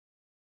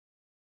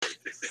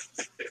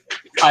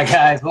Hi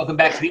guys, welcome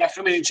back to the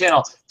Astro Meeting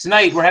channel.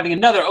 Tonight we're having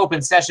another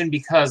open session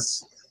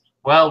because,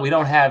 well, we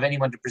don't have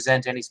anyone to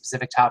present any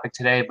specific topic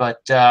today, but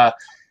I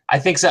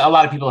think a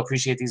lot of people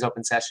appreciate these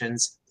open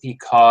sessions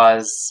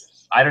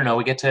because, I don't know,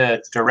 we get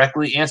to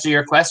directly answer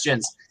your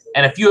questions.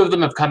 And a few of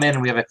them have come in,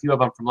 and we have a few of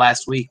them from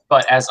last week.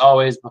 But as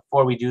always,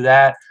 before we do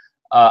that,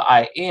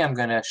 I am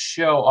going to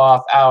show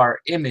off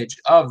our image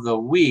of the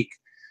week,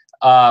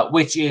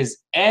 which is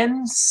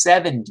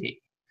N70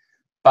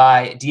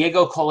 by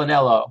Diego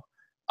Colanello.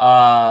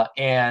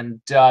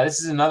 This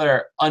is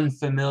another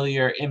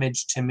unfamiliar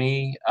image to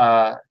me,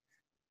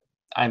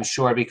 I'm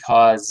sure,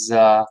 because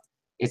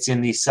it's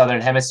in the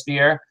southern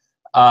hemisphere.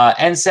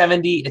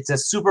 N70, it's a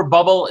super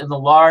bubble in the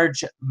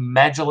Large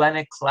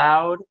Magellanic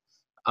Cloud,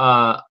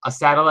 a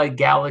satellite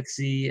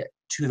galaxy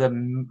to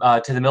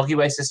the Milky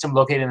Way system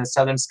located in the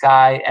southern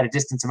sky at a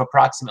distance of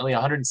approximately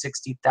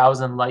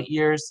 160,000 light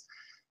years.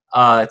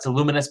 It's a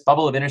luminous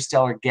bubble of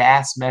interstellar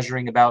gas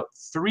measuring about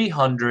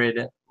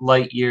 300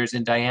 light years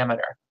in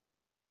diameter.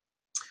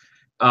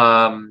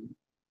 I'm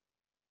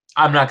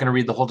not going to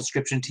read the whole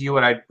description to you.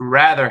 What I'd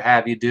rather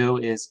have you do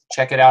is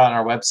check it out on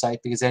our website,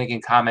 because then you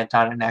can comment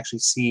on it and actually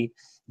see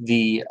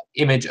the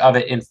image of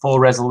it in full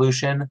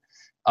resolution.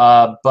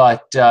 Diego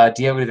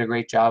did a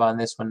great job on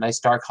this one. Nice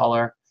dark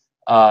color.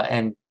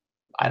 And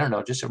I don't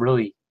know, just a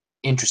really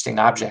interesting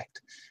object.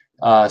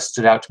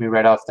 Stood out to me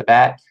right off the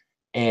bat.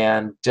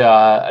 And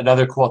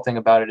another cool thing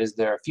about it is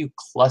there are a few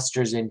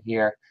clusters in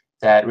here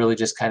that really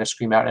just kind of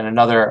scream out. And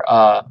another,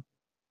 I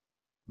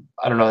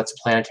don't know, it's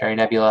a planetary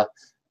nebula,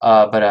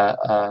 but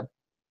a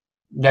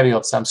nebula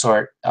of some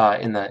sort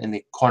in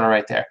the corner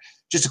right there.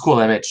 Just a cool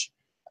image.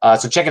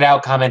 So check it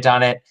out, comment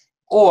on it,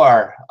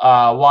 or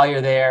while you're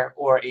there,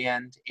 or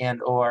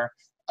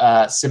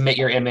submit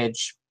your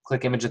image.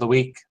 Click Image of the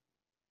Week,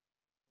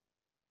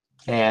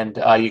 and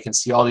you can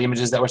see all the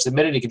images that were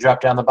submitted. You can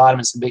drop down the bottom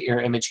and submit your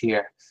image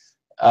here.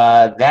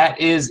 That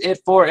is it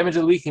for Image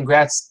of the Week.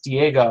 Congrats,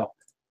 Diego.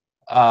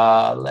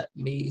 Let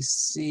me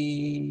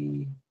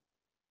see.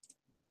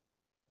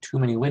 Too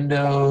many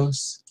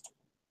windows.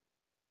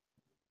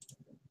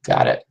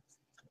 Got it.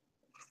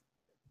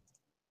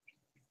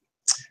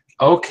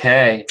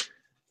 Okay.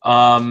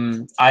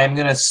 I am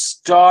going to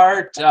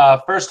start.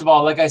 First of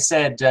all, like I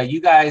said,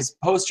 you guys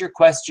post your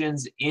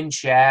questions in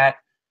chat.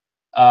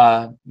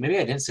 Maybe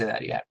I didn't say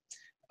that yet.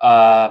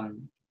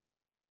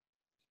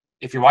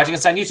 If you're watching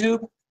us on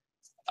YouTube,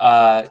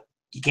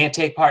 you can't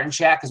take part in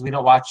chat because we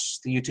don't watch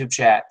the YouTube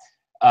chat.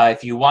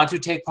 If you want to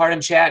take part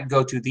in chat,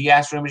 go to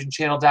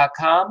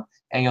theastroimagingchannel.com,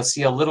 and you'll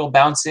see a little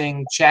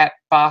bouncing chat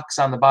box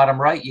on the bottom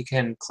right. You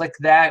can click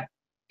that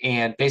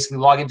and basically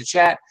log into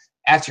chat,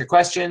 ask your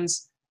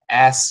questions,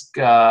 ask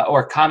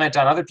or comment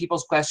on other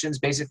people's questions.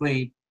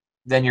 Basically,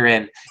 then you're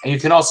in. And you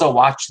can also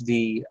watch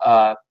the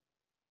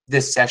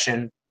this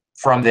session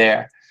from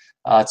there.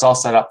 It's all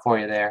set up for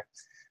you there.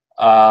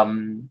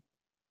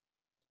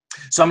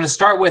 So I'm going to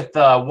start with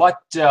what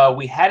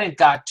we hadn't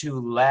got to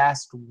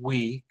last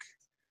week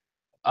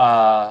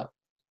that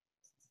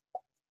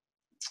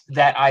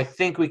I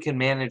think we can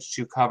manage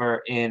to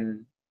cover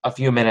in a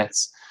few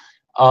minutes.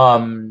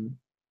 What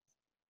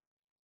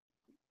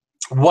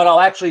I'll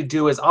actually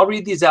do is I'll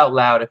read these out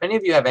loud. If any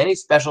of you have any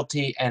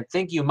specialty and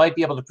think you might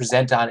be able to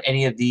present on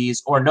any of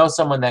these, or know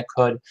someone that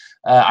could,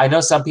 I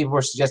know some people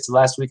were suggested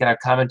last week, and I've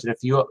contacted a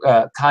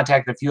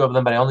few of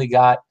them, but I only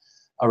got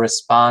a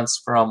response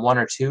from one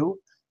or two.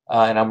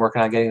 And I'm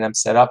working on getting them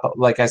set up. But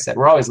like I said,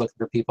 we're always looking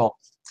for people.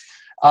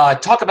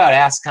 Talk about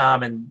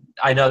ASCOM, and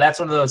I know that's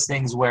one of those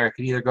things where it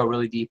could either go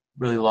really deep,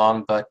 really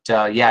long, but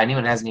yeah,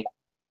 anyone has any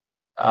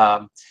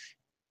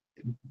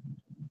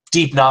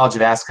deep knowledge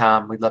of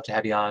ASCOM, we'd love to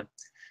have you on.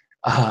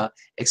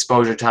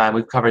 Exposure time,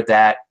 we've covered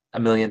that a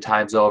million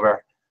times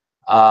over.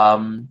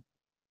 Let's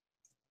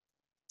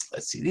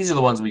see, these are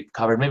the ones we've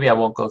covered. Maybe I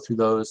won't go through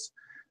those.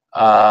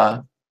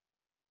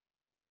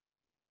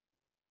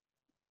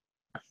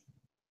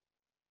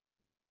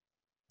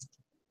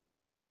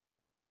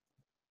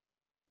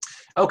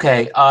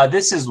 Okay,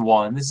 this is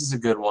one. This is a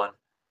good one.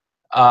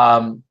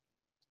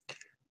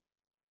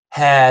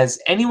 Has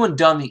anyone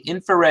done the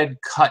infrared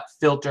cut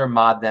filter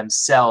mod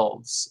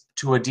themselves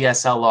to a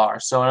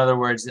DSLR? So in other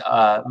words,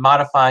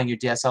 modifying your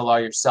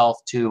DSLR yourself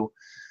to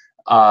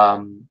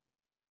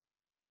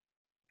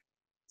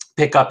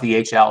pick up the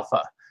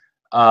H-alpha.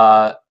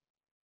 I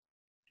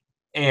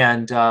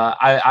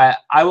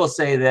will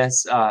say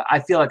this. I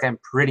feel like I'm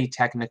pretty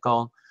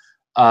technical.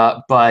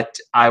 But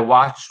I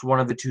watched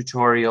one of the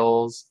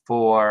tutorials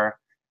for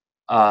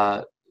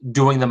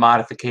doing the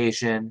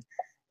modification,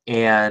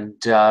 and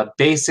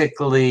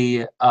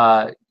basically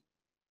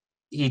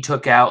he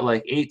took out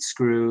like 8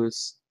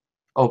 screws,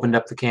 opened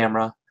up the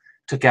camera,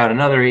 took out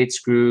another 8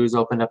 screws,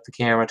 opened up the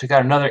camera, took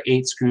out another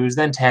 8 screws,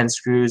 then 10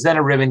 screws, then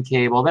a ribbon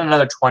cable, then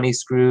another 20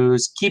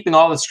 screws, keeping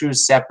all the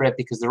screws separate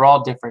because they're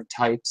all different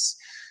types,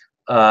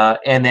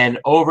 and then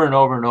over and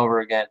over and over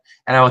again.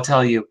 And I will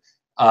tell you,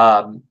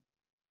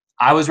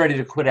 I was ready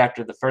to quit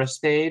after the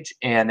first page,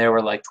 and there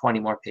were like 20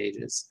 more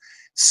pages.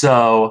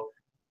 So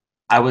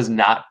I was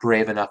not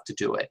brave enough to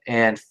do it.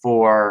 And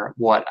for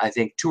what I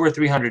think $200 or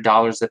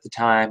 $300 at the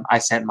time, I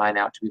sent mine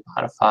out to be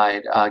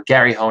modified.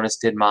 Gary Honus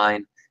did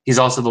mine. He's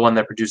also the one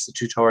that produced the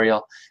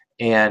tutorial.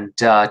 And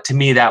to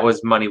me, that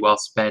was money well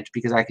spent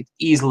because I could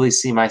easily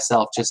see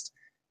myself just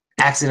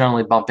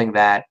accidentally bumping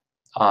that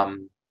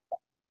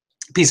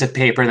piece of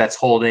paper that's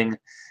holding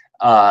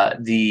all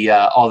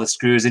the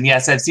screws. And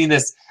yes, I've seen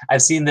this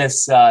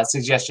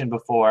suggestion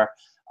before.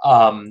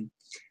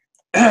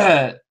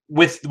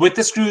 With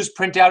the screws,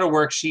 print out a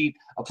worksheet,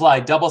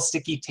 apply double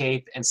sticky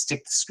tape, and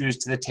stick the screws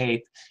to the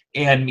tape.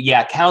 And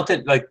yeah, count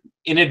it like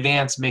in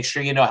advance. Make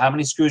sure you know how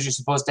many screws you're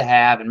supposed to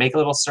have, and make a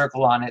little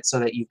circle on it so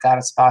that you've got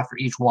a spot for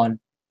each one.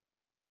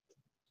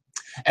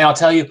 And I'll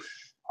tell you,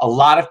 a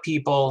lot of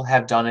people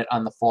have done it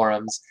on the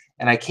forums,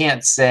 and I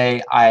can't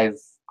say I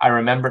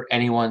remember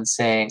anyone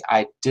saying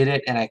I did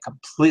it and I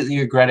completely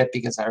regret it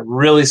because I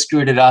really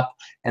screwed it up,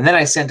 and then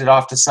I sent it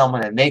off to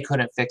someone and they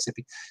couldn't fix it.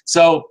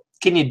 So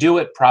can you do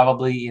it?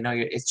 Probably. You know,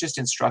 it's just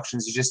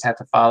instructions. You just have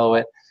to follow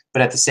it.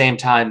 But at the same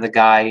time, the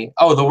guy,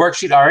 the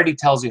worksheet already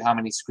tells you how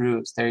many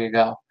screws. There you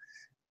go.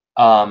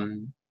 So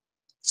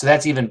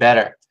that's even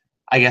better.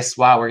 I guess,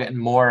 wow, we're getting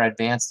more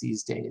advanced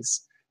these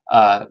days.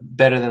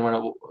 Better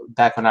than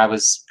back when I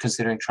was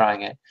considering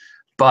trying it.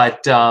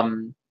 But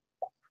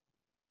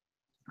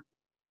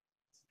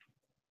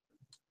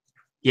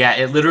yeah,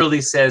 it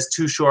literally says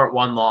 2 short,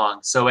 1 long.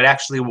 So it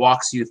actually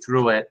walks you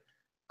through it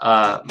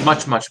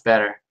much, much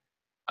better.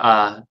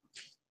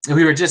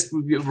 We were just,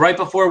 right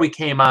before we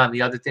came on,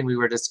 the other thing we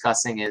were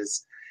discussing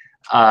is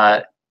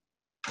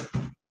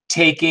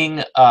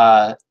taking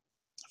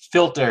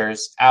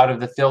filters out of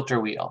the filter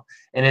wheel.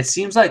 And it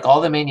seems like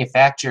all the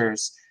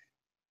manufacturers,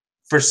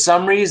 for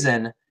some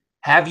reason,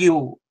 have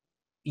you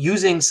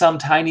using some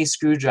tiny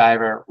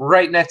screwdriver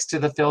right next to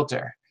the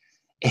filter.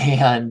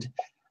 And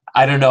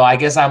I don't know, I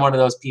guess I'm one of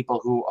those people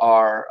who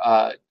are,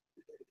 I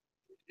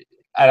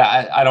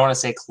don't want to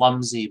say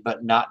clumsy,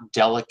 but not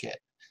delicate.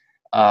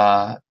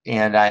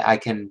 And I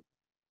can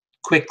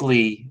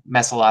quickly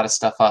mess a lot of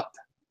stuff up.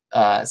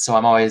 So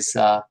I'm always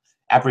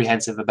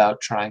apprehensive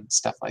about trying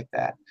stuff like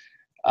that.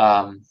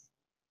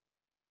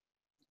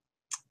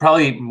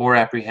 Probably more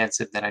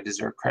apprehensive than I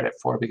deserve credit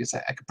for, because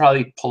I could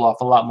probably pull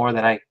off a lot more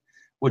than I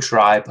would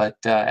try. But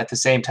at the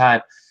same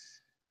time,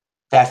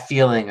 that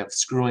feeling of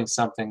screwing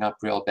something up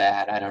real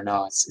bad, I don't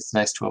know, it's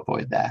nice to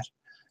avoid that.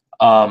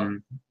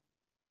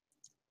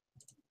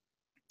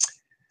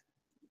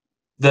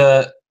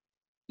 The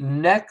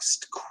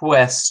next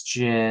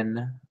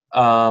question,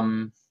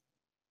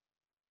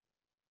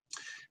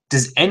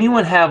 does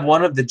anyone have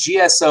one of the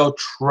GSO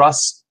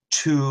truss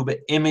tube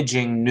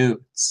imaging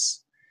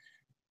newts?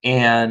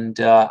 And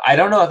I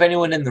don't know if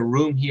anyone in the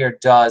room here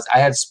does. I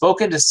had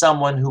spoken to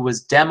someone who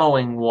was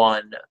demoing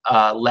one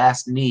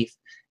last NEAF,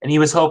 and he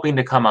was hoping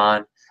to come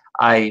on.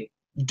 I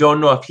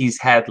don't know if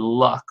he's had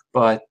luck,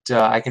 but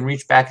I can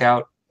reach back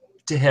out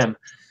to him.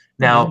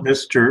 Now,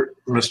 Mr.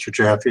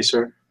 Jaffe,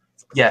 sir?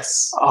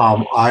 Yes.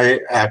 I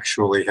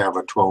actually have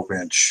a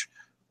 12-inch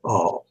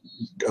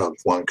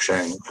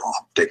Guangsheng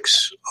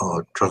Optics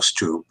truss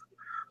tube.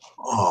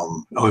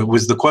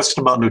 Was the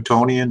question about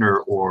Newtonian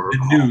or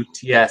the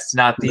Newt? Yes,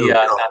 not the. Newt.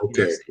 Not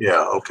okay. the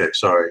Yeah. Okay.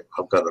 Sorry,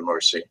 I've got a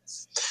Mercy.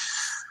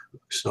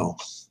 So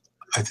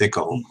I think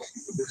I'll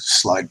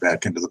slide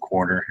back into the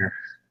corner here.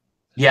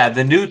 Yeah,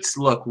 the Newts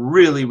look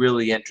really,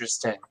 really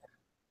interesting.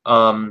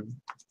 I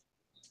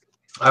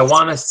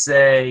want to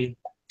say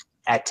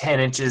at 10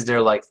 inches they're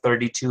like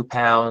 32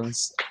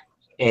 pounds,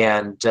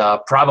 and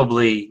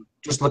probably,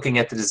 just looking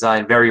at the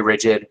design, very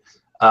rigid.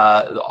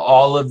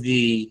 All of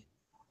the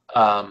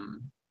I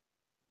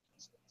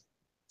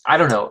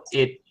don't know,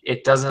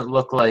 it doesn't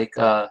look like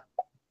a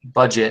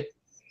budget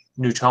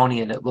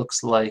Newtonian. It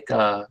looks like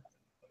a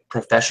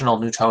professional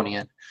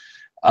Newtonian.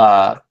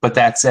 But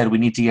that said, we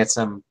need to get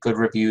some good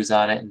reviews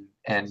on it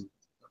and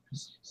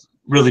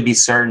really be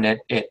certain it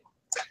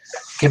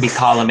can be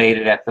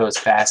collimated at those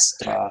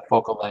fast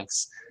focal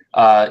lengths.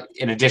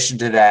 In addition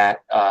to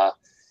that,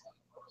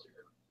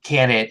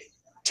 can it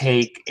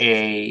take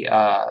a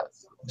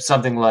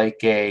something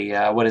like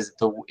a what is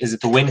it? Is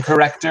it the wind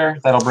corrector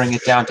that'll bring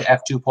it down to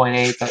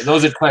f2.8?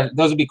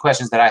 Those would be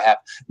questions that I have.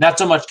 Not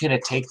so much can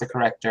it take the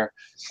corrector.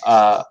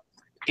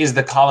 Is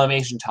the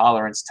collimation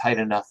tolerance tight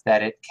enough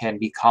that it can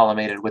be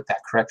collimated with that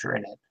corrector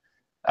in it?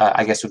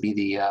 I guess would be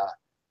the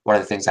one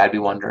of the things I'd be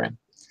wondering.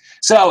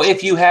 So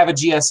if you have a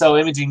GSO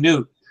imaging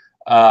newt,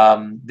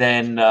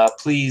 then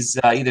please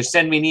either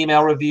send me an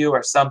email review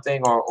or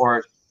something,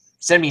 or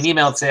send me an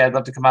email and say I'd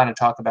love to come on and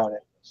talk about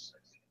it,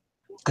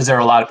 because there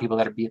are a lot of people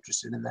that would be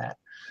interested in that.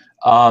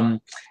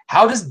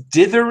 How does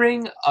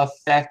dithering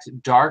affect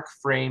dark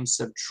frame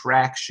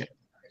subtraction?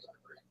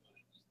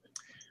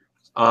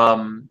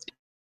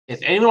 If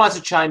anyone wants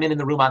to chime in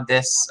the room on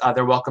this,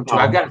 they're welcome to.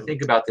 I've got to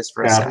think about this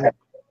for a second.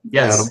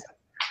 Yes.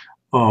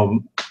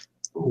 Adam,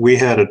 we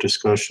had a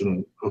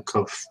discussion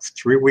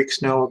 3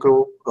 weeks now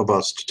ago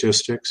about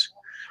statistics,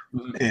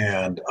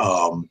 and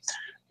a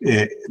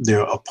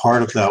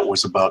part of that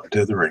was about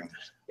dithering,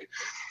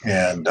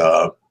 and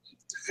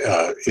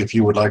if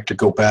you would like to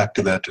go back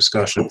to that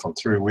discussion from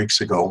 3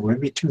 weeks ago,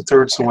 maybe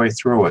 2/3 the way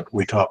through it,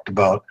 we talked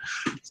about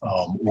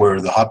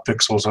where the hot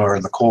pixels are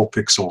and the cold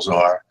pixels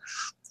are,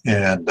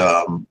 and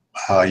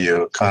how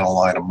you kind of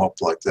line them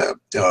up like that.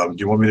 Do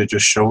you want me to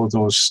just show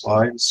those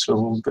slides a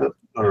little bit,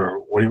 or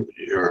what?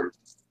 Or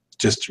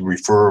just to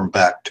refer them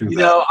back to that? You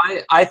know,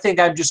 I think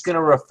I'm just going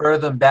to refer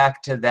them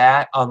back to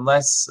that,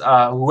 unless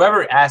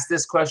whoever asked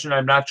this question,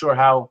 I'm not sure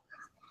how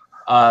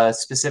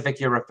specific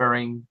you're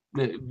referring,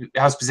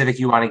 how specific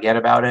you want to get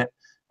about it.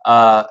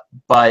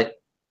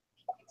 But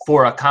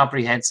for a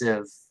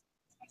comprehensive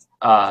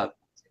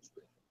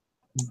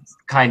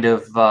kind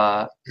of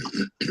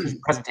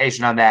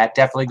presentation on that,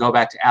 definitely go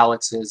back to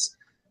Alex's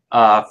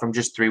from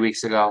just 3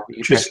 weeks ago.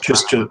 Just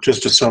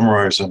to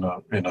summarize in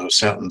a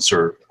sentence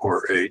or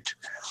eight,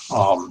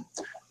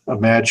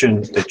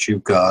 imagine that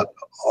you've got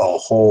a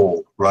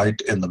hole right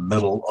in the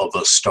middle of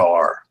a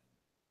star,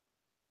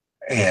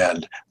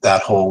 and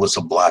that hole is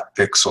a black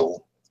pixel,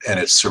 and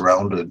it's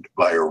surrounded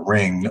by a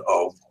ring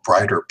of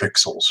brighter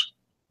pixels.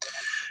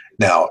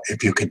 Now,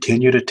 if you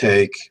continue to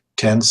take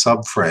 10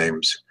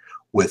 subframes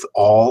with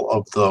all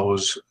of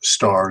those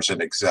stars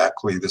in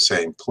exactly the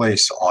same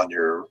place on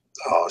your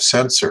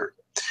sensor,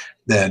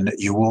 then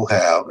you will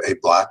have a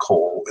black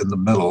hole in the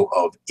middle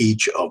of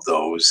each of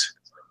those.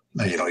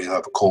 You know, you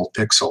have a cold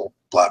pixel,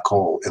 black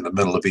hole in the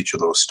middle of each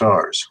of those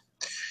stars.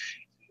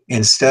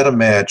 Instead,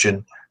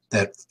 imagine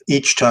that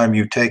each time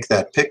you take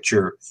that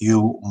picture,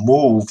 you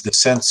move the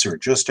sensor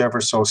just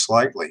ever so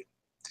slightly.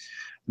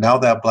 Now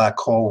that black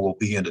hole will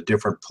be in a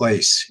different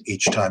place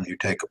each time you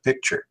take a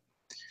picture.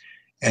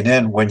 And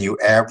then when you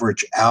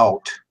average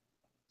out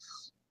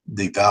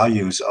the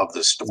values of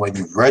this, when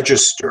you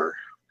register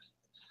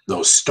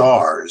those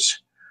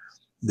stars,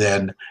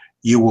 then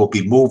you will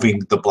be moving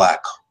the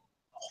black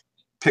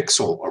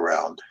pixel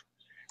around.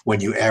 When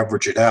you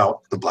average it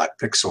out, the black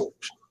pixel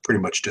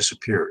pretty much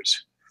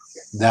disappears.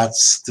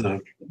 That's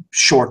the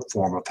short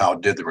form of how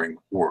dithering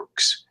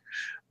works.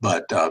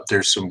 But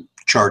there's some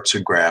charts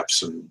and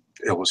graphs and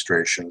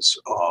illustrations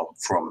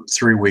from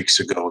 3 weeks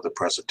ago, the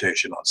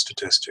presentation on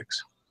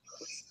statistics.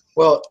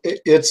 Well,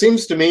 it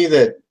seems to me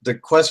that the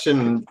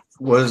question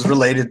was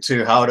related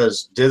to how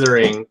does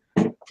dithering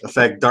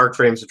affect dark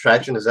frame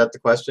subtraction? Is that the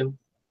question?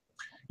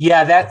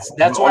 Yeah, that's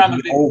where I'm a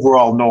bit,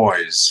 overall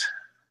noise.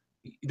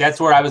 that's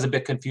where I was a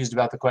bit confused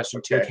about the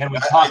question too. Okay. Can we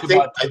talk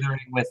about dithering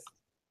with?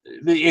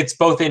 It's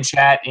both in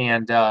chat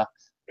and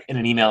in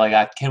an email I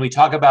got. Can we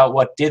talk about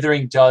what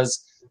dithering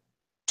does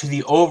to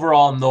the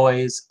overall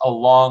noise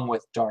along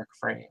with dark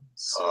frames?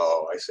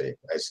 Oh, I see.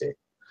 I see.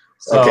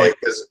 So, Okay,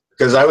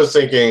 because I was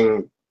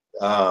thinking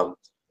that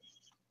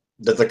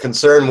the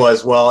concern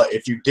was, well,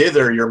 if you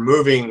dither, you're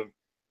moving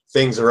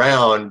things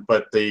around,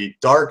 but the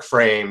dark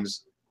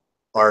frames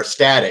are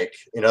static.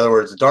 In other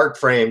words, the dark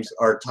frames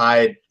are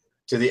tied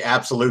to the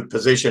absolute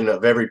position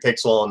of every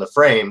pixel on the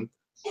frame,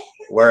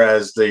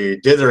 whereas the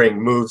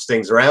dithering moves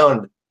things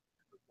around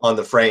on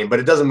the frame, but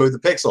it doesn't move the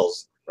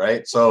pixels,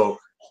 right? So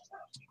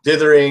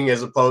dithering,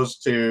 as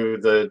opposed to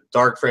the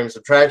dark frame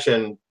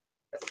subtraction,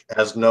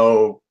 has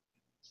no,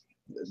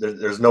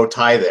 there's no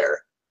tie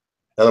there.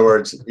 In other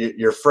words,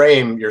 your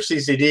frame, your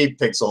CCD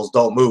pixels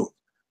don't move.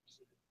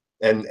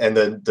 And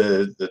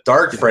the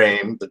dark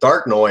frame, the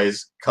dark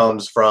noise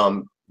comes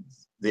from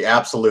the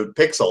absolute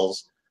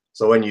pixels.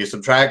 So when you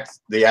subtract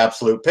the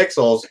absolute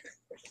pixels,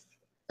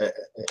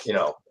 you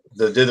know,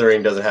 the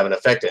dithering doesn't have an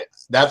effect in it.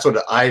 That's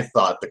what I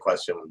thought the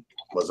question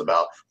was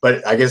about.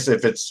 But I guess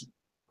if it's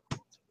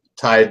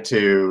tied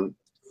to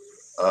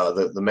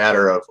the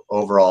matter of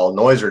overall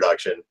noise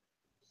reduction,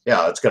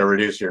 yeah, it's going to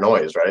reduce your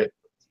noise, right?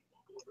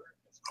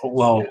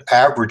 Well,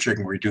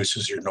 averaging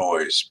reduces your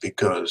noise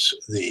because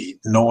the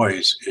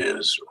noise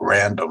is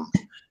random,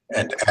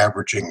 and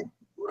averaging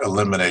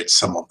eliminates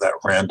some of that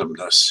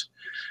randomness.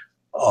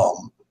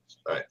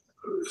 Right.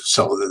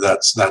 So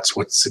that's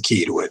what's the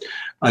key to it.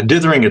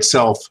 Dithering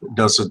itself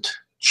doesn't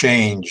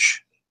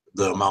change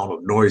the amount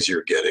of noise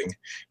you're getting,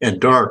 and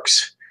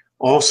darks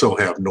also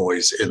have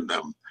noise in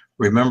them.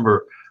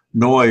 Remember,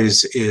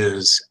 noise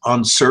is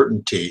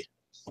uncertainty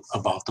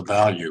about the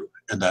value,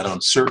 and that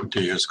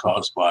uncertainty is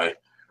caused by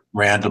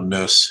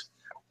randomness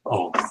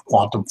of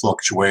quantum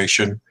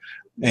fluctuation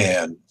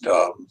and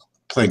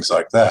things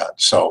like that.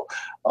 So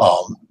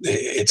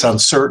it's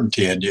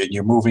uncertainty, and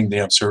you're moving the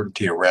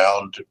uncertainty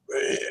around.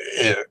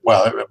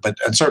 Well, but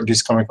uncertainty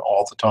is coming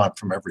all the time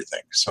from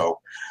everything.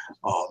 So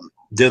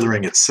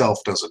dithering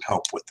itself doesn't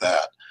help with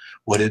that.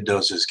 What it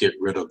does is get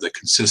rid of the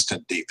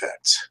consistent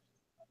defects.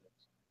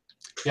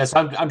 yeah,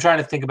 so I'm trying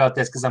to think about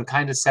this because I'm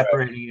kind of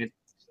separating it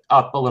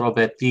up a little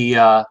bit.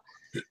 The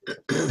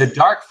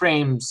dark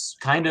frames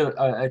kind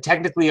of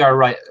technically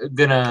are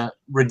gonna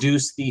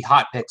reduce the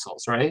hot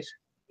pixels, right?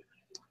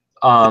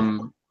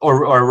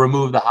 Or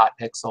remove the hot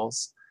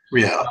pixels.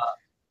 Yeah.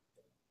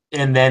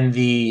 And then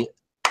the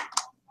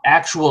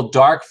actual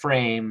dark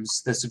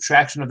frames, the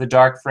subtraction of the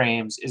dark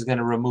frames is going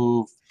to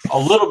remove a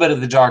little bit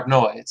of the dark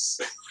noise.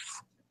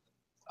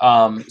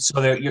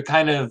 So you're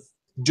kind of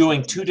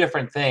doing two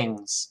different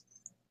things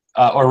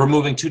or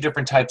removing two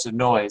different types of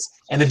noise.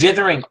 And the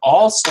dithering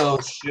also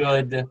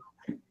should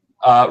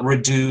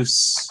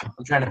reduce.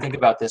 I'm trying to think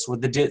about this.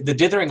 With the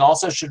dithering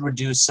also should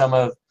reduce some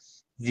of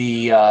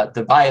the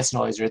bias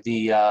noise or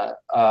the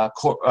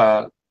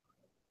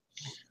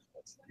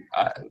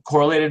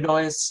correlated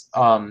noise.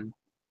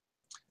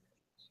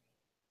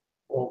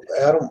 Well,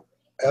 Adam,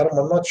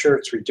 I'm not sure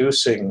it's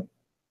reducing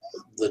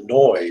the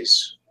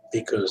noise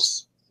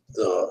because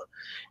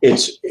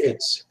if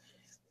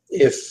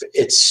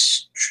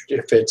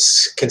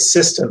it's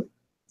consistent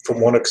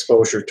from one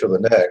exposure to the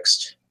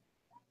next,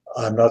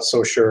 I'm not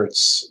so sure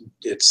it's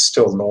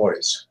still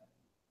noise,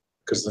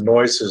 because the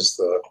noise is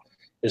the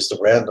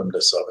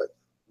randomness of it,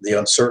 the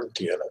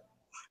uncertainty in it.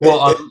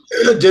 Well,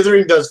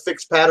 dithering does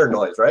fixed pattern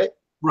noise, right?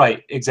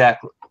 right,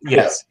 exactly.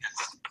 Yes.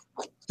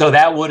 So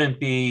that wouldn't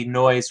be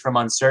noise from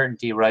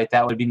uncertainty, right?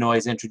 That would be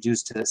noise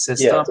introduced to the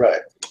system. Yeah,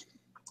 right.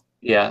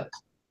 Yeah.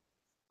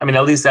 I mean,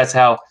 at least that's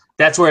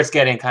where it's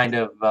getting kind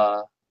of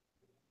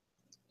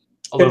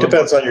It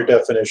depends on your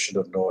definition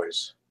of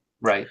noise.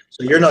 right.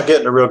 So you're not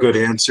getting a real good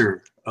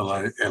answer,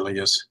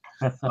 Elias.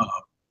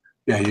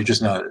 Yeah, you're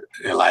just not,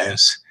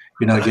 Elias.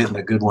 You're not getting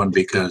a good one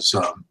because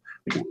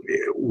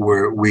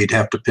we'd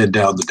have to pin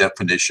down the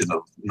definition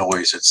of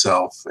noise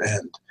itself,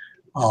 and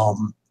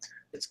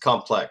It's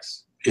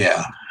complex.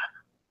 yeah.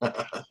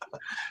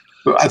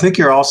 But I think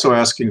you're also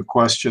asking a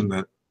question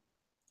that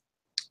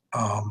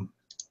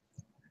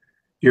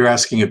you're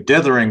asking if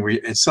dithering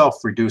itself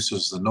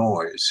reduces the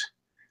noise.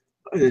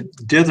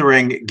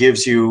 Dithering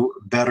gives you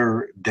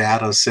better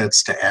data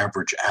sets to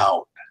average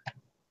out,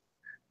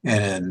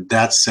 and in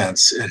that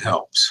sense, it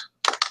helps.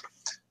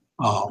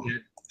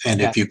 And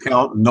if you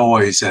count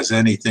noise as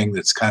anything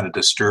that's kind of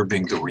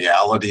disturbing the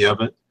reality of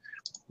it,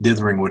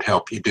 dithering would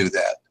help you do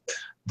that.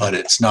 But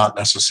it's not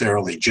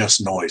necessarily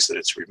just noise that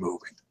it's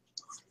removing.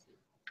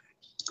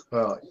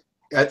 Well,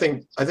 I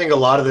think a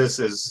lot of this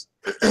is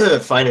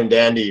fine and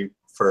dandy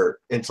for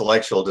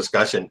intellectual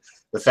discussion.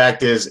 The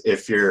fact is,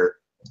 if you're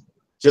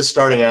just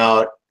starting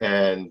out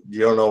and you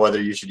don't know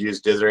whether you should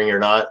use dithering or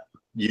not,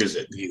 use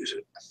it. Use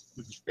it.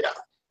 Yeah.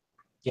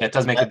 Yeah, it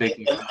does make a big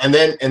difference. And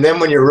then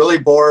when you're really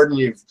bored and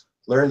you've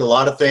learned a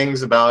lot of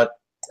things about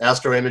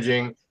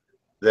astroimaging,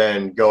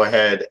 then go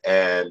ahead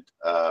and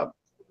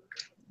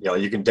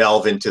you can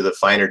delve into the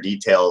finer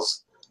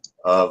details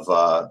of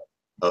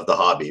the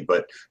hobby.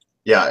 But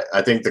yeah,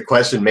 I think the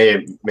question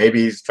maybe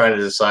he's trying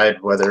to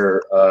decide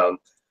whether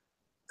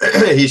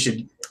he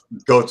should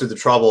go through the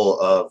trouble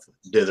of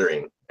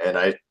dithering, and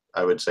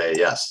I would say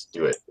yes,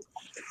 do it.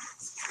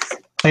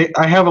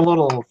 I have a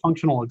little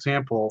functional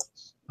example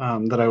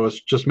that I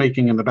was just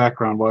making in the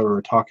background while we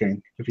were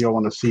talking, if you all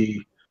want to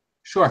see.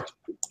 Sure.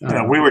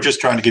 Yeah, we were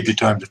just trying to give you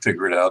time to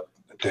figure it out,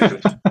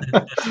 David.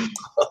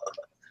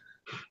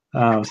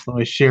 So let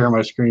me share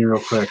my screen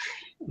real quick.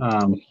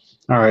 All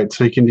right,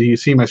 so do you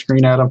see my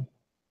screen, Adam?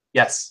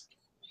 Yes.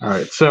 All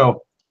right,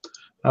 so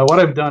what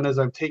I've done is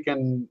I've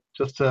taken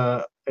just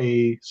a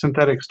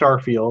synthetic star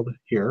field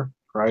here,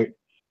 right?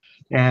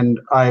 And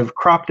I've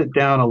cropped it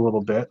down a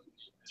little bit.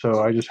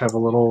 So I just have a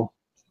little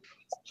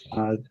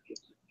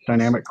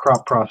dynamic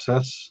crop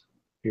process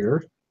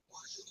here.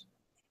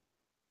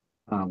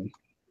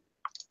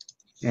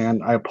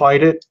 And I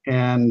applied it,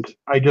 and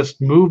I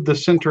just moved the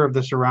center of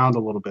this around a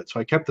little bit.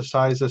 So I kept the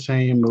size the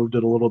same, moved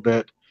it a little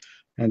bit,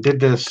 and did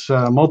this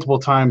multiple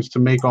times to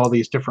make all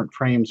these different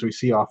frames we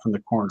see off in the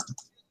corner.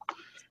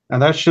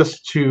 And that's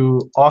just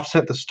to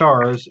offset the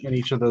stars in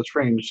each of those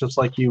frames, just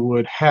like you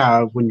would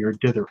have when you're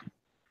dithering.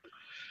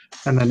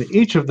 And then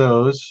each of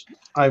those,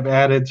 I've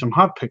added some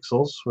hot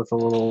pixels with a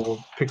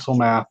little pixel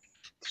math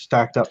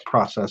stacked up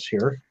process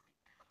here.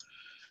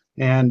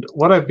 And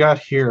what I've got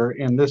here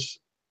in this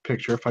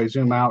picture, if I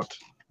zoom out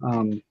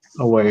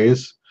a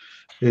ways,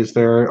 is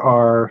there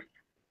are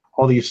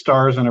all these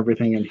stars and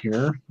everything in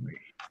here.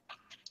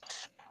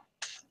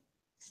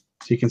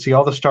 So you can see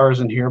all the stars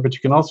in here, but you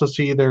can also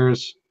see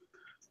there's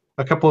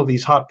a couple of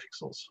these hot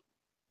pixels.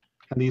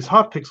 And these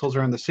hot pixels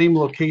are in the same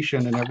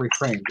location in every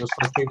frame, just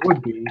like they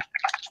would be in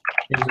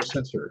your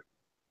sensor.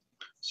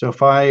 So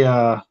if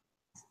I,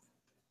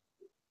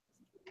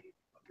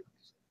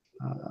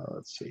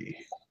 let's see,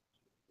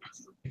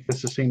 make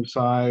this the same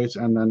size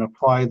and then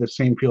apply the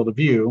same field of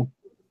view.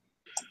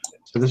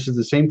 So this is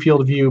the same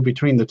field of view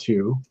between the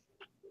two.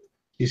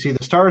 You see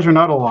the stars are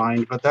not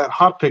aligned, but that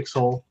hot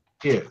pixel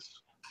is.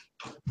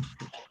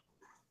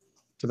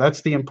 So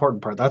that's the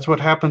important part. That's what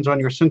happens on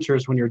your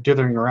sensors when you're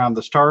dithering around.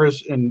 The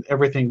stars and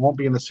everything won't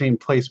be in the same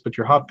place, but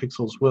your hot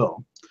pixels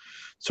will.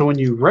 So when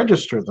you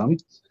register them,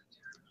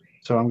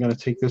 so I'm going to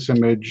take this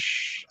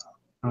image,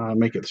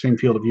 make it the same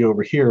field of view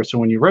over here. So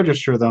when you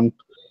register them,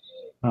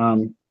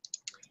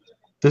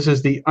 this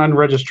is the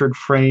unregistered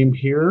frame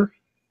here.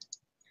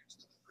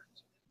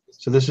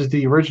 So this is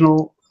the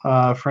original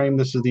frame.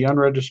 This is the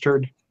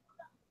unregistered.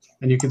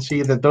 And you can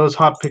see that those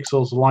hot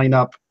pixels line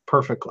up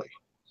perfectly.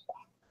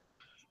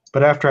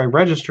 But after I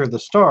register the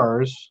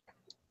stars,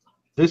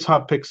 this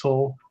hot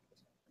pixel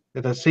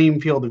at the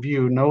same field of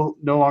view no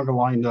longer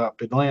lined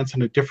up. It lands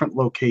in a different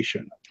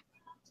location.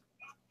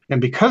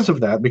 And because of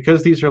that,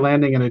 because these are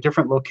landing in a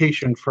different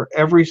location for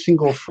every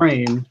single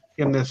frame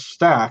in this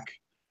stack,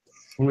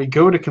 when we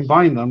go to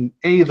combine them,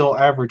 they'll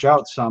average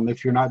out some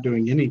if you're not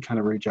doing any kind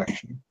of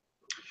rejection.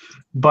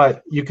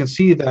 But you can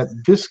see that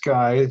this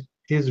guy,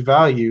 his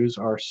values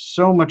are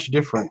so much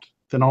different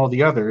than all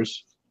the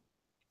others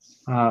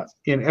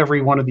in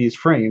every one of these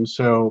frames.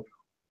 So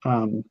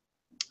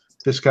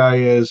this guy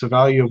is a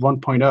value of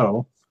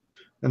 1.0.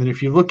 And then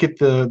if you look at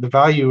the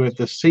value at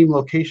the same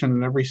location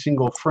in every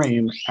single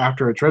frame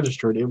after it's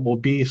registered, it will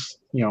be,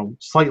 you know,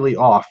 slightly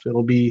off.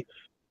 It'll be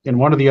in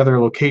one of the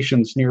other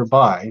locations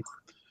nearby.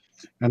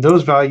 And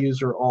those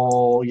values are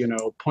all, you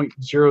know,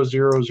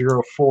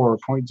 0.0004,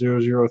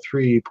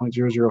 0.003,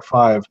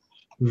 0.005,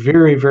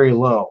 very, very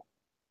low.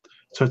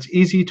 So it's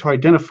easy to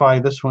identify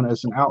this one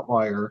as an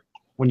outlier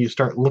when you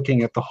start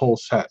looking at the whole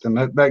set. And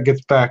that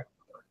gets back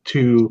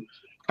to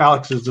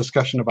Alex's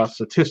discussion about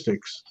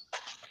statistics.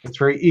 It's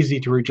very easy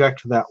to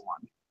reject that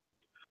one.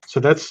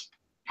 So that's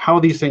how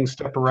these things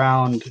step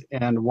around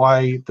and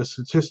why the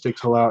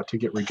statistics allow it to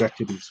get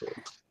rejected easily.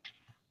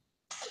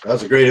 That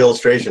was a great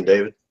illustration,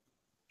 David.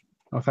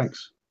 Oh,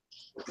 thanks.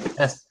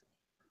 Yes,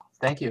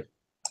 thank you.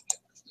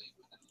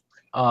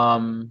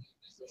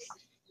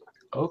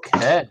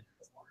 Okay.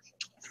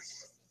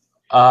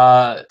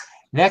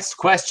 Next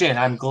question.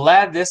 I'm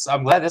glad this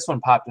one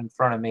popped in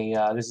front of me.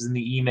 This is in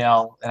the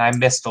email, and I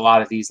missed a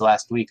lot of these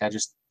last week. I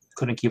just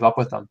couldn't keep up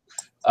with them.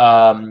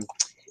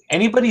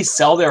 Anybody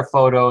sell their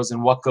photos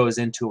and what goes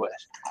into it?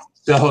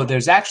 So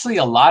there's actually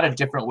a lot of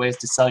different ways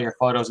to sell your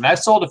photos, and I've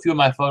sold a few of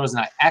my photos,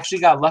 and I actually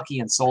got lucky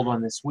and sold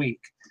one this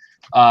week.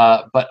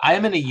 But I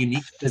am in a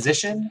unique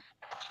position.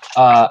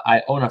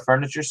 I own a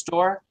furniture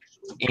store,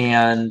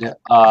 and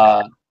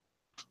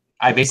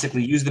I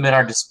basically use them in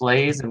our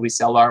displays, and we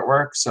sell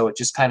artwork, so it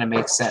just kind of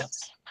makes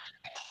sense.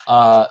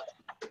 That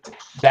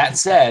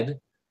said,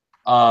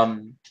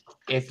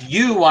 if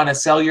you want to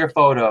sell your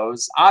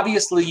photos,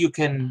 obviously you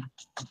can.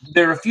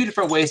 There are a few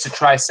different ways to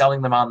try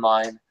selling them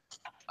online.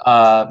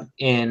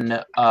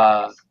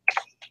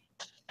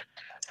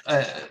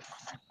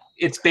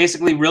 It's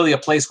basically really a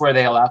place where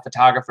they allow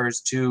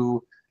photographers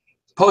to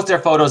post their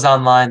photos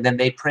online, then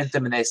they print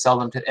them and they sell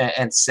them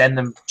and send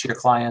them to your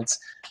clients.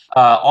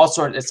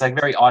 It's like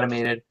very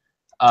automated,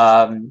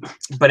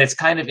 but it's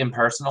kind of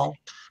impersonal.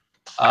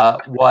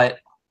 What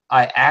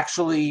I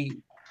actually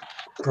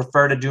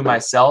prefer to do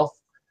myself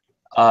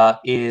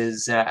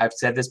is, I've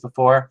said this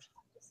before,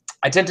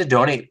 I tend to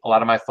donate a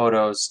lot of my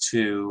photos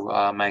to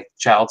my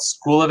child's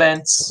school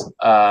events,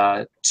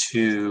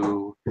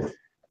 to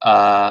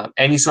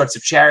any sorts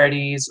of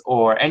charities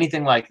or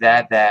anything like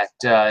that.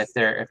 If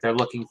they're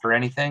looking for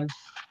anything,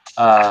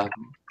 I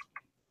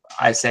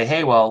say,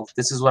 hey, well,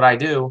 this is what I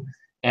do,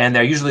 and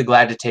they're usually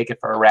glad to take it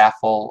for a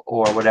raffle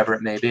or whatever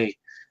it may be.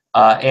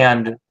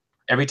 And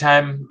every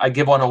time I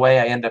give one away,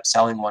 I end up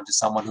selling one to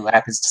someone who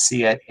happens to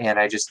see it, and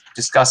I just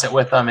discuss it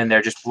with them, and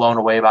they're just blown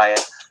away by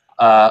it.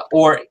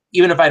 Or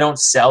even if I don't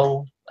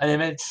sell an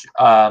image,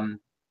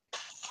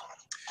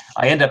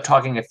 I end up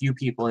talking a few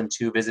people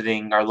into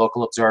visiting our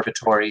local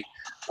observatory,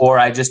 or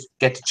I just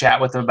get to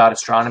chat with them about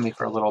astronomy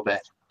for a little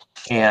bit.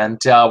 And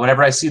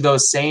whenever I see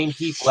those same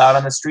people out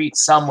on the street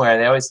somewhere,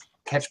 they always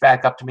catch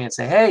back up to me and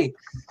say, hey,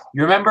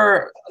 you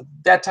remember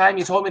that time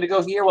you told me to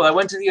go here? Well, I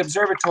went to the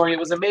observatory. It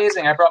was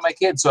amazing. I brought my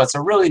kids. So it's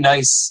a really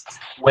nice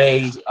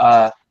way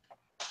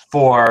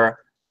for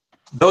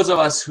those of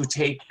us who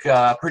take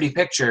pretty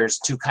pictures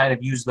to kind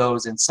of use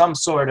those in some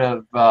sort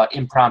of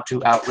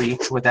impromptu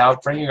outreach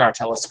without bringing our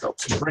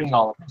telescopes and bringing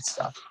all of that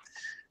stuff.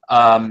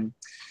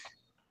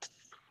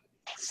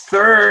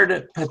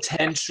 Third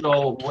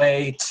potential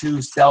way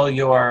to sell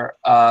your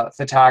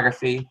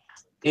photography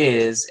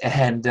is,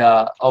 and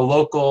a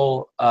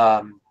local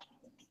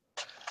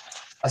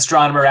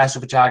astronomer,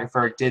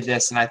 astrophotographer did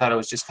this, and I thought it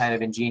was just kind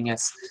of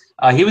ingenious.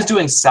 He was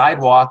doing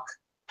sidewalk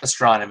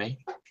astronomy.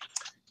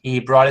 He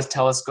brought his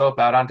telescope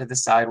out onto the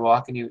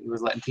sidewalk, and he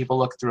was letting people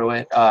look through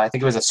it. I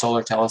think it was a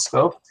solar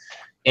telescope,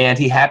 and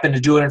he happened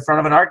to do it in front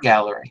of an art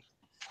gallery.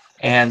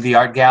 And the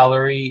art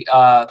gallery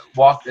owner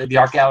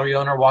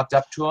walked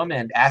up to him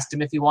and asked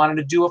him if he wanted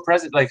to do a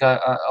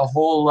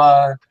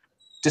whole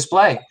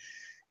display,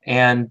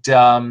 and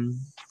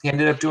he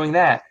ended up doing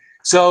that.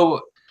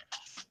 So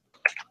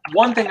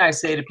one thing I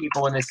say to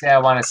people when they say I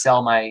want to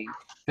sell my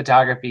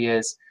photography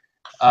is,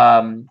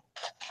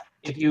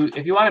 if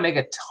you want to make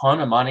a ton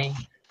of money,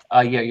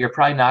 you're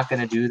probably not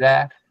going to do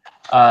that.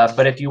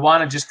 But if you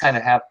want to just kind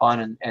of have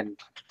fun and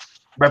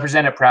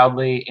represent it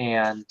proudly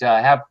and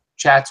have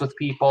chats with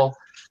people,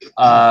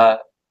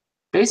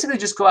 basically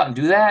just go out and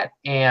do that,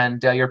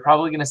 and you're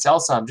probably going to sell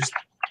some. Just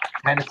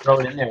kind of throw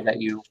it in there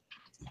that you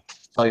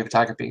sell your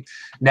photography.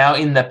 Now,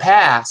 in the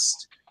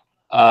past,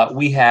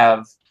 we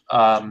have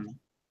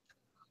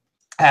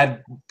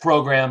had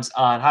programs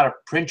on how to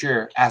print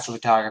your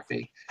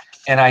astrophotography,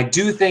 and I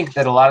do think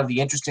that a lot of the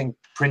interesting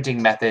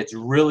printing methods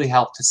really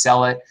help to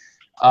sell it.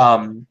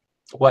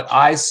 What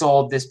I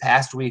sold this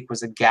past week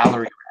was a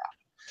gallery wrap.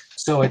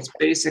 So it's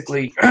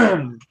basically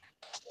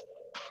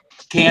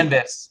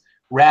canvas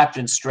wrapped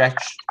and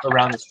stretched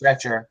around the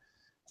stretcher,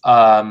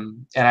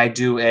 and I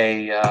do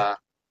a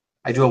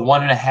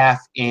 1.5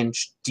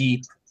 inch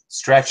deep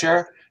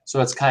stretcher,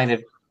 so it's kind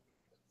of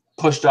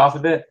pushed off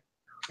of it.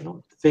 I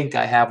don't think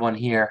I have one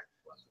here,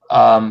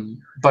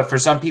 but for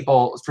some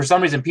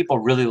reason, people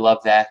really love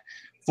that.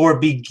 For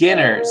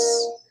beginners,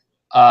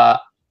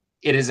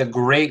 it is a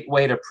great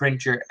way to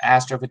print your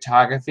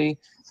astrophotography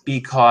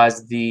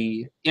because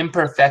the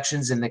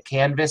imperfections in the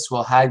canvas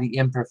will hide the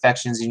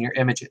imperfections in your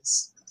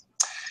images.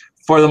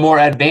 For the more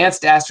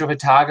advanced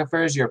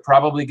astrophotographers, you're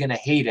probably going to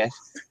hate it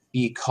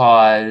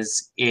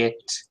because it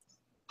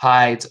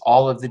hides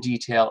all of the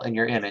detail in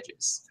your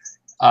images.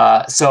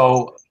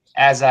 So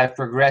as I've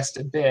progressed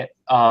a bit,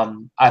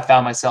 I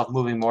found myself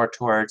moving more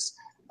towards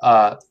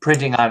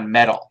printing on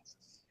metal.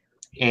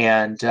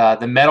 And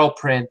the metal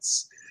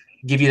prints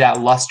give you that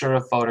luster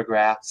of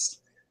photographs,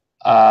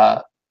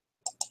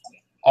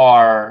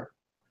 are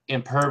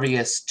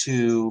impervious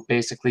to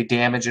basically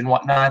damage and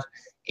whatnot,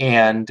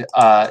 and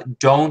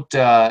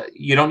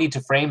you don't need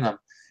to frame them.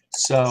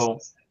 So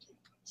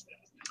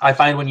I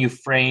find when you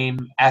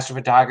frame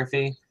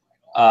astrophotography,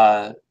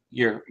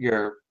 you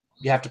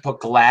have to put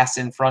glass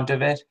in front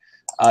of it.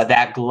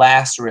 That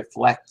glass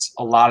reflects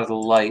a lot of the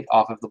light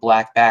off of the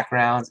black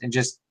backgrounds and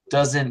just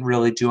doesn't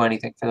really do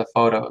anything for the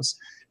photos.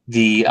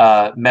 The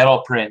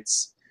metal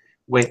prints,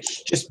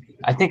 which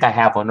I think I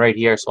have one right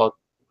here, so I'll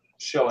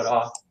show it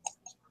off.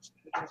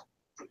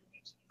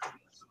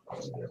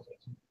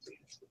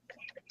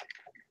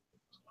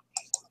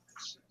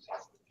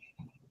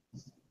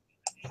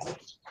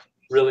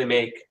 Really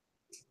make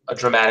a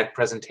dramatic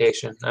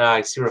presentation.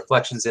 I see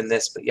reflections in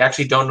this, but you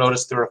actually don't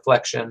notice the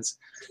reflections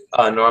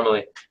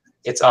normally.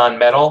 It's on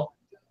metal,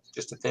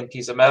 just a thin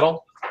piece of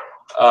metal.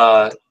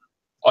 All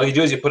you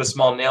do is you put a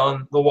small nail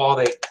in the wall.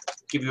 They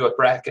give you a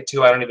bracket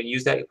too. I don't even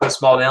use that. You put a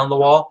small nail in the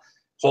wall,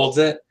 holds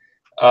it.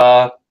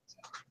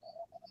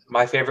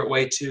 My favorite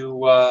way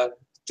to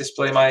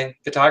display my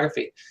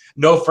photography.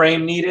 No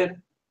frame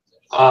needed.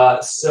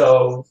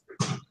 So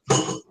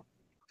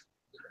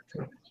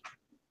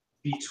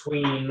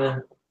between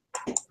the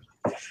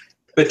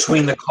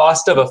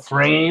cost of a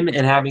frame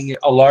and having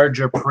a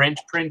larger print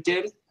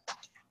printed,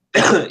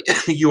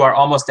 you are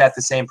almost at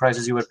the same price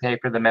as you would pay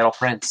for the metal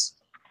prints.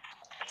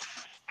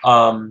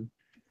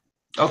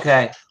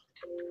 Okay.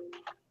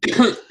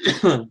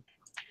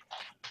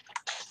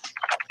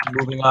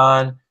 Moving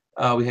on,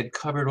 we had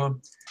covered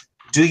one.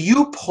 Do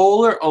you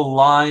polar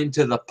align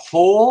to the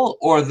pole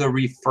or the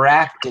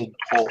refracted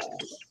pole?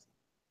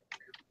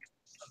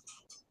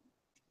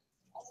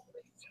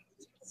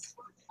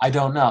 I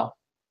don't know.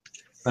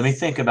 Let me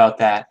think about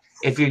that.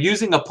 If you're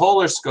using a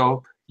polar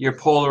scope, you're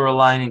polar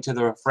aligning to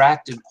the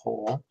refracted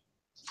pole.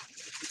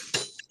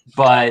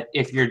 But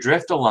if you're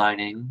drift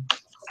aligning,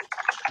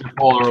 you're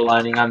polar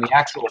aligning on the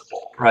actual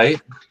pole,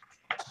 right?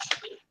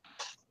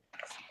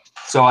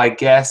 So I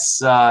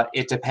guess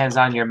it depends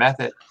on your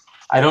method.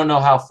 I don't know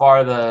how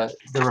far the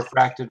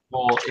refracted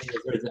pole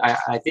is.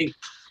 I think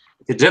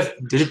the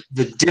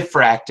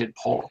diffracted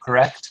pole,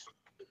 correct?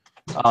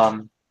 I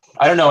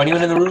don't know.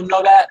 Anyone in the room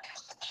know that?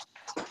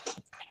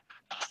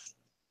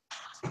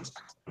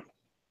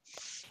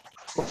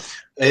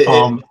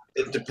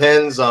 It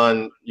depends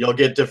on, you'll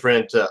get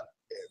different,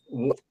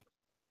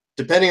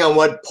 depending on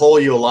what pole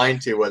you align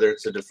to, whether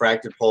it's a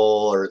diffracted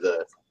pole or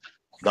the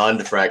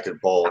non-diffracted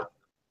pole,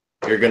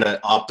 you're going to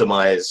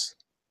optimize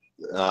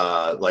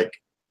like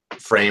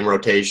frame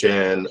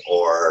rotation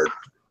or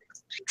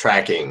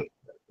tracking,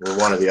 or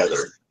one or the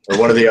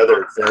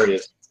other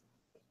various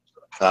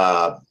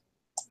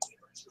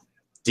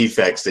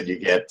defects that you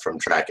get from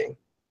tracking.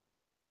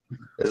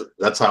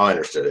 That's how I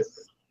understood it.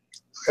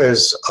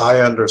 As I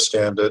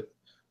understand it,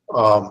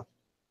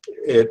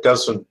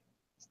 it's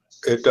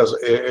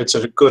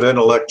a good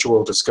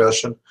intellectual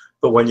discussion,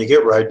 but when you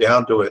get right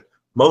down to it,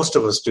 most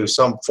of us do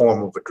some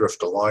form of a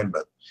drift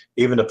alignment.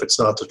 Even if it's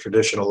not the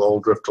traditional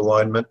old drift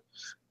alignment,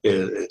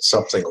 it's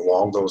something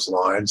along those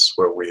lines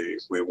where we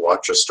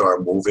watch a star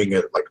moving.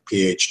 It, like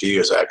PhD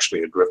is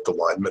actually a drift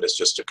alignment. It's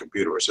just a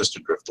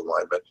computer-assisted drift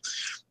alignment.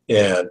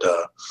 And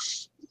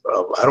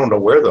I don't know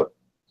where the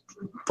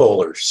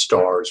polar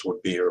stars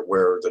would be or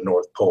where the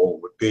North Pole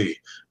would be,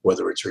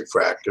 whether it's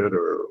refracted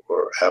or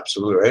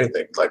absolute or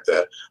anything like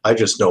that. I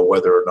just know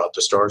whether or not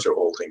the stars are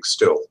holding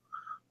still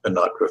and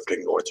not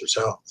drifting north or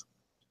south.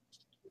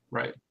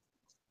 Right.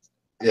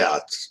 Yeah.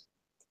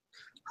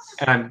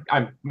 And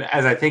I'm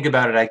as I think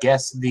about it, I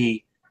guess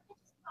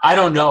I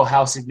don't know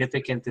how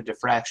significant the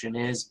diffraction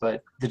is,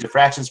 but the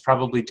diffraction is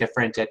probably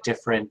different at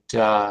different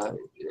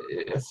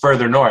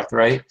further north,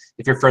 right?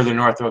 If you're further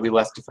north, there will be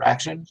less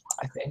diffraction,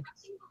 I think.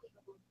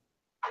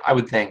 I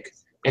would think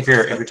if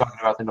you're talking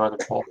about the northern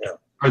pole,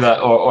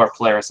 or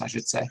Polaris, I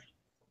should say.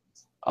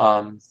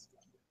 But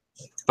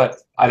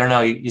I don't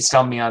know. You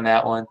stumped me on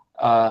that one.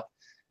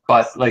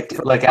 But like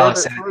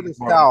Alex said,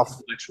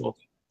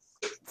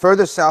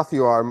 further south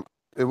you are,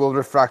 it will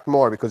refract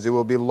more because it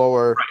will be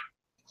lower. Right.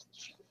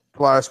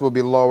 Polaris will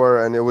be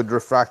lower, and it would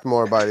refract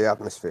more by the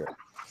atmosphere.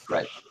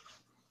 Right.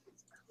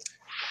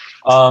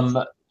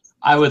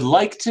 I would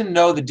like to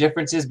know the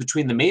differences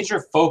between the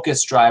major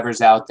focus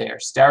drivers out there: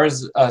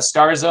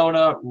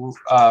 Starzona,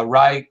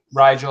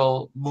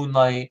 Rigel,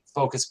 Moonlight,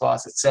 Focus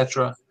Boss,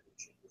 etc.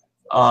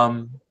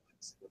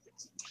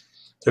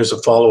 There's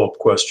a follow-up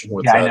question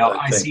with Yeah, that. I know.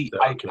 I think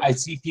I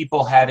see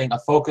people having a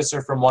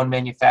focuser from one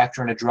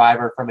manufacturer and a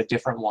driver from a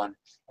different one,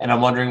 and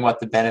I'm wondering what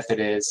the benefit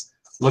is.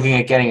 Looking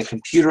at getting a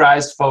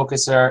computerized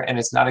focuser, and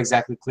it's not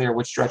exactly clear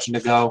which direction to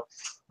go.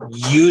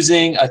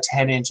 Using a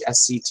 10-inch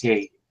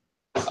SCT.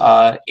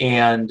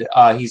 And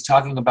he's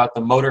talking about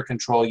the motor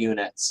control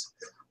units.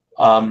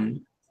 So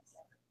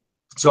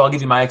I'll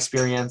give you my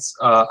experience.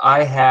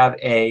 I have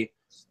a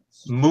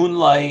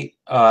Moonlight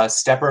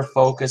stepper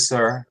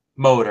focuser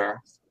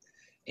motor,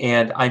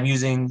 and I'm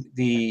using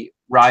the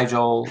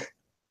Rigel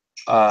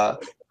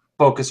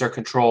focuser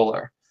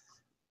controller.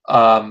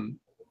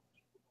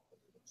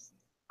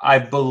 I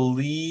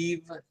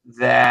believe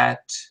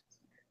that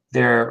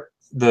the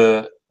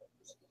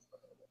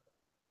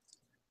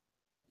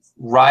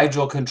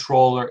Rigel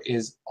controller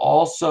is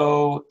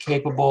also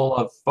capable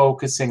of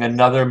focusing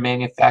another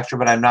manufacturer,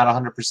 but I'm not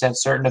 100%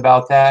 certain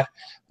about that.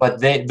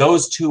 But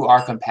those two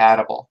are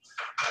compatible.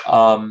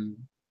 The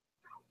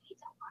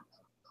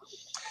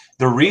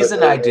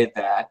reason I did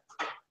that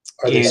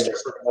is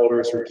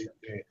motors or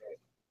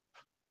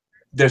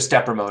they're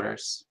stepper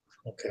motors.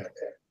 okay.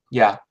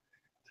 Yeah.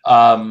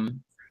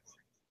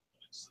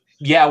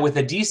 Yeah, with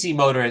a DC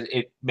motor,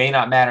 it may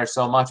not matter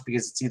so much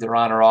because it's either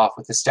on or off.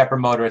 With the stepper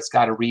motor, it's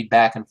got to read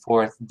back and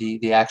forth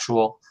the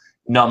actual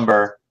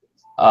number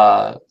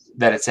that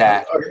it's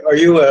at. Are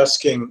you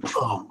asking?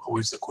 What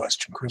was the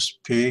question, Chris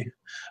P?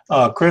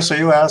 Chris, are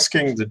you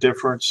asking the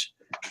difference?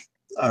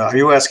 Are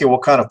you asking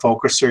what kind of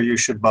focuser you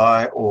should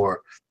buy,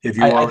 or have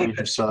you already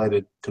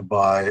decided to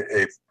buy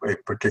a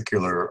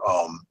particular?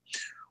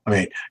 I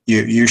mean,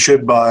 you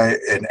should buy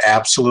an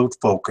absolute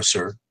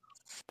focuser,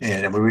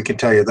 and I mean, we can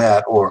tell you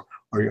that, or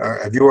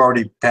have you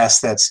already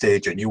passed that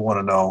stage and you want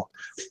to know,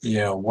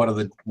 what are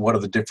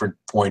the different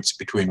points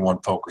between one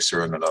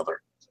focuser and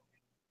another?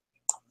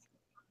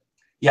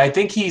 Yeah, I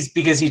think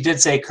because he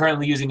did say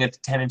currently using a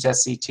 10-inch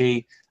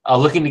SCT,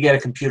 looking to get a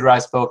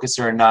computerized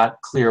focuser and not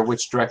clear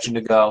which direction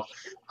to go.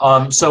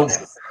 So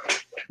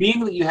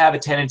being that you have a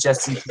 10-inch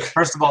SCT,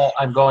 first of all,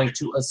 I'm going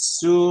to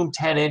assume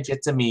 10-inch,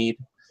 it's a Meade.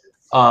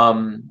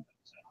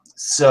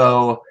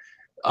 So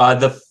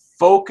the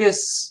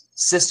focus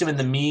system in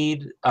the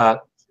Meade,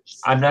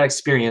 I'm not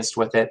experienced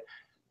with it,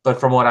 but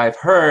from what I've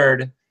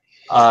heard,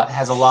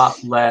 has a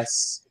lot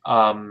less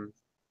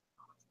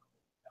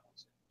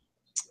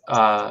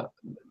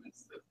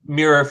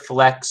mirror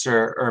flex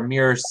or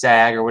mirror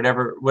sag or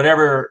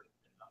whatever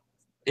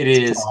it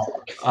is,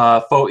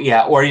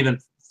 or even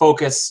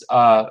focus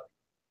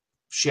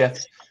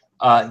shift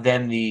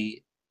than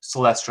the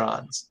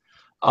Celestrons.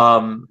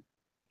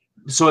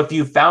 So if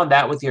you found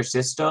that with your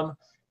system,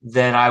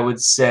 then I would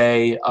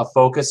say a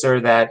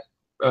focuser that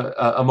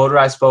a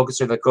motorized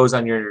focuser that goes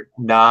on your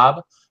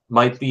knob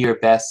might be your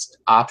best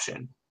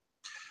option.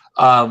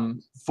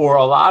 For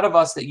a lot of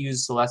us that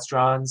use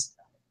Celestrons,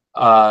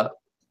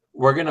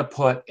 we're going to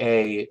put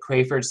a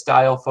Crayford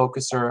style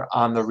focuser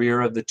on the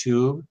rear of the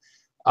tube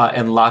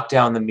and lock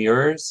down the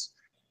mirrors.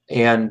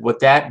 And what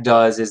that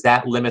does is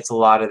that limits a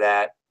lot of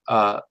that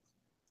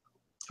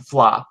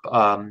flop,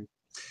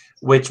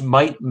 which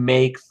might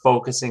make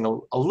focusing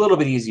a little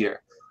bit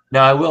easier.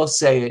 Now, I will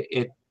say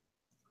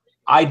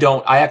I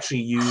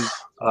actually use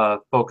a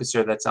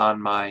focuser that's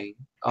on my,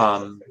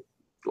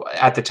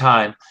 at the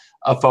time,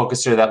 a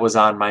focuser that was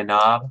on my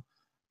knob.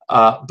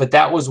 But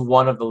that was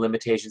one of the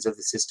limitations of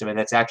the system, and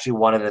that's actually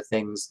one of the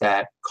things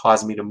that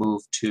caused me to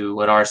move to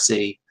an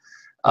RC,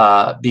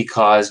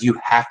 because you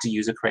have to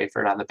use a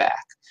Crayford on the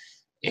back.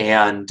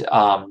 And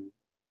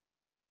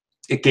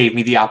it gave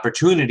me the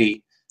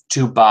opportunity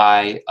to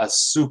buy a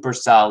super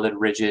solid,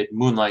 rigid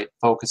Moonlight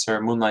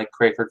focuser, Moonlight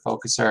Crayford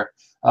focuser,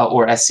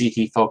 or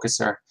SCT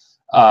focuser,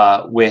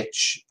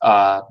 which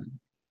I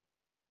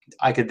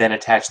could then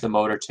attach the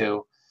motor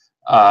to.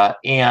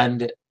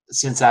 And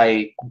since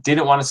I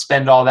didn't want to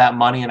spend all that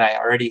money and I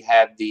already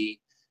had the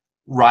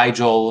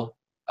Rigel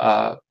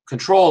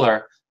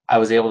controller, I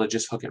was able to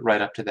just hook it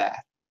right up to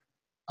that.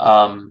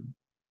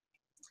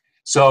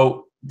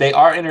 So they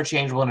are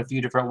interchangeable in a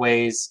few different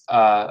ways.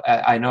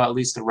 I know at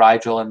least the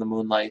Rigel and the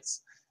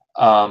Moonlights.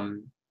 So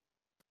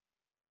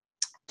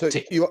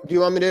do you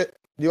want me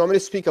to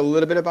speak a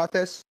little bit about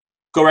this?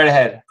 Go right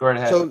ahead. Go right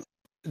ahead. So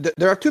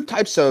there are two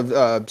types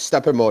of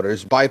stepper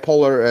motors: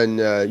 bipolar and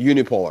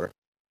unipolar.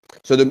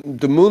 So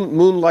the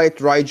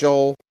Moonlight,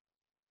 Rigel,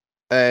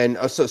 and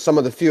some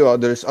of the few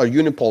others are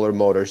unipolar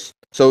motors.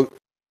 So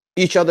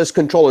each other's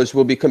controllers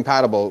will be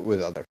compatible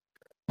with other.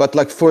 But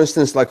like, for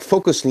instance, like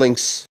Focus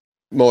Links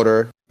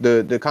motor,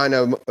 the kind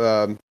of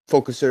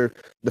focuser,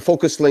 the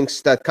Focus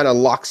Links that kind of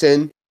locks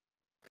in,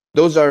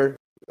 those are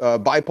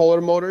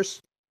bipolar motors.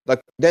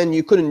 Like, then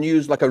you couldn't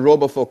use like a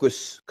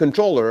RoboFocus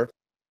controller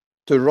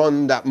to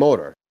run that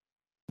motor.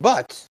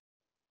 But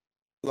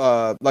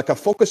like a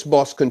Focus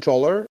Boss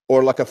controller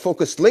or like a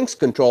Focus Links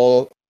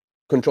controller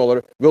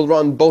will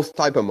run both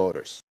type of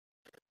motors.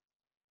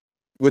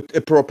 with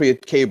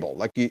appropriate cable.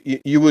 Like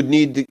you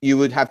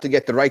would have to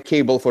get the right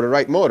cable for the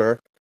right motor,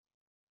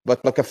 but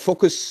like a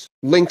Focus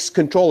Links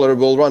controller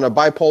will run a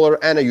bipolar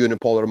and a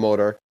unipolar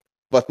motor,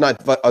 but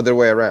not the other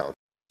way around.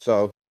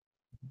 So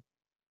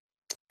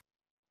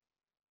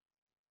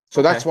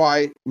that's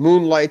why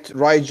Moonlight,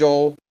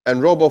 Rigel,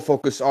 and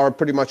RoboFocus are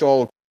pretty much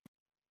all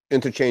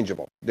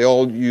interchangeable. They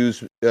all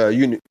use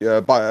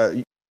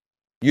unipolar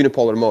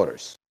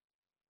motors.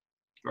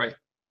 Right.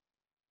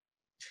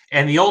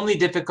 And the only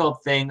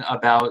difficult thing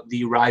about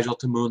the Rigel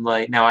to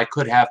Moonlight, now I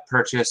could have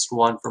purchased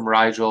one from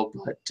Rigel,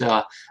 but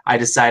I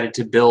decided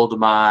to build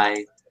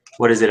my,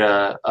 what is it,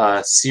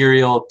 a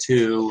serial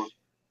to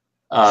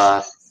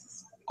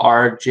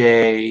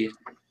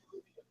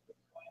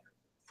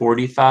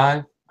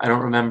RJ45. I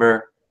don't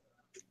remember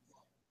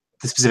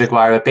the specific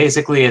wire, but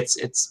basically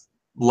it's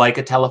like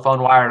a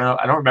telephone wire.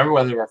 I don't remember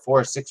whether there were 4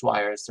 or 6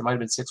 wires. There might have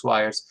been 6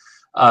 wires.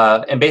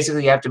 And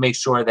basically you have to make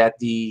sure that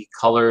the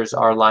colors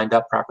are lined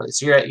up properly.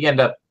 So you end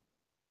up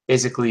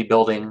basically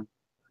building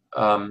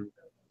a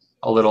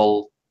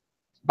little,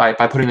 by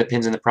putting the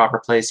pins in the proper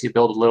place, you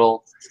build a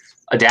little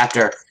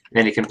adapter, and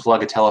then you can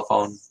plug a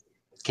telephone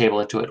cable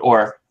into it,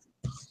 or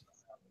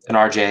an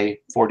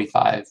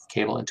RJ45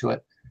 cable into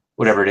it,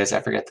 whatever it is.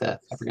 I forget the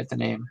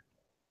name.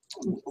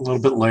 A little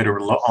bit later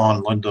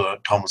on, Linda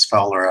Thomas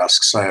Fowler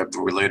asks, I have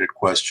a related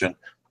question.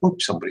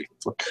 Oops, somebody.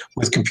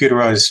 With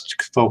computerized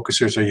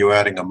focusers, are you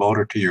adding a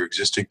motor to your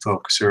existing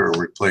focuser or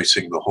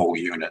replacing the whole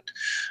unit?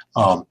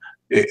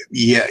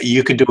 Yeah,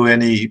 you can do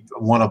any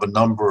one of a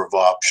number of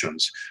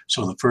options.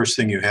 So the first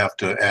thing you have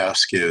to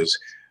ask is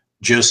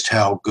just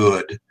how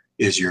good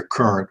is your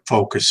current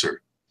focuser?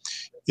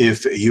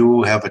 If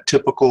you have a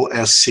typical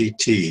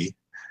SCT,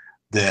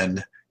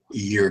 then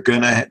you're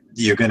gonna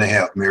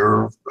have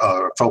mirror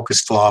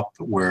focus flop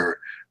where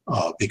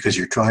because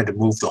you're trying to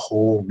move the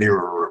whole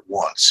mirror at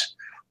once.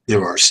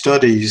 There are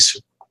studies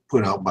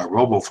put out by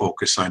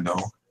RoboFocus, I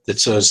know, that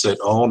says that,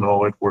 oh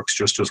no, it works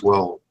just as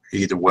well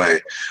either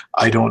way.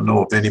 I don't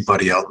know of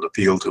anybody out in the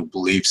field who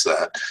believes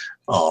that.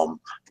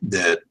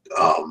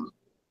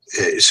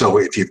 So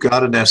if you've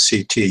got an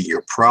SCT,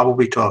 you're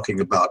probably talking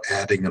about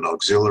adding an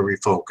auxiliary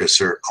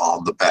focuser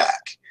on the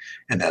back.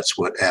 And that's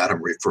what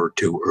Adam referred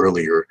to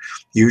earlier.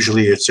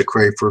 Usually it's a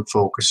Crayford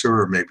focuser,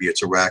 or maybe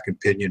it's a rack and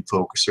pinion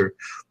focuser.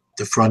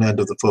 The front end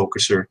of the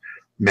focuser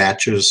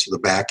matches the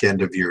back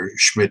end of your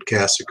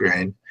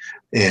Schmidt-Cassegrain,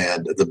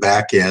 and the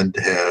back end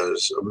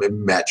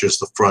matches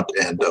the front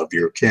end of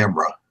your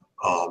camera.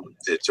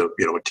 It's a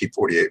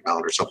T48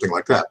 mount or something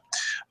like that.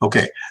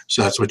 Okay,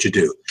 so that's what you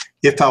do.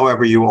 If,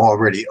 however, you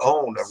already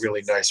own a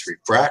really nice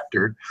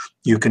refractor,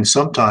 you can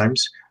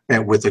sometimes,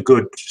 and with a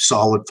good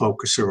solid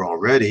focuser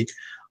already,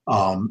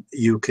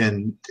 you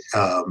can,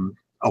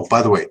 oh,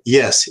 by the way,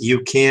 yes,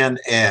 you can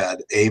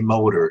add a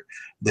motor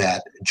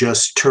that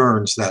just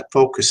turns that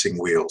focusing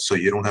wheel. So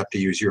you don't have to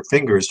use your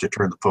fingers to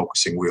turn the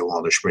focusing wheel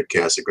on a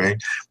Schmidt-Cassegrain.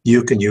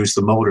 You can use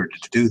the motor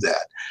to do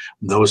that.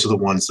 And those are the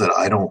ones that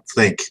I don't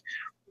think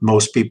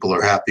most people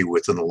are happy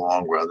with in the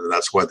long run, and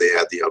that's why they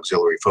add the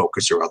auxiliary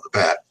focuser on the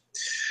back.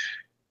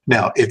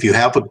 Now, if you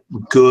have a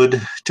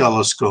good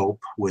telescope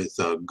with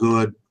a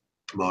good,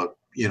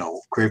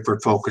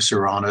 Crayford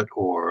focuser on it,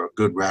 or a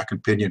good rack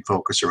and pinion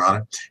focuser on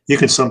it, you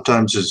can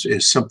sometimes,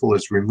 as simple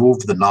as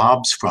remove the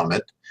knobs from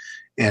it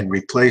and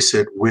replace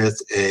it with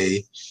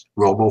a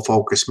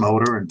RoboFocus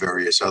motor, and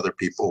various other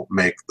people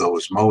make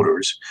those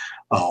motors.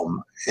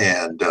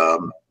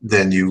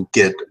 Then you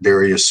get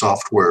various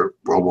software.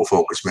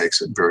 RoboFocus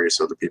makes it, various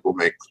other people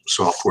make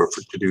software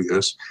to do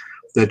this,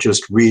 that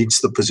just reads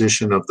the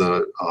position of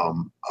the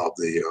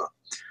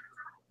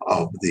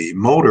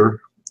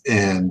motor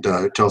and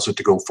tells it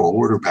to go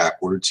forward or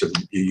backwards, and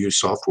you use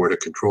software to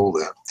control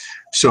that.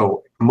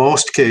 So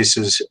most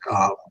cases,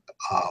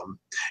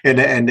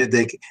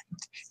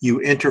 you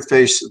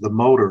interface the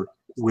motor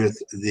with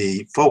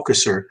the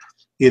focuser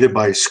either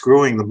by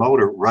screwing the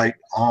motor right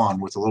on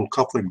with a little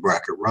coupling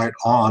bracket right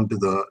on to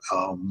the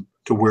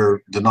to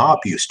where the knob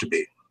used to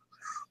be.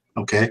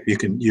 Okay, you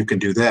can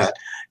do that.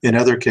 In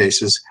other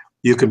cases,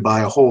 you can buy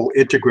a whole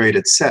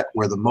integrated set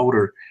where the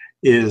motor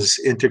is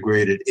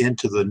integrated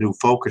into the new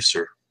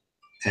focuser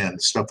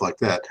and stuff like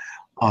that.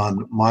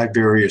 On my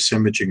various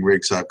imaging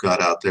rigs I've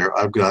got out there,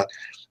 I've got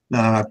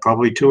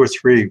probably 2 or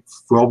 3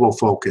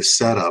 RoboFocus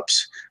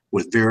setups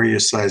with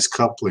various size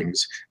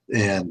couplings,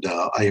 and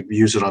I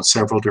use it on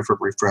several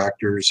different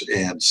refractors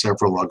and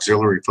several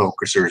auxiliary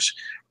focusers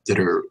that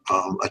are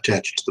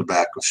attached to the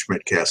back of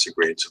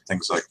Schmidt-Cassegrains and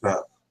things like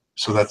that.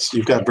 So that's,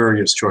 you've got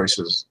various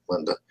choices,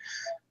 Linda.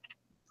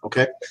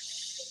 Okay.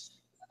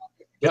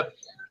 Yep.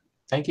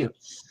 Thank you.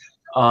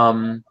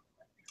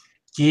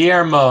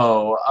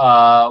 Guillermo,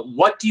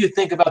 what do you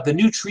think about the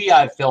new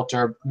Triad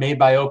filter made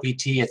by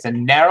OPT? It's a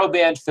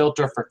narrowband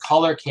filter for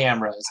color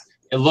cameras.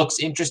 It looks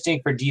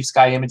interesting for deep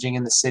sky imaging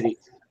in the city.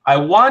 I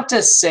want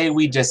to say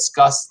we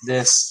discussed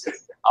this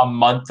a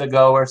month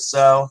ago or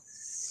so,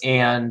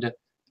 and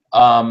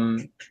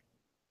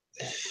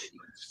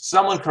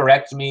someone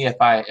correct me if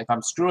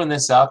I'm screwing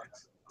this up,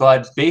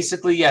 but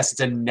basically, yes,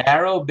 it's a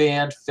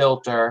narrowband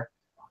filter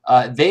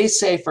They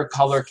say for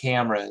color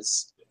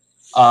cameras,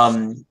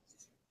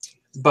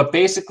 but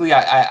basically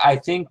I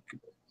think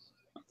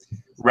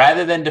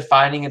rather than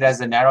defining it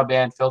as a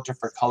narrowband filter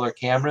for color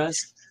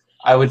cameras,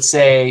 I would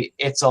say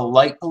it's a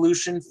light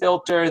pollution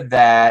filter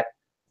that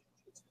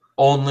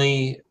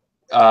only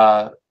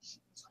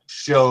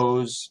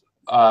shows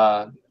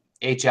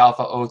H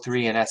alpha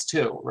O3 and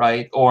S2,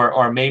 right?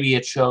 Or maybe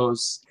it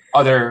shows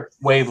other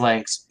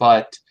wavelengths,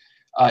 but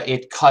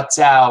it cuts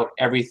out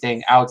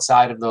everything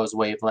outside of those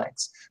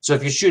wavelengths. So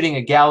if you're shooting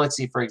a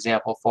galaxy, for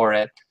example, for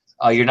it,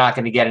 you're not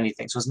going to get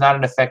anything. So it's not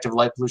an effective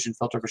light pollution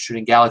filter for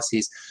shooting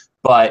galaxies,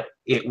 but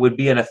it would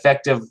be an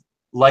effective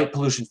light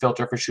pollution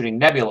filter for shooting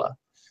nebula.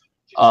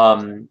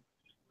 And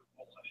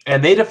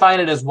they define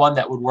it as one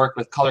that would work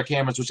with color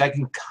cameras, which I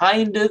can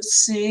kind of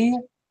see.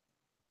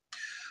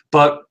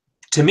 But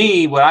to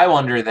me, what I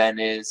wonder then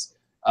is,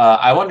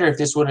 I wonder if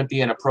this wouldn't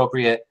be an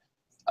appropriate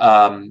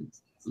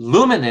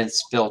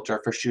luminance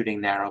filter for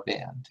shooting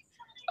narrowband.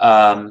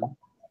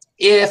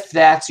 If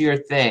that's your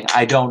thing,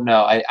 I don't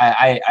know.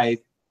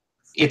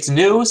 It's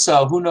new,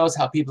 so who knows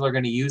how people are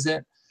going to use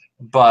it.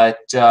 But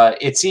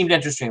it seemed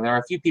interesting. There are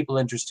a few people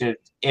interested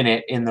in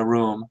it in the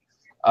room.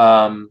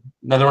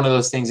 Another one of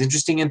those things,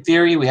 interesting in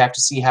theory. We have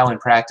to see how in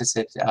practice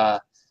it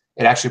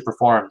actually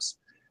performs.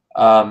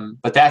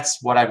 But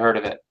that's what I've heard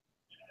of it.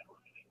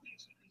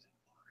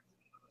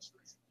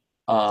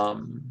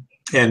 And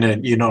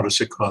then you notice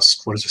it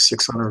costs, what is it,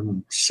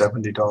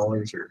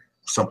 $670 or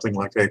something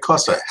like that. It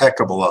costs a heck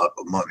of a lot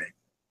of money.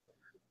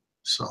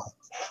 So,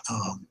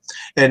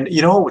 and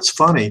you know what's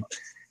funny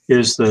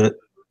is that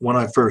when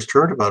I first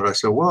heard about it, I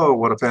said, whoa,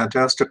 what a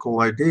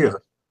fantastical idea.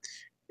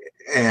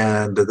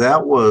 And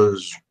that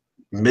was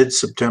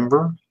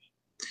mid-September,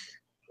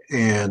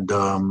 and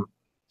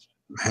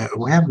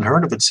we haven't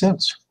heard of it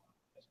since.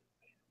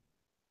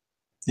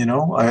 You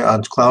know,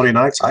 on cloudy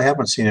nights, I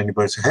haven't seen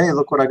anybody say, hey,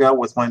 look what I got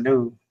with my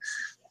new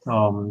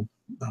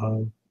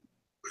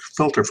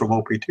filter from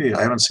OPT.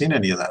 I haven't seen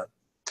any of that.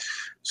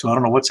 So I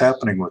don't know what's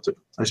happening with it.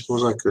 I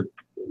suppose I could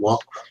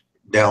walk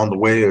down the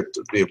way at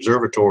the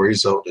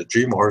observatories out at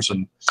GMARS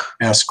and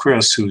ask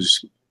Chris,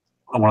 who's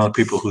one of the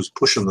people who's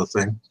pushing the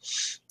thing,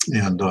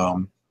 and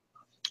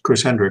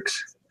Chris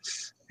Hendricks,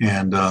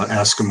 and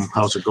ask him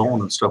how's it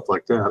going and stuff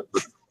like that.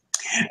 But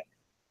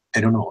I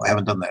don't know. I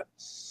haven't done that.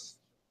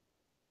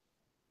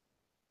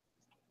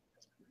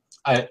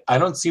 I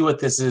don't see what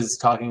this is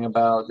talking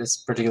about, this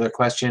particular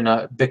question.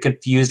 A bit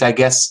confused. I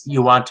guess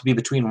you want to be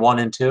between 1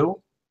 and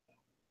 2?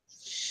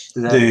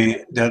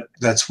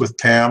 That's with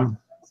Pam,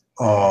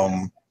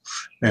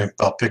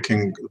 about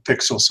picking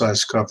pixel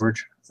size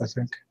coverage, I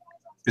think.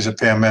 Is it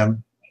Pam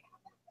M?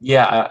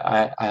 Yeah,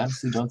 I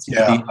honestly don't see.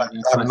 Yeah,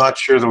 I'm not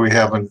sure that we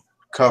haven't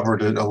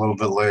covered it a little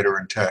bit later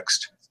in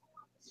text.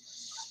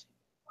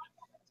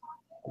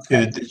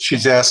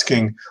 She's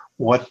asking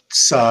what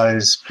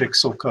size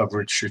pixel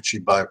coverage should she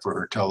buy for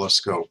her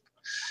telescope,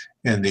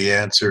 and the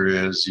answer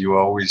is you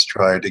always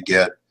try to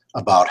get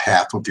about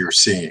half of your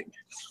seeing,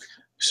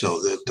 so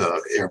that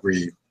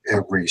every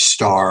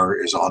star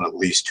is on at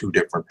least 2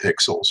 different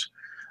pixels,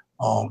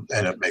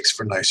 and it makes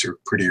for nicer,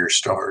 prettier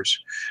stars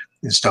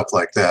and stuff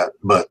like that.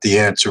 But the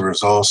answer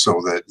is also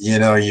that, you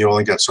know, you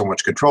only got so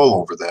much control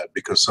over that,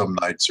 because some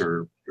nights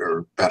are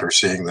better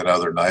seeing than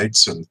other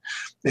nights, and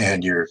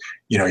you're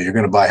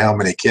going to buy how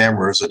many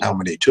cameras and how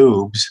many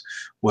tubes.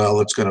 Well,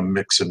 it's going to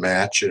mix and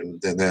match,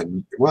 and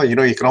then well, you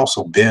know, you can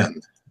also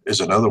bin is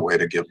another way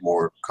to get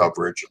more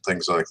coverage and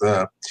things like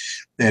that.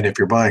 And if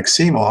you're buying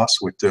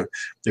CMOS with they're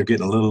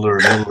getting littler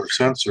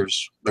sensors,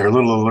 they're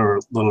littler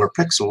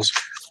pixels,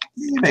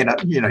 you may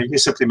not, you know, you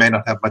simply may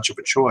not have much of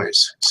a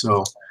choice.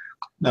 So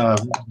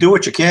do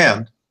what you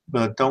can,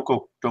 but don't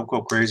go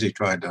crazy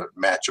trying to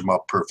match them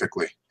up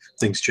perfectly.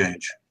 Things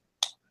change.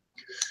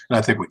 And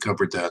I think we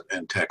covered that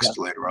in text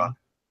later on.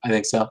 I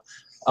think so.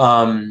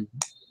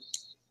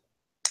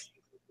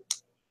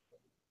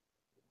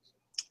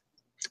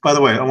 By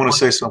the way, I want to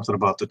say something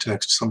about the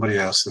text. Somebody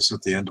asked this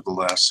at the end of the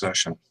last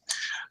session.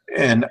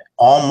 And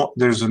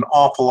there's an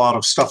awful lot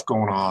of stuff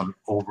going on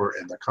over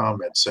in the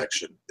comment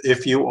section.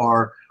 If you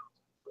are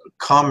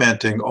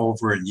commenting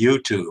over in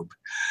YouTube,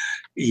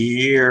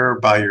 you're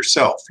by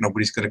yourself.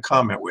 Nobody's going to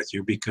comment with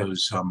you,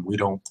 because we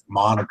don't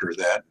monitor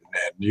that.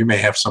 And you may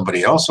have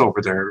somebody else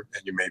over there,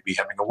 and you may be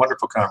having a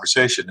wonderful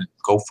conversation, and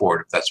go for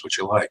it if that's what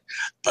you like.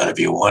 But if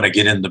you want to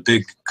get in the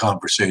big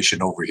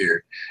conversation over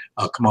here,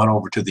 come on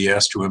over to the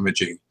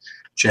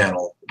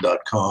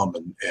astroimagingchannel.com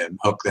and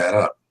hook that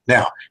up.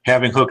 Now,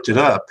 having hooked it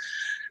up,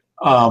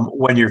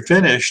 when you're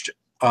finished,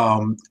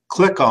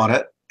 click on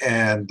it,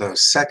 and the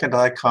second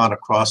icon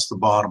across the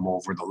bottom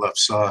over the left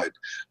side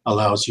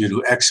allows you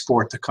to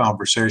export the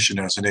conversation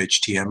as an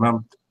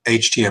HTML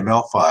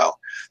file,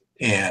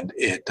 and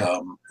it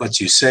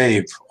lets you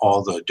save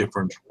all the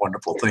different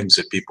wonderful things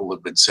that people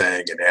have been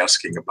saying and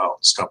asking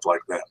about, stuff like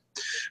that.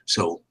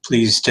 So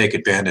please take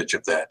advantage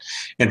of that.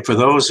 And for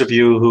those of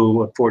you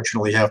who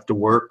unfortunately have to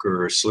work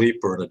or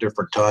sleep or in a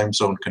different time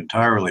zone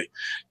entirely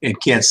and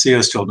can't see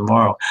us till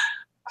tomorrow,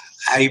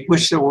 I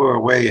wish there were a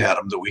way,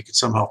 Adam, that we could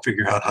somehow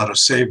figure out how to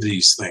save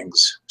these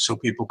things so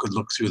people could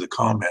look through the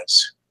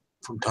comments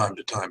from time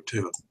to time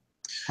too.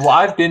 Well,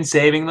 I've been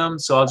saving them,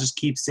 so I'll just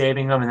keep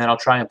saving them, and then I'll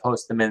try and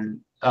post them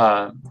in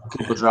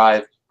Google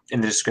Drive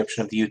in the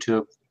description of the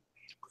YouTube.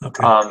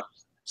 Okay.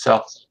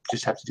 So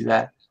just have to do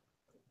that.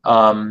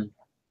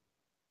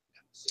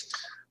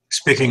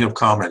 Speaking of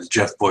comments,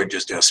 Jeff Boyd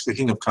just asked,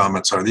 speaking of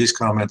comments, are these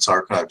comments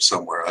archived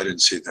somewhere? I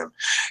didn't see them.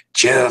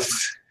 Jeff,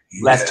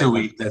 Last 2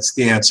 weeks. That's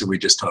the answer we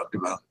just talked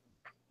about.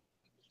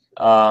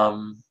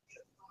 I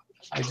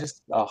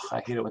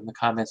hate it when the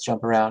comments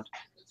jump around.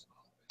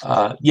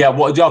 Yeah,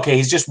 well, okay,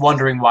 he's just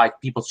wondering why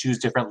people choose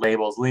different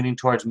labels, leaning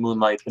towards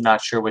Moonlight, but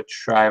not sure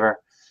which driver.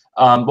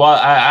 Well,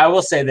 I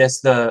will say this,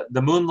 the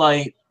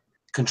Moonlight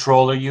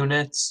controller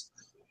units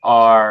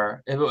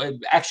are,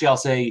 actually I'll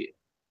say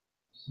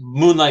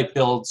Moonlight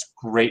builds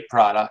great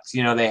products.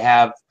 You know, they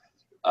have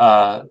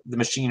the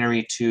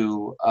machinery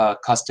to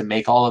custom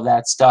make all of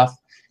that stuff,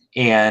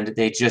 and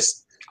they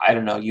just, I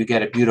don't know, you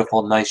get a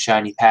beautiful, nice,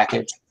 shiny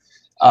package.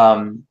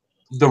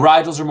 The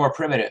Rigels are more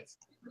primitive.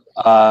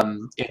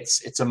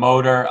 It's a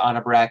motor on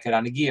a bracket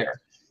on a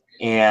gear,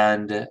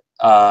 and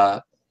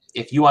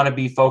if you want to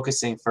be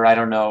focusing for, I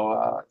don't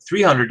know,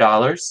 $300,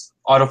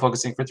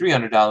 autofocusing for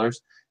 $300,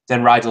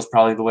 then Rigel's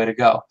probably the way to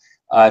go.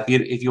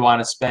 If you want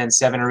to spend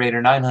 $700 or $800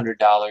 or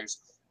 $900,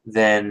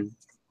 then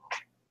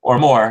or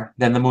more,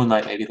 then the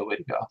Moonlight may be the way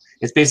to go.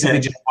 It's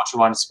basically just what you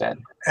want to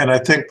spend. And I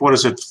think, what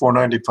is it,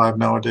 $495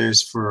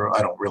 nowadays for,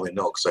 I don't really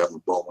know because I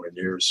haven't bought one in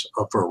years,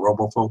 for a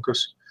RoboFocus,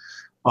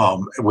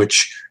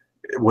 which,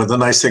 well, the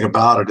nice thing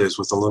about it is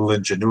with a little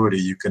ingenuity,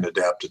 you can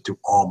adapt it to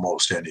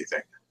almost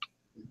anything.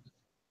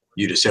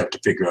 You just have to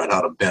figure out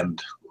how to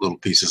bend little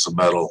pieces of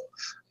metal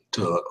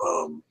to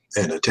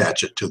and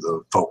attach it to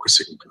the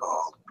focusing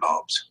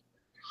knobs.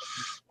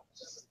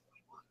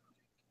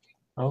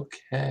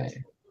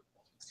 Okay.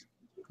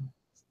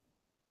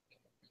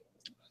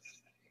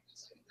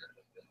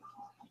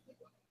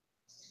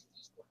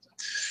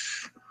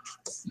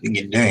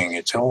 Dang,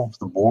 it's all over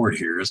the board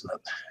here, isn't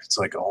it? It's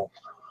like all.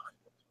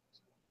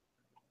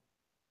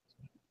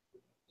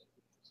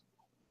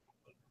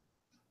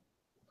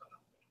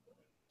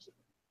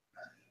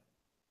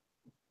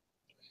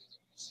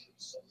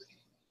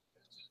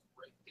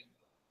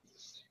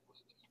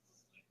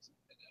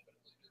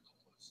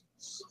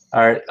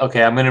 All right.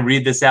 Okay, I'm going to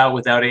read this out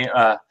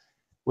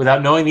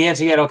without knowing the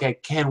answer yet. Okay,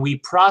 can we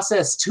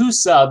process two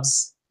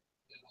subs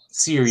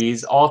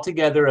series all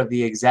together of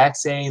the exact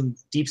same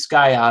deep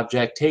sky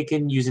object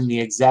taken using the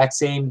exact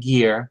same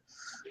gear,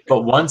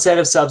 but one set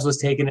of subs was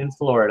taken in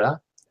Florida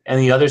and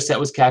the other set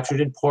was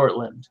captured in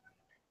Portland?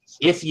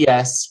 If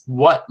yes,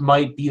 what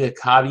might be the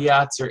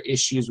caveats or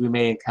issues we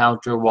may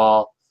encounter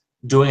while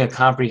doing a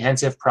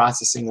comprehensive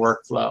processing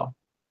workflow?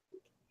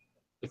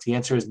 If the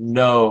answer is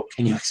no,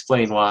 can you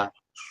explain why?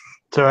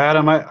 So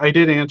Adam, I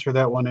did answer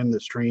that one in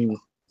the stream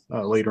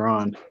later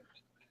on.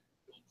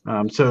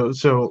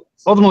 So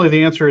ultimately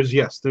the answer is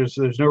yes. There's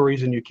no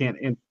reason you can't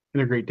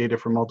integrate data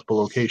from multiple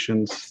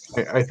locations.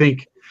 I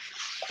think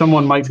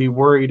someone might be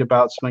worried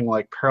about something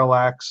like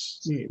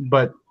parallax,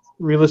 but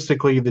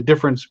realistically the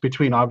difference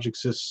between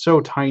objects is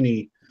so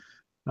tiny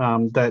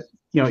that,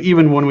 you know,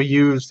 even when we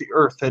use the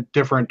Earth at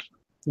different,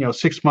 you know,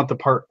 6-month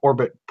apart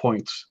orbit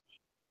points,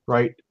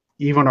 right?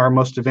 Even our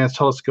most advanced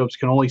telescopes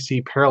can only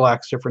see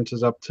parallax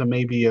differences up to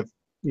maybe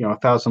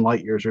 1,000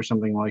 light years or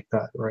something like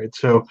that, right?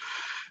 So,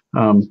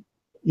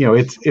 you know,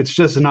 it's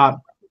just not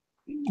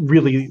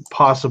really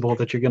possible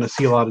that you're going to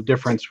see a lot of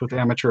difference with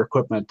amateur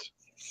equipment.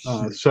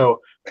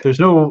 So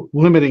there's no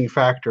limiting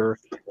factor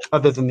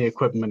other than the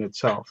equipment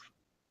itself.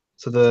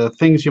 So the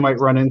things you might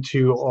run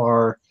into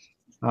are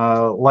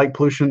light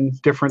pollution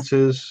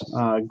differences,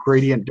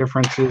 gradient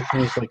differences,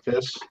 things like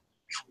this.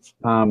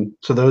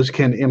 So those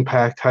can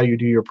impact how you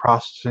do your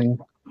processing.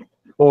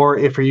 Or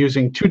if you're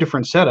using two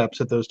different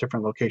setups at those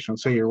different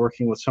locations, so you're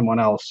working with someone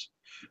else,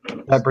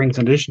 that brings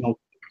additional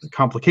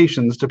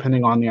complications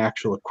depending on the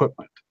actual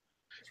equipment.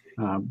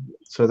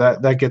 So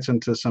that gets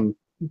into some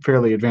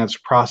fairly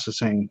advanced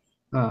processing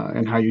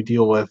and how you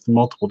deal with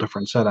multiple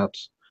different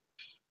setups.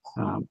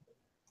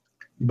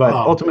 But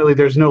ultimately,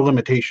 there's no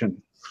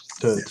limitation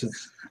to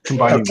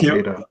combining the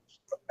data.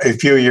 A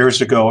few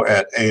years ago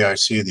at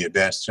AIC, the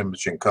Advanced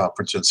Imaging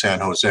Conference in San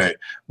Jose,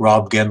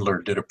 Rob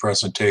Gendler did a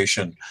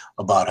presentation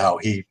about how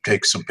he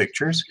takes some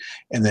pictures,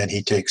 and then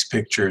he takes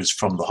pictures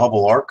from the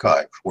Hubble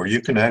archive, where you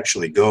can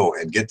actually go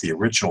and get the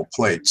original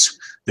plates,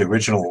 the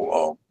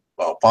original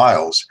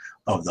files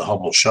of the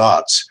Hubble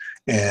shots.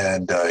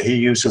 And he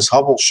uses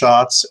Hubble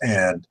shots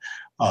and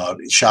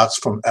shots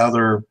from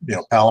other,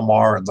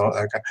 Palomar and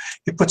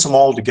he puts them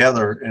all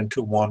together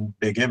into one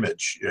big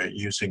image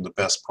using the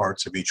best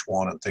parts of each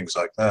one and things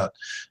like that.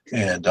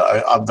 And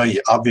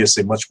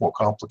obviously much more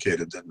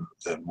complicated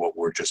than what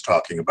we're just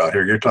talking about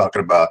here. You're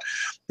talking about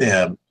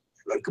a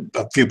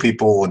few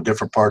people in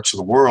different parts of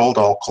the world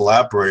all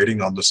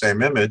collaborating on the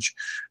same image.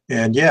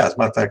 And yeah, as a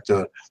matter of fact,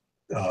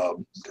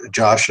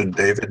 Josh and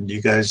David, and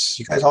you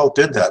guys all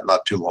did that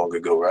not too long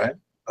ago, right?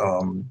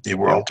 They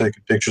were all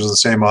taking pictures of the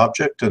same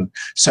object and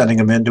sending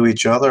them into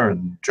each other,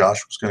 and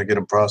Josh was going to get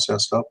them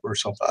processed up or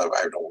something.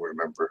 I don't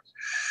remember.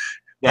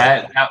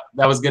 That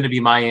was going to be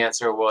my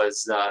answer.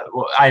 Was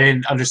well, I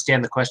didn't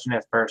understand the question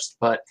at first,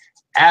 but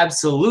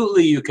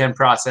absolutely you can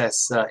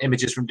process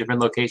images from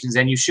different locations,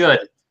 and you should,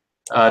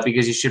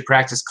 because you should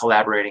practice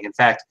collaborating. In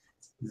fact,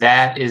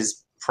 that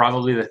is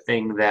probably the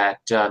thing that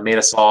made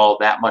us all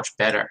that much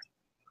better,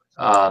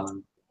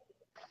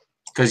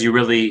 because you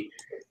really,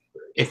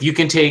 if you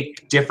can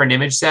take different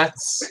image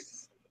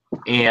sets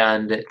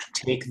and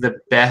take the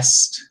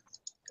best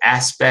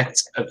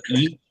aspects of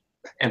each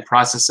and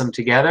process them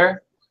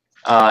together,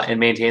 and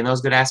maintain those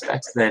good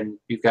aspects, then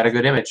you've got a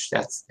good image.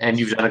 And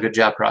you've done a good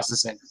job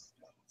processing.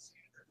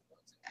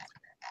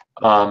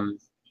 And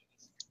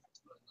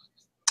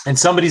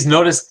somebody's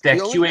noticed that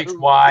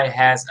QHY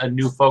has a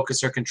new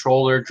focuser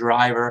controller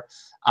driver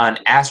on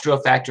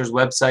Astrofactor's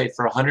website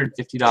for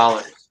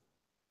 $150.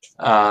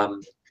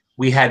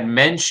 We had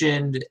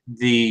mentioned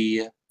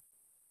the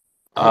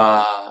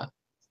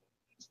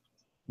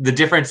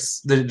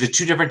difference, the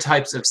two different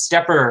types of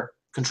stepper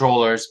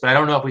controllers, but I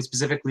don't know if we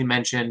specifically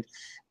mentioned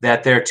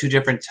that there are two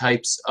different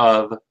types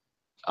of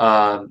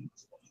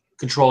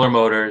controller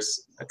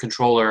motors, and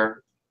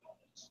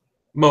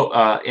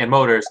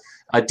motors,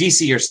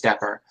 DC or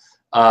stepper.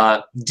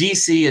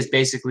 DC is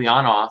basically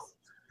on-off,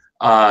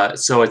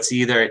 so it's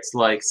either, it's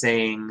like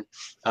saying,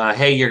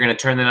 hey, you're going to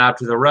turn the knob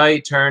to the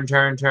right, turn,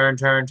 turn, turn,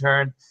 turn,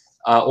 turn,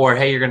 or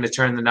hey, you're going to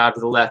turn the knob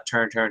to the left,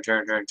 turn, turn,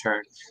 turn, turn,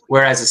 turn.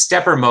 Whereas a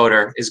stepper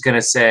motor is going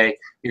to say,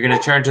 you're going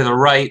to turn to the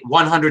right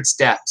 100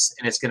 steps,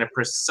 and it's going to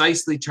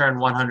precisely turn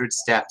 100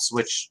 steps,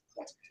 which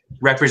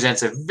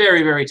represents a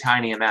very, very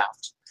tiny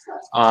amount.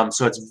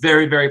 So it's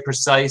very, very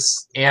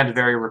precise and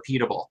very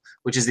repeatable,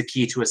 which is the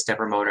key to a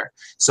stepper motor.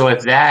 So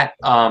if that,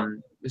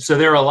 so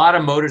there are a lot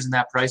of motors in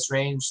that price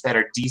range that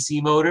are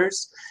DC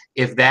motors.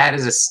 If that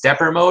is a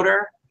stepper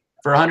motor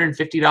for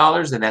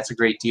 $150, then that's a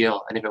great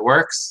deal. And if it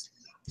works,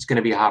 it's going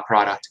to be a hot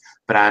product.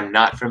 But I'm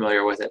not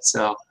familiar with it,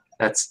 so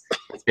that's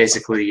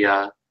basically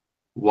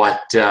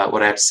what I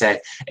have to say.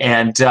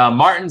 And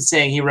Martin's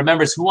saying he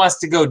remembers Who Wants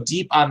to Go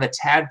Deep on the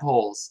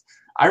Tadpoles.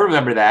 I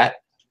remember that.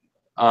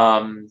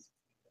 Was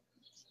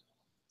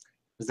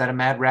that a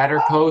Mad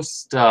Ratter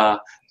post?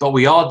 But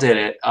we all did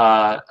it.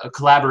 A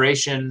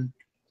collaboration.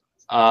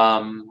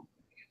 That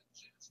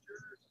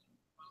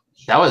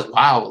was,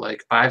 wow,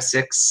 like 5,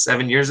 6,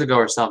 7 years ago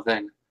or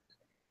something.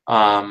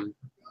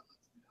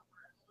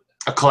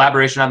 A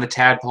collaboration on the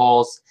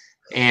Tadpoles,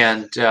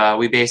 and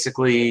we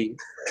basically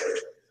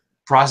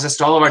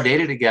processed all of our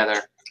data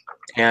together.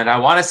 And I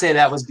want to say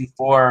that was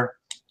before.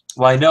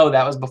 Well, I know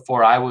that was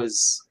before I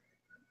was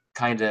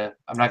kind of.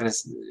 I'm not gonna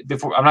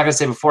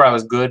say before I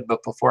was good,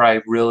 but before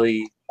I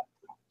really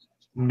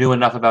knew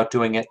enough about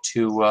doing it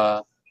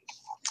to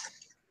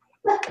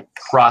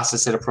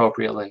process it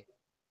appropriately.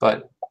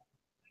 But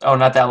oh,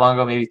 not that long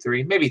ago,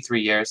 maybe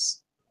 3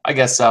 years. I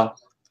guess so.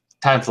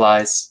 Time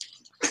flies.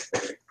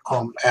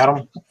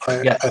 Adam,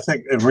 Yeah. I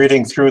think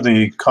reading through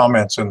the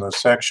comments in the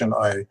section,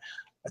 I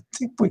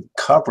think we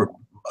covered,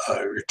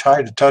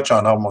 tried to touch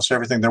on almost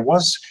everything. There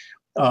was,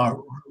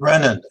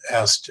 Renan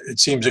asked, it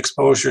seems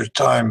exposure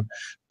time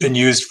been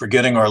used for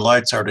getting our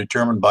lights are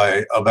determined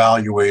by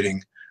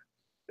evaluating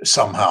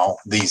somehow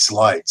these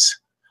lights.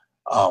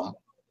 How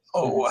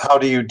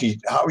do you,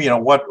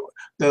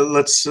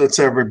 let's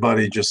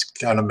everybody just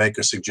kind of make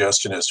a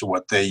suggestion as to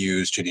what they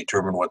use to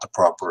determine what the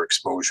proper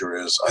exposure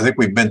is. I think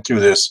we've been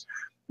through this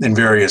in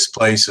various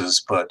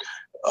places, but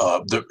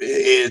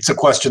it's a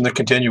question that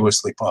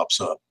continuously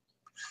pops up.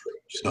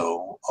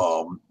 So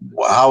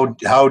how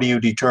do you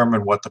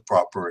determine what the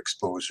proper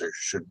exposure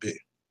should be?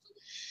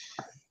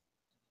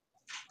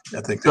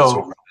 I think that's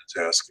what Ryan's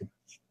asking.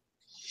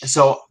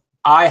 So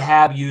I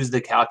have used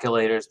the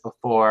calculators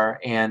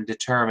before and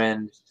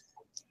determined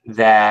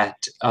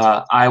that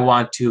I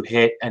want to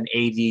hit an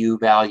ADU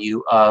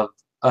value of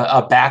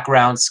a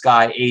background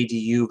sky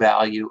ADU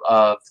value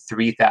of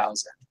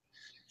 3,000.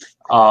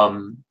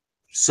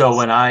 So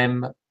when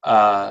I'm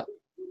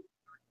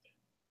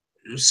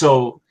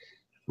so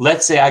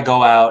let's say I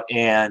go out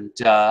and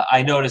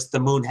I notice the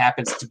moon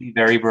happens to be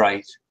very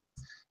bright,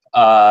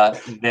 or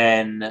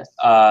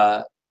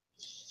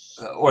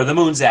the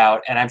moon's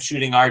out and I'm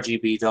shooting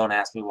RGB. Don't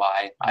ask me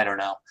why. I don't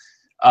know.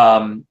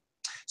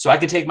 So I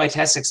could take my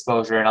test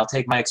exposure and I'll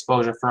take my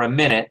exposure for a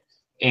minute,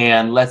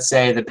 and let's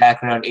say the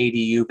background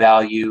ADU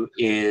value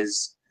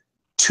is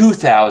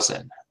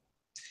 2,000.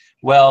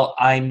 Well,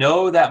 I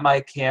know that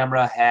my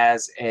camera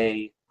has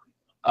an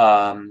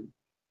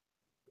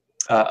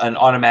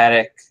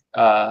automatic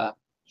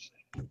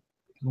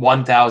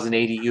 1,000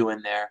 ADU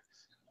in there.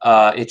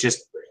 It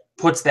just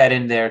puts that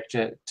in there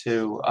to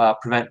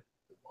prevent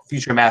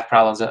future math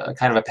problems,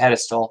 kind of a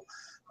pedestal.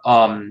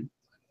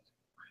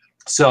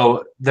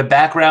 So the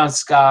background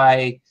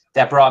sky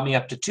that brought me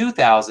up to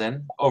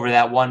 2,000 over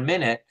that 1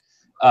 minute,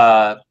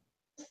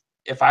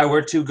 if I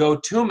were to go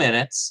 2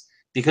 minutes,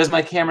 because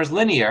my camera's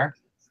linear,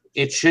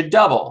 it should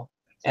double,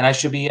 and I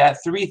should be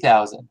at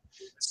 3,000.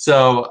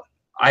 So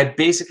I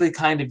basically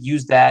kind of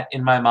use that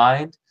in my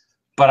mind,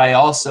 but I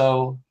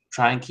also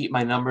try and keep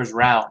my numbers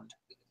round.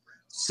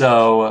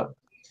 So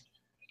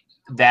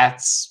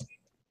that's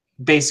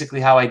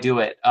basically how I do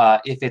it.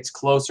 If it's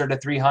closer to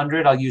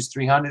 300, I'll use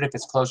 300. If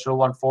it's closer to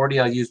 140,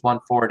 I'll use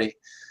 140.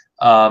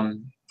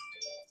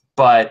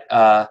 But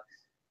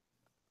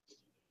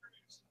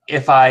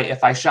if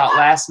I shot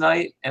last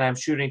night and I'm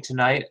shooting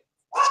tonight,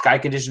 sky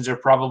conditions are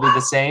probably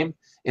the same.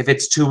 If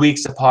it's 2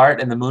 weeks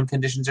apart and the moon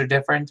conditions are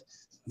different,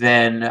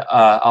 then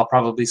I'll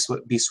probably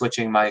be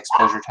switching my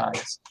exposure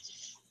times.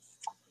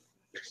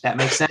 That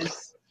makes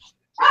sense?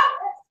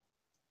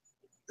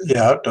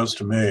 Yeah, it does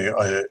to me.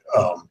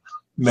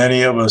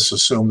 Many of us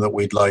assume that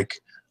we'd like.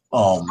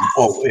 Well,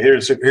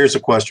 here's a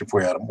question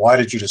for you, Adam. Why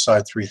did you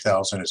decide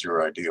 3,000 is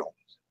your ideal?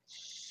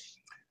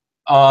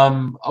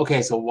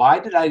 Okay, so why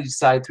did I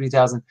decide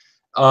 3,000?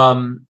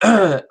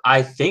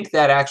 I think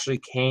that actually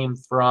came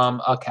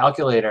from a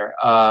calculator.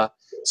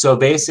 So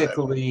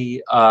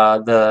basically,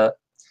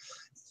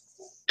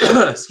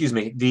 excuse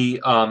me,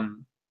 the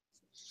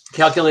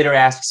calculator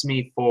asks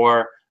me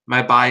for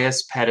my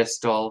bias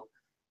pedestal,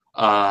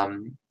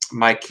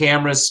 my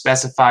camera's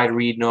specified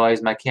read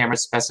noise, my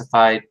camera's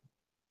specified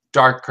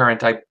dark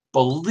current, I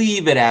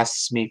believe it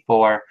asks me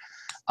for,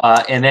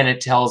 and then it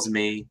tells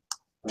me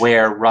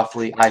where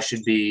roughly I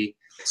should be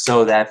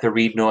so that the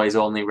read noise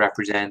only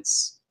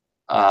represents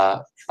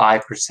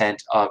 5%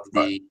 of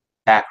the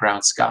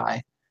background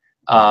sky.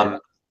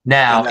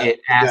 Now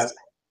it asks...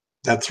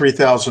 That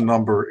 3,000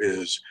 number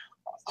is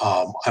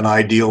an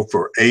ideal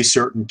for a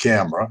certain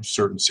camera,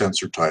 certain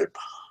sensor type,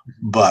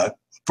 but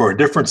for a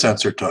different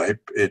sensor type,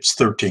 it's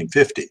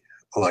 1350.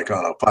 Like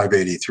on a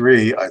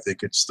 583, I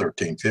think it's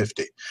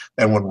 1350.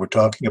 And when we're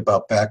talking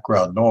about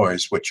background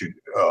noise,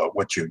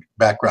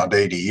 background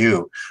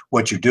ADU,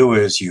 what you do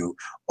is you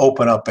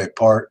open up a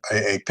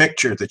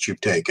picture that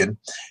you've taken,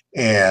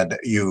 and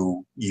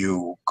you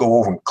go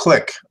over and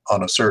click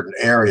on a certain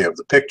area of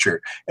the picture,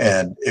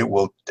 and it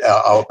will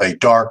out a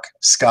dark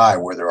sky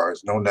where there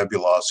is no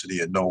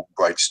nebulosity and no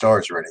bright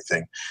stars or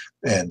anything,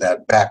 and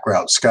that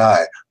background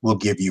sky will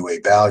give you a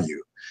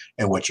value.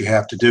 And what you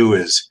have to do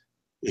is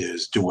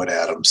do what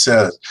Adam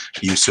says.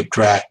 You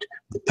subtract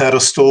the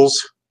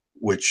pedestals,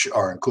 which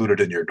are included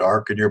in your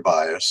dark and your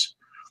bias,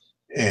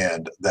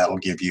 and that'll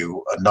give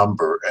you a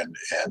number.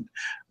 And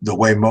the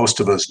way most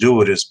of us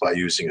do it is by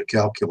using a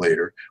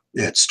calculator.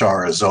 At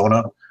Star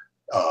Arizona,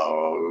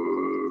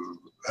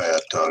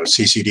 at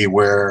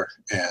CCDware,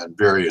 and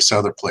various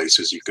other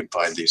places you can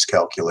find these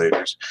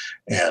calculators,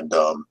 and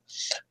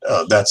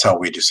that's how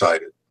we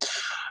decided.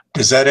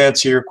 Does that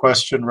answer your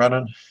question,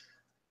 Renan?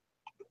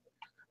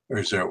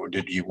 Or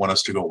did you want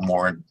us to go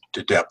more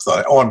into depth on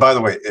it? Oh, and by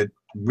the way, it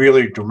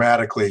really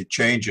dramatically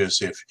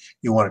changes if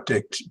you want to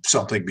take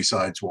something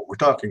besides what we're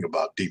talking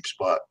about, deep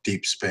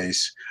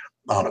space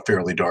on a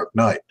fairly dark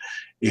night.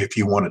 If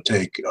you want to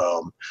take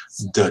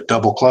the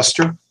double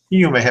cluster,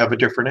 you may have a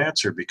different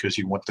answer because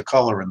you want the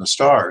color in the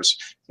stars,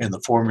 and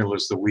the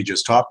formulas that we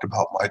just talked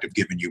about might have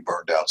given you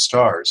burned out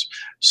stars.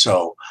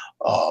 So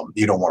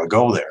you don't want to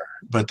go there,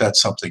 but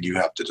that's something you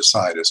have to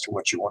decide as to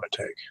what you want to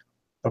take.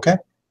 Okay?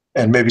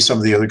 And maybe some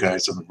of the other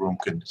guys in the room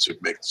can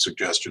make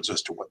suggestions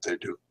as to what they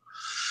do.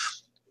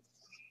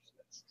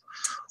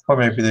 Or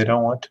maybe they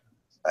don't want to.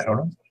 I don't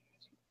know.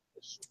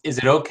 Is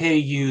it okay to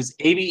use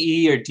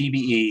ABE or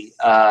DBE?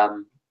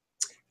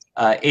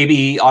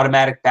 ABE,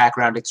 automatic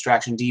background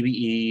extraction,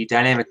 DBE,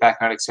 dynamic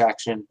background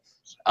extraction,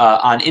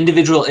 on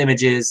individual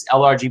images,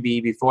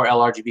 LRGB before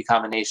LRGB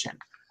combination.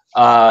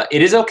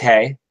 It is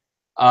okay,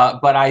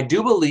 but I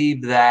do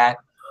believe that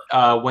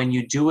when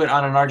you do it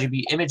on an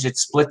RGB image, it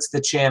splits the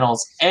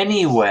channels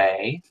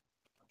anyway.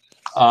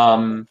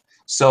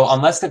 So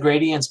unless the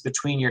gradients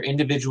between your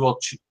individual,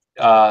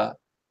 let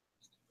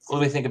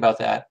me think about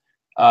that.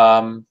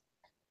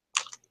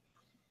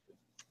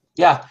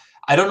 Yeah,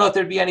 I don't know if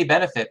there'd be any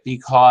benefit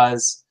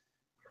because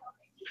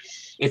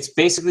it's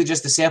basically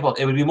just a sample.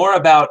 It would be more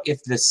about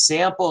if the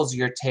samples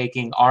you're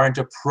taking aren't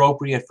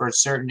appropriate for a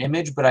certain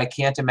image, but I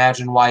can't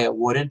imagine why it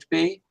wouldn't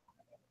be.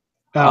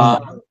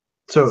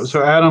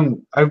 So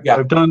Adam,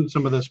 I've done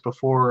some of this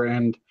before,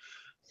 and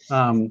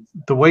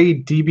the way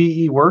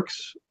DBE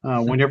works,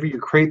 whenever you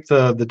create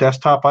the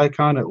desktop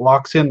icon, it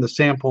locks in the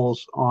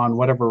samples on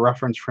whatever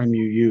reference frame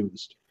you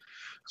used.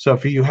 So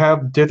if you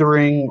have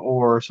dithering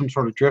or some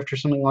sort of drift or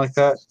something like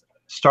that,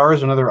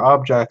 stars and other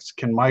objects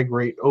can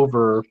migrate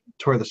over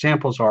to where the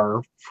samples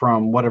are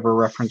from whatever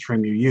reference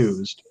frame you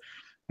used.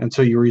 And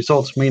so your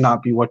results may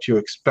not be what you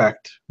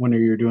expect when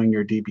you're doing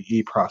your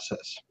DBE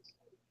process.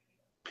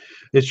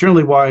 It's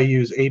generally why I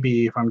use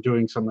ABE if I'm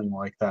doing something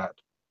like that.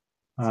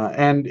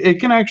 And it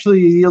can actually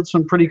yield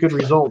some pretty good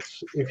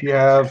results if you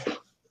have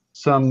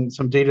some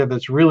data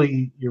that's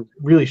you're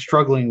really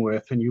struggling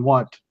with, and you've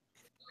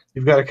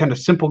got a kind of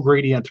simple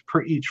gradient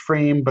per each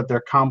frame, but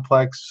they're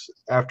complex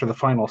after the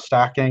final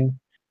stacking,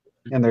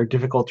 and they're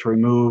difficult to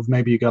remove.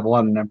 Maybe you got a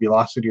lot of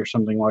nebulosity or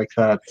something like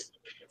that.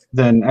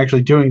 Then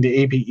actually doing the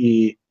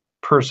ABE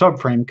per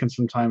subframe can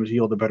sometimes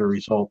yield a better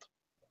result,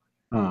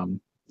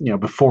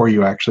 before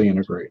you actually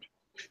integrate.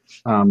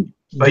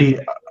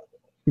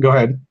 Go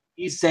ahead.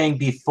 He's saying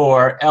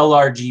before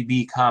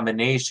LRGB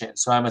combination,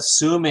 so I'm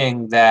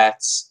assuming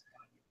that's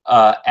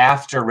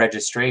after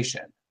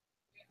registration,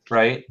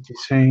 right?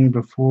 He's saying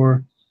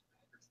before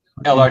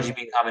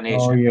LRGB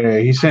combination. Oh yeah,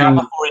 he's Not saying.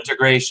 before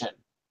integration.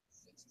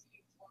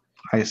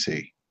 I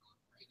see.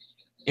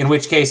 In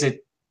which case,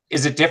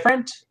 is it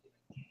different?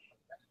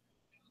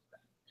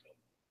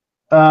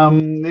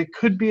 It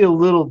could be a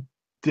little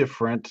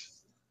different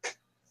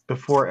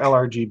before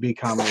LRGB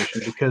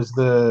combination because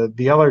the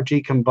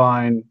LRGB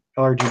combine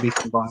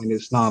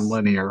is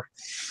nonlinear.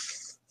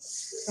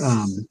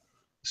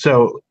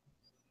 So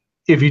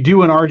if you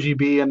do an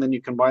RGB and then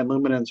you combine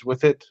luminance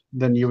with it,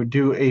 then you would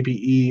do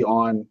ABE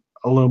on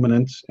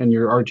illuminance in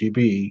your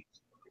RGB,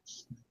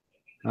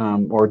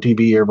 or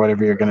DB or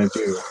whatever you're going to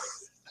do.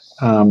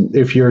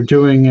 If you're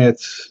doing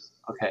it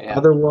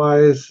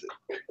otherwise,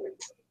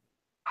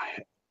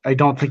 I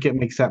don't think it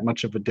makes that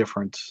much of a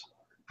difference.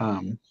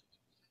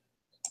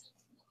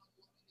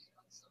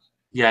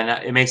 Yeah, no,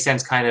 it makes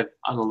sense kind of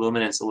on the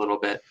luminance a little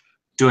bit,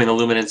 doing the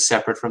luminance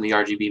separate from the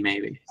RGB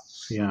maybe.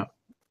 Yeah.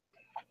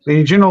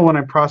 In general, when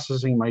I'm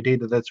processing my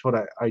data, that's what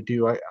I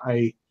do.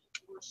 I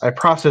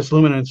process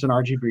luminance and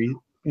RGB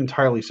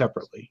entirely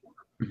separately,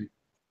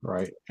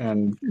 right?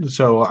 And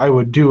so I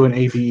would do an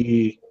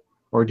ABE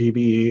or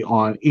DBE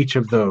on each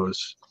of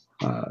those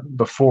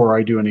before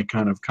I do any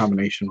kind of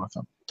combination with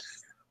them.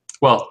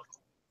 Well,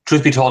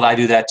 truth be told, I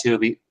do that too,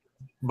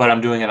 but I'm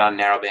doing it on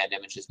narrowband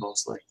images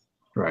mostly.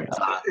 Right.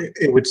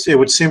 It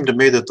would seem to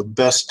me that the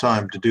best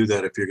time to do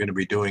that, if you're going to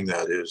be doing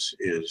that, is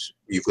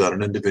you've got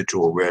an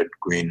individual red,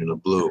 green, and a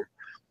blue,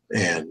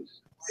 and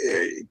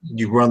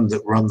you run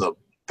the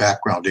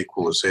background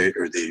equalization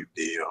or the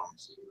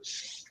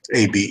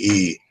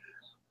ABE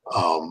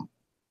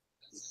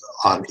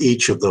on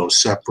each of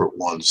those separate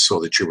ones, so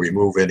that you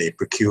remove any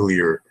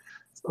peculiar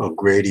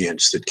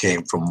gradients that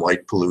came from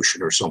light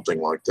pollution or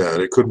something like that.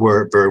 It could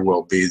very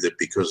well be that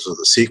because of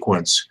the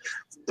sequence,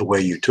 the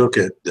way you took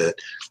it, that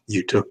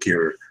you took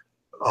your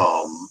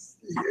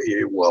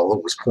well,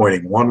 it was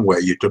pointing one way.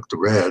 You took the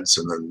reds,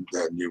 and then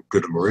you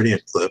did a meridian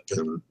flip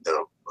and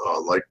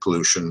light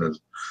pollution and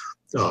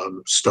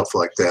stuff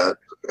like that.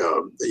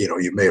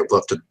 You may have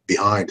left it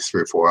behind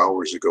 3 or 4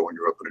 hours ago when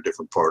you're up in a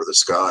different part of the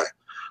sky,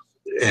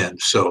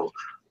 and so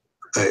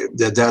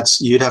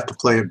that's you'd have to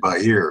play it by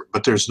ear.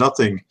 But there's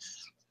nothing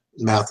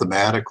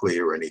mathematically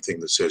or anything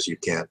that says you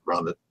can't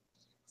run it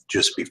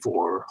just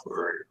before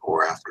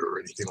or after or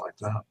anything like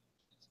that.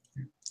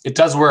 It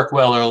does work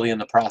well early in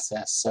the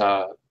process,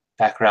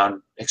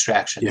 background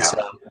extraction. Yeah.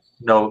 So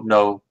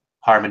no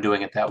harm in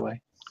doing it that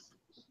way.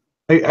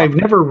 I've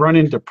never run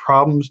into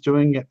problems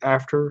doing it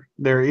after.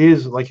 There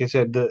is, like I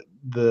said,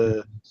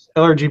 the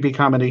LRGB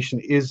combination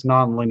is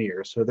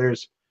nonlinear. So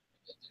there's,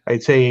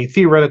 I'd say, a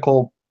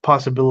theoretical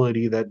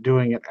possibility that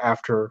doing it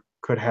after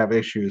could have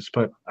issues,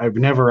 but I've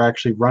never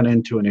actually run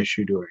into an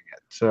issue doing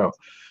it. So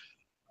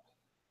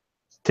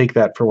take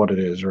that for what it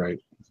is, right?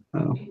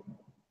 All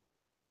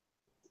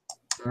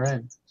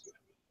right.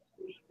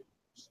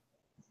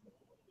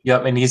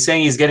 Yep, and he's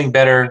saying he's getting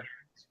better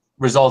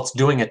results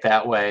doing it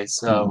that way.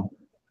 So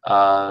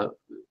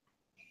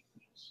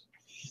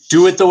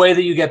do it the way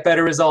that you get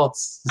better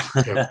results.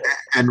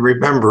 And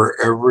remember,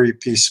 every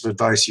piece of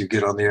advice you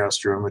get on the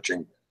Astro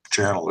Imaging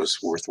channel is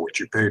worth what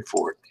you paid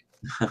for it.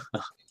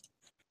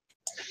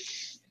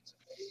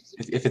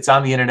 If it's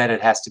on the internet,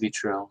 it has to be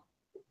true.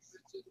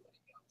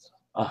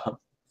 I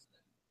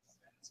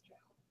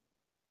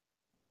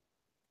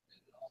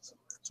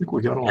think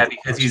we got all. Yeah,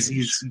 because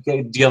he's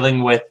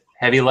dealing with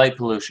heavy light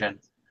pollution.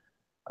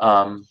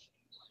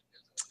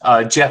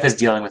 Jeff is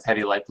dealing with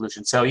heavy light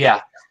pollution. So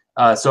yeah,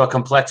 so a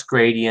complex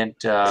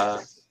gradient.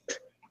 Oh,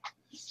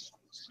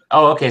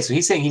 okay. So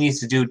he's saying he needs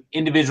to do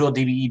individual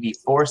DBE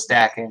before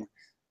stacking,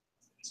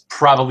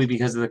 probably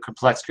because of the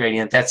complex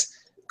gradient. That's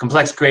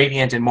complex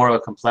gradient and more of a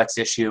complex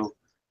issue.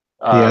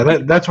 Yeah,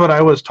 that's what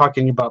I was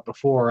talking about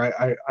before.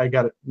 I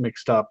got it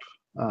mixed up.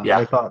 Yeah.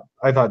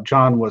 I thought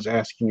John was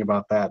asking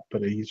about that,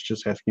 but he's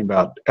just asking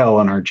about L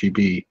and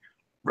RGB.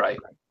 Right.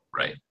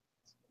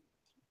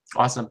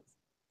 Awesome.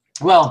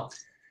 Well,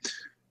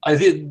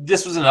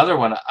 this was another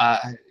one.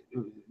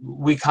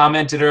 We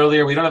commented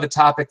earlier, we don't have a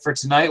topic for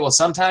tonight. Well,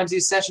 sometimes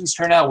these sessions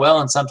turn out well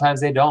and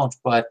sometimes they don't.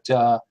 But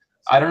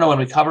I don't know, when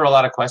we cover a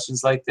lot of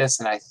questions like this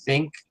and I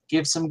think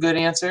give some good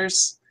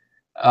answers,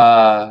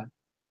 I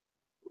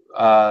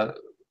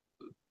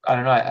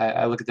don't know,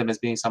 I look at them as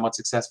being somewhat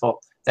successful.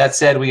 That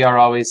said, we are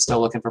always still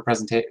looking for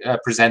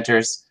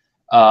presenters.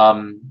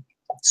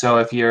 So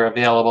if you're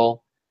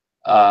available,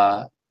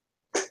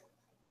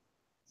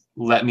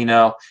 let me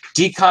know.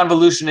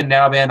 Deconvolution and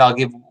narrowband, I'll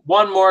give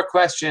one more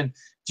question.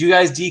 Do you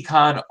guys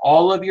decon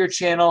all of your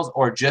channels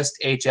or just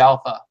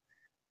H-alpha?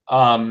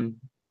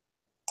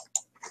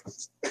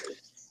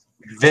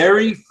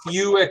 Very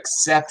few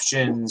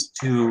exceptions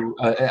to,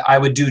 I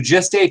would do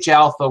just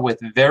H-alpha with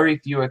very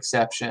few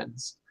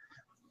exceptions.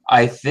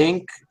 I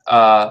think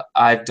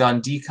I've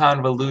done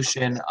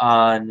deconvolution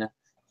on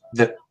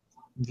the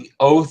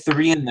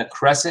O3 and the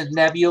Crescent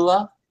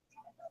Nebula.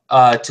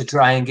 to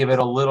try and give it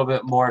a little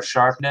bit more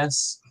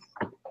sharpness.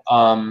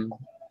 Can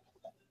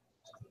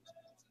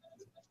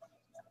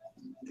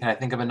I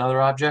think of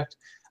another object?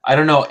 I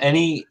don't know.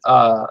 Any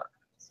the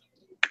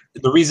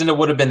reason it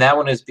would have been that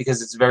one is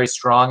because it's very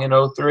strong in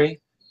O3.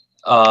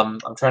 I'm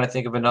trying to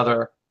think of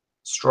another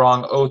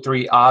strong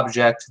O3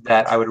 object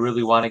that I would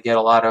really want to get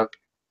a lot of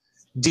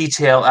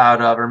detail out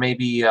of, or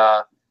maybe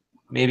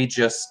maybe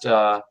just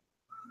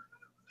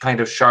kind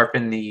of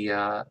sharpen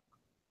the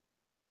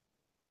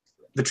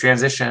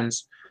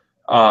transitions.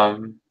 But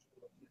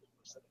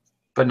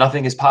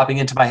nothing is popping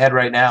into my head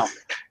right now.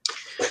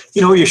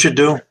 You know what you should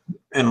do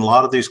in a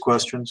lot of these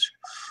questions?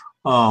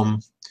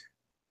 Deconvolve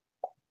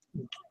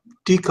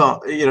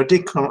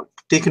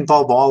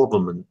all of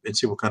them and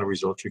see what kind of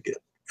results you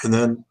get. And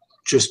then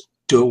just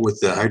do it with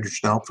the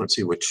hydrogen alpha and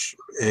see which,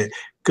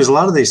 because a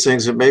lot of these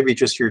things, it may be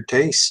just your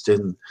taste,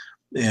 and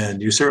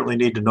you certainly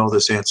need to know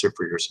this answer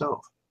for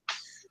yourself.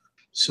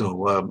 So,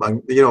 why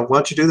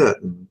don't you do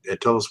that and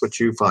tell us what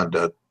you find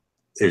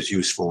is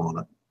useful on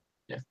it.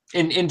 Yeah.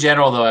 In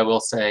general, though, I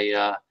will say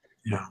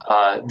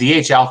the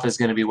H alpha is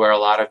going to be where a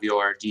lot of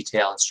your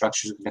detail and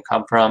structure is going to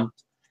come from.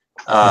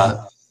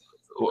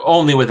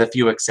 Only with a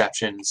few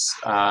exceptions,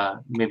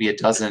 maybe a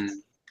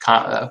dozen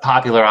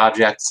popular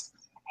objects,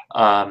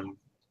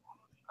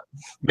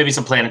 maybe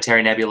some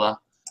planetary nebula.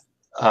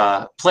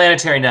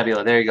 Planetary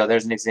nebula, there you go,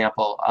 there's an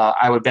example.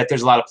 I would bet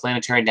there's a lot of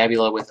planetary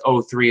nebula with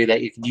O3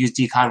 that you can use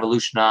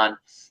deconvolution on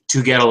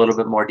to get a little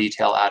bit more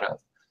detail out of.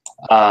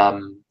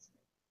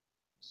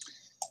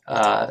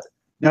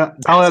 Now,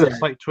 I'll add a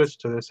slight twist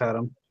to this,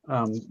 Adam,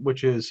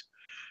 which is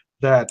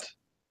that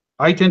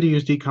I tend to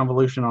use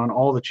deconvolution on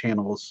all the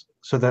channels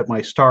so that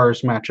my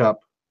stars match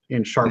up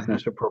in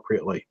sharpness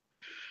appropriately.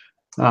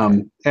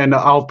 And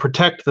I'll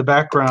protect the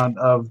background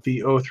of the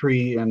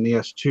O3 and the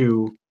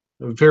S2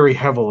 very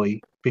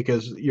heavily,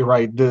 because you're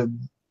right,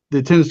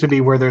 it tends to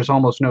be where there's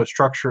almost no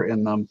structure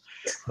in them.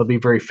 They'll be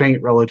very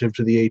faint relative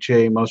to the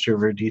HA. Most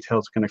of your detail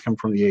is going to come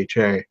from the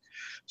HA.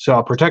 So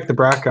I'll protect the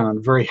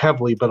background very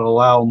heavily, but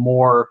allow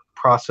more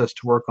process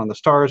to work on the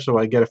stars, so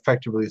I get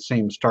effectively the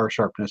same star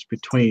sharpness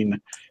between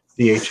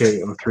the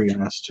HA, O3,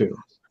 and S2.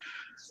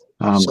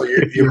 So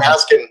you're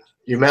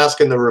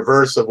masking the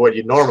reverse of what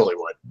you normally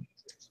would.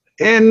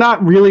 And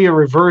not really a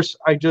reverse.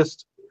 I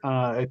just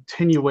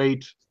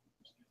attenuate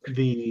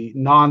the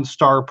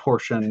non-star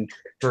portion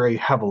very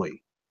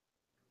heavily,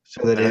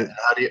 so that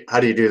how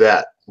do you do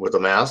that with a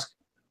mask?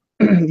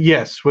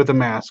 Yes, with a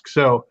mask.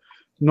 So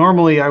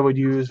normally I would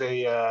use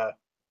an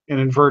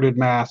inverted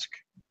mask,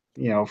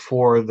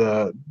 for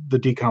the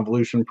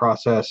deconvolution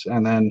process,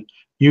 and then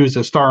use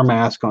a star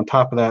mask on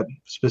top of that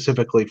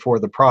specifically for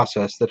the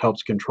process that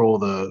helps control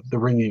the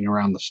ringing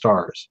around the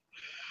stars.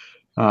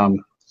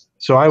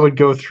 So I would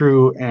go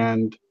through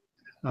and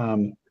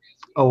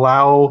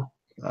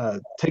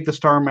take the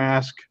star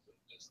mask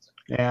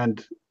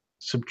and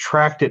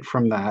subtract it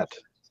from that,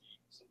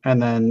 and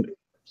then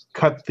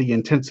cut the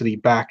intensity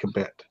back a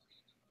bit,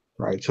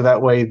 right? So that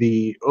way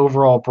the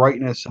overall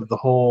brightness of the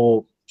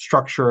whole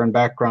structure and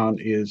background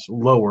is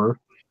lower,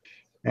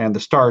 and the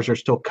stars are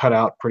still cut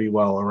out pretty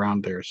well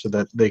around there so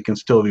that they can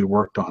still be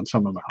worked on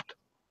some amount.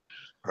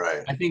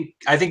 Right. I think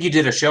you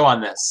did a show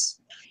on this.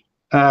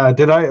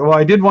 Did I? Well,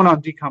 I did one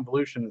on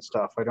deconvolution and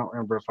stuff. I don't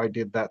remember if I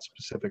did that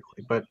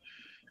specifically, but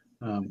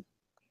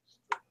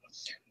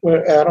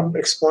Well, Adam,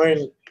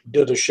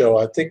 did a show.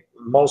 I think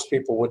most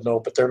people would know,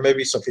 but there may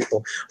be some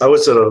people. I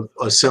was at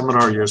a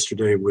seminar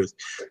yesterday with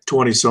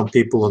 20-some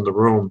people in the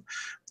room,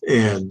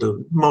 and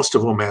most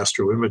of them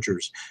astro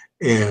imagers.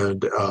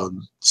 And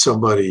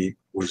somebody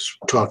was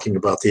talking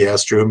about the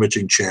astro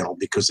imaging channel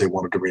because they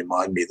wanted to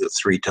remind me that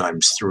 3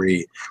 times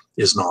 3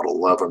 is not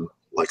 11,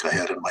 like I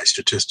had in my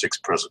statistics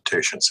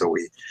presentation. So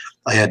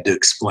I had to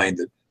explain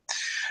that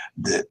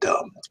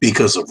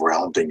because of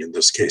rounding, in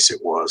this case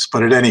it was.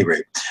 But at any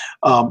rate,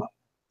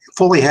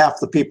 fully half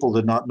the people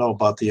did not know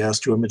about the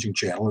astro imaging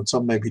channel, and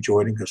some may be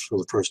joining us for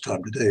the first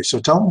time today. So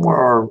tell them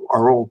where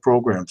our old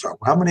programs are.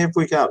 How many have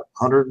we got?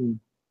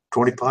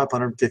 125,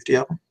 150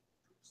 of them?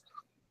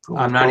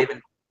 I'm not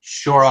even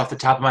sure off the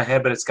top of my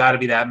head, but it's got to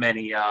be that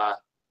many.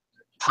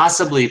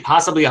 Possibly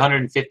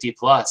 150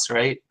 plus,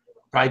 right?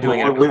 Probably doing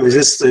it.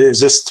 Is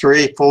this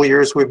 3 full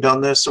years we've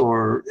done this,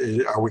 or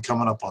are we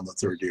coming up on the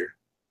 3rd year?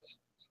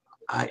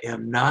 I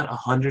am not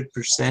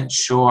 100%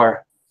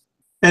 sure.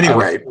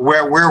 Anyway,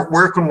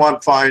 where can one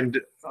find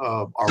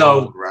our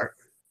old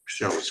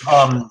shows?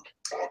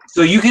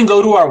 So you can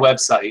go to our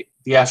website,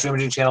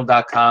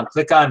 theastroimagingchannel.com,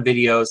 click on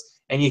videos,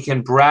 and you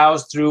can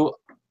browse through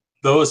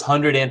those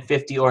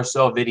 150 or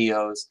so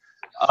videos.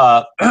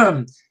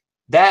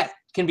 That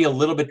can be a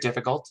little bit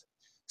difficult.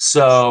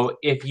 So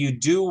if you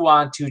do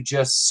want to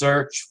just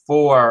search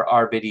for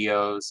our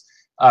videos,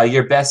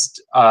 your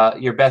best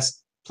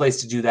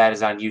place to do that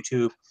is on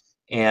YouTube,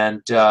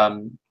 and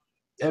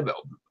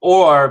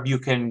or you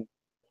can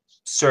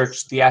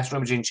search the Astro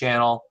Imaging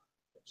Channel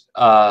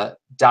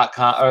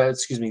 .com, or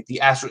excuse me,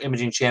 the Astro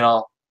Imaging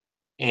Channel,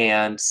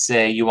 and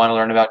say you want to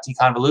learn about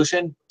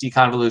deconvolution.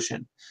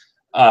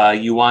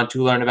 You want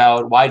to learn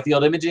about wide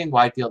field imaging?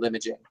 Wide field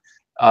imaging.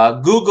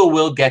 Google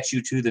will get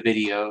you to the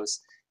videos.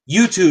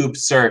 YouTube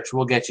search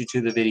will get you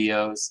to the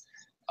videos.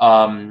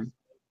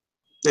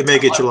 They may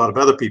get you a lot of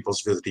other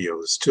people's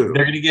videos too.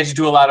 They're going to get you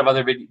to a lot of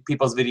other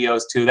people's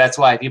videos too. That's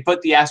why if you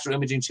put the Astro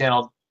Imaging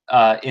channel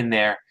in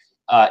there,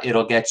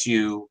 it'll get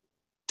you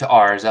to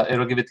ours.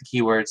 It'll give it the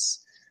keywords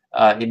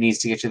it needs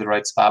to get you to the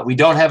right spot. We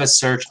don't have a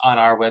search on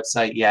our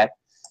website yet.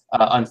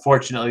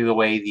 Unfortunately, the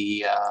way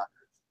the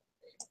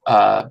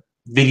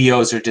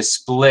videos are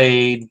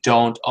displayed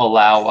don't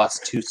allow us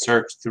to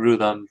search through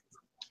them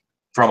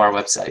from our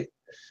website.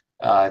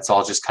 It's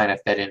all just kind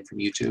of fed in from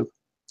YouTube.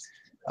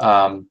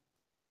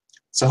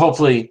 So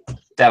hopefully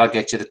that'll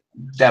get you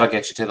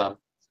to them.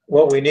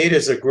 What we need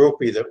is a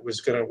groupie that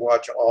was going to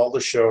watch all the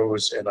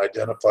shows and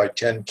identify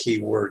 10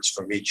 keywords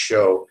from each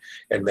show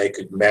and make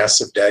a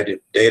massive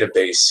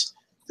database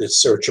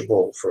that's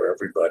searchable for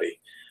everybody.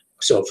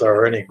 So if there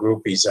are any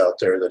groupies out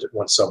there that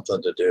want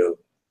something to do,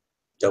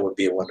 that would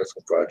be a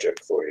wonderful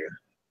project for you.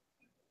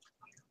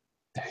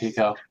 There you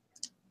go.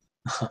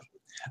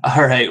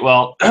 All right.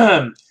 Well,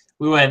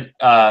 we went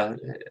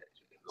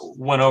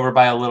over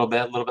by a little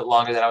bit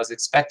longer than I was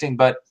expecting,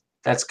 but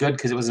that's good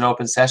because it was an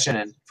open session,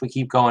 and if we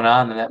keep going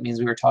on, then that means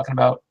we were talking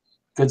about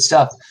good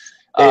stuff.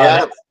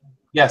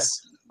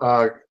 Yes.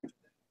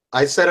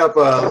 I set up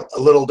a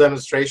little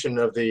demonstration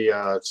of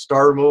the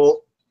star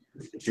removal,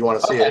 if you want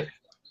to see it.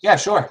 Yeah,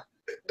 sure.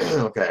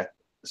 Okay.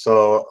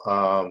 So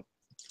I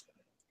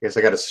guess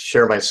I got to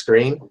share my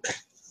screen.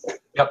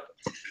 Yep.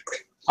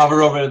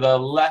 Hover over to the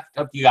left.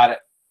 Oh, you got it.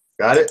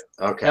 Got it?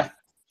 Okay. Yep.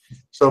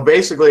 So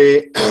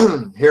basically,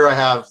 here I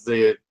have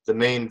the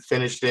main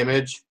finished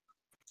image.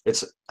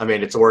 It's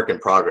a work in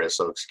progress,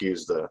 so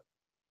excuse the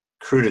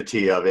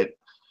crudity of it.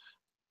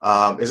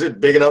 Is it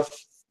big enough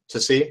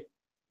to see?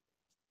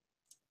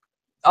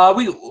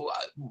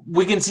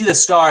 We can see the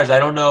stars. I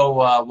don't know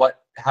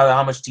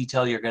how much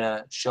detail you're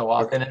gonna show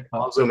off in it.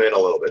 I'll zoom in a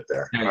little bit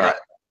there. There you All go. right.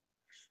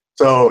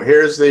 So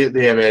here's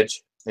the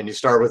image, and you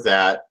start with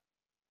that.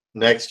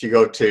 Next, you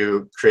go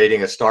to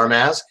creating a star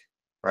mask,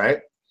 right?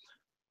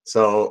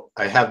 So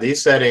I have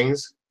these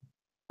settings.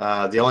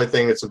 The only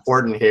thing that's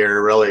important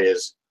here really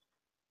is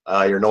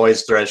your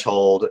noise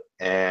threshold,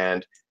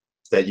 and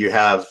that you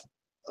have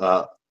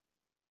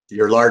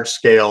your large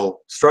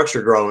scale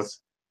structure growth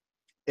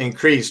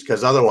increased,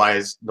 because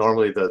otherwise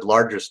normally the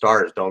larger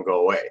stars don't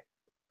go away.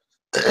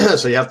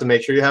 So you have to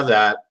make sure you have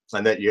that,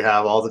 and that you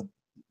have all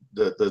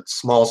the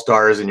small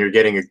stars, and you're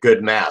getting a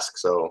good mask.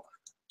 So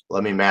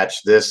let me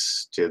match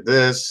this to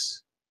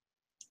this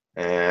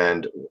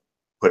and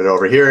put it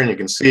over here, and you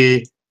can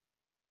see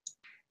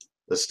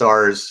the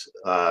stars,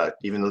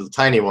 even the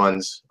tiny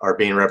ones, are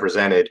being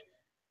represented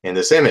in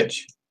this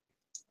image.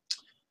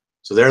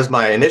 So there's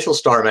my initial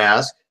star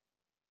mask.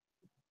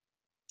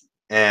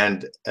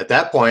 And at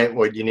that point,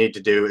 what you need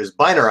to do is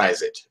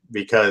binarize it,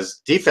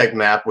 because defect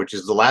map, which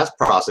is the last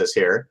process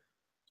here,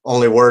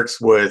 only works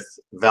with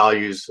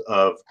values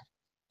of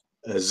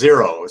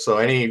 0. So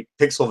any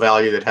pixel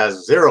value that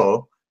has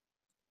 0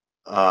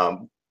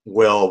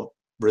 will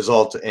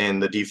result in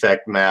the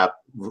defect map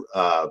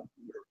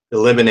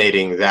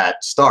eliminating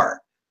that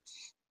star.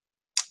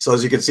 So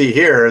as you can see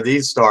here,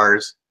 these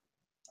stars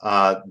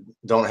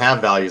don't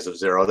have values of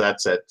 0.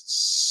 That's at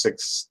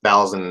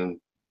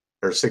 6,000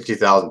 or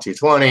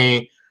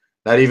 60,220.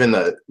 Not even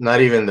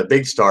the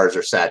big stars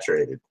are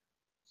saturated.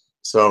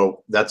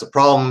 So that's a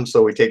problem.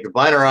 So we take the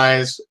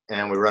binarize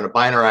and we run a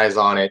binarize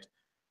on it.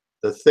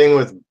 The thing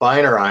with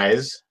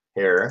binarize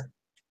here,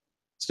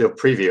 still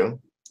preview.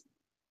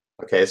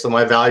 Okay, so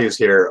my values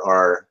here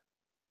are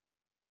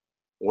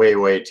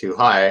way too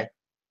high.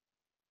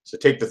 So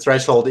take the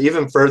threshold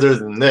even further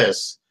than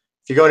this.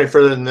 If you go any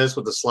further than this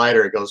with the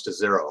slider, it goes to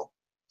 0.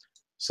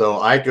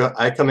 So I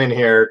come in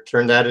here,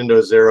 turn that into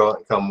a 0,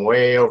 and come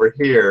way over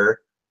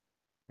here,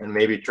 and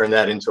maybe turn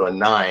that into a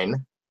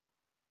 9.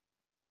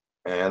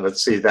 And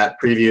let's see, that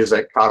previews.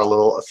 I caught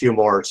a few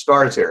more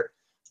stars here.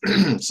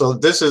 So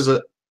this is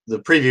the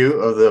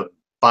preview of the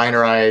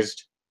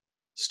binarized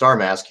star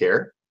mask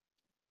here,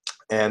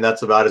 and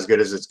that's about as good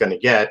as it's going to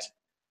get.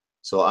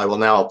 So I will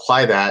now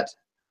apply that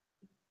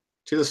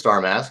to the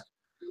star mask.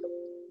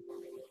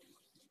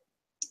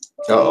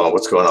 Uh-oh,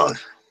 what's going on?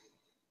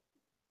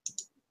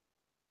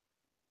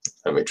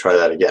 Let me try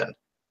that again.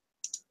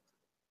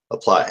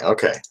 Apply.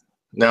 Okay,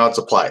 now it's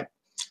applied.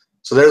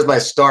 So there's my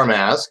star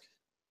mask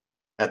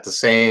at the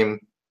same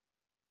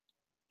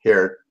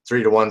here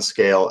 3:1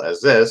 scale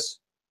as this,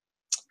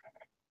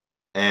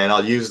 and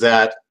I'll use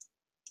that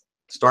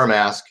star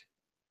mask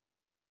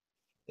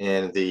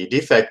in the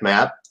defect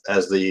map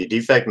as the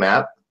defect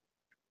map.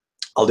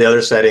 All the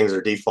other settings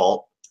are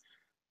default,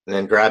 and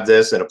then grab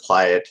this and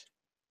apply it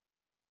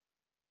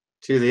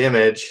to the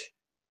image.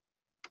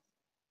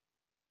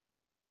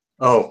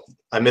 Oh,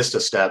 I missed a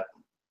step.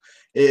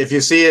 If you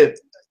see it,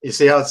 you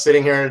see how it's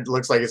sitting here, it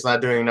looks like it's not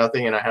doing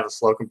nothing, and I have a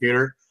slow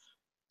computer.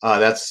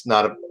 That's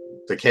not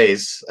the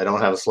case. I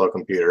don't have a slow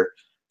computer.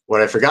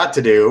 What I forgot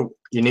to do,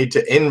 you need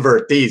to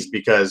invert these,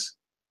 because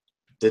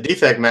the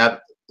defect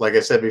map like I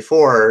said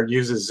before,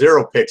 uses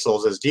 0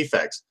 pixels as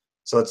defects.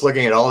 So it's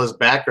looking at all this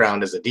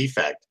background as a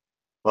defect.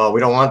 Well, we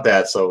don't want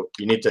that, so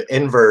you need to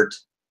invert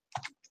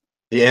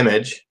the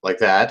image like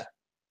that.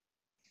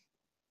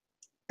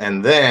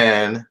 And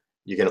then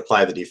you can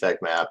apply the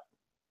defect map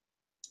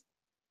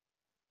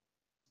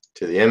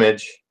to the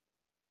image.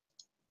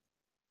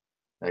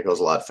 That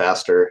goes a lot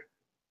faster.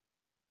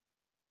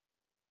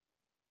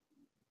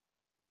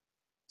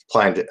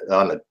 Applying it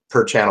on a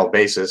per channel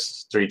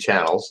basis, 3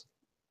 channels.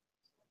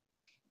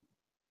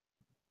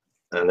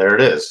 And there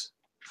it is.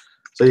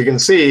 So you can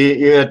see,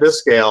 even at this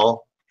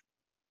scale,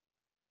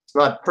 it's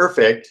not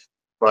perfect,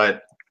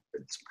 but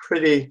it's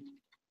pretty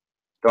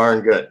darn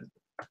good.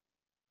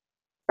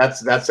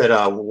 That's at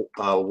a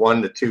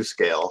 1 to 2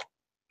 scale.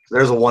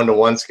 There's a 1 to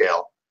 1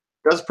 scale.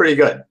 That's pretty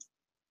good.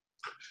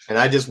 And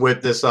I just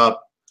whipped this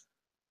up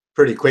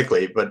pretty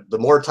quickly. But the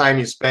more time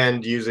you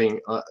spend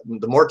using,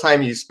 the more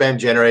time you spend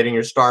generating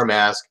your star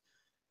mask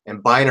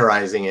and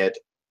binarizing it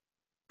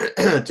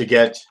to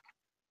get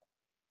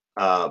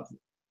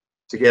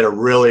a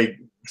really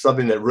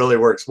something that really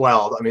works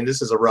well. I mean,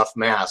 this is a rough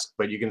mask,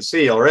 but you can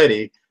see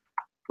already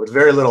with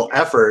very little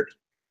effort,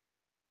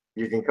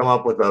 you can come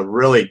up with a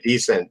really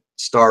decent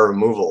star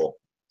removal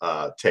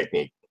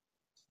technique.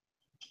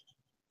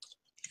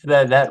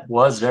 That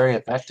was very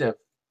effective.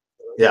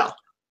 Yeah.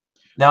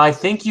 Now, I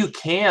think you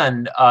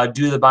can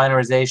do the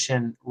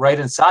binarization right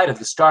inside of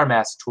the star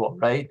mask tool,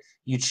 right?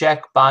 You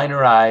check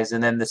binarize,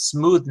 and then the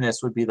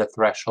smoothness would be the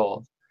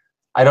threshold.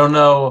 I don't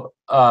know.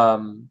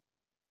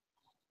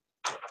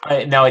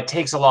 Now, it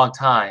takes a long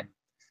time.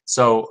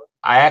 So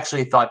I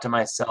actually thought to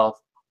myself,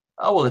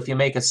 oh, well, if you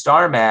make a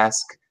star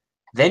mask,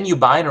 then you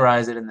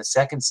binarize it in the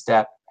second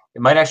step,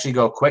 it might actually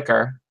go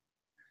quicker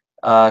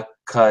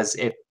because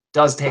it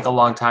does take a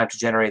long time to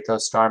generate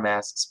those star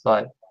masks,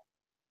 but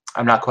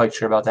I'm not quite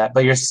sure about that.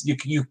 But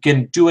you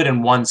can do it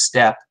in one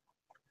step,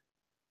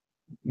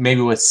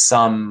 maybe with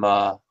some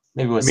oh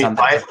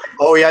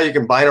yeah, you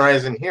can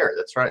binarize in here.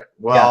 That's right.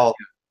 Well,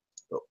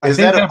 yeah. Is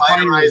that a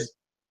binarize?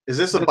 Is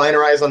this a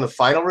binarize on the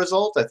final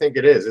result? I think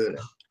it is, isn't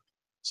it?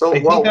 So I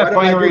think that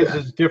binarize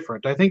is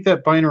different. I think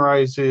that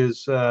binarize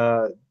is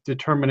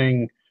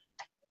determining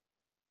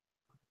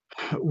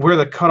where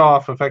the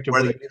cutoff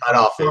effectively where the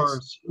cutoff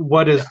is.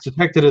 What is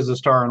detected as a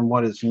star and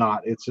what is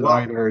not. It's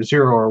either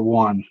 0 or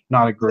 1,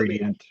 not a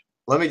gradient.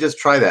 Let me just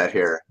try that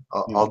here.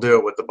 I'll do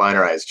it with the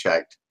binarize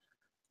checked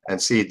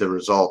and see the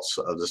results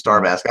of the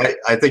star mask.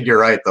 I think you're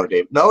right, though,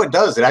 Dave. No, it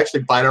does. It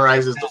actually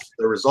binarizes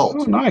the results.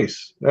 Oh,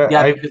 nice.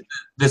 Yeah,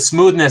 the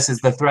smoothness is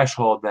the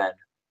threshold then.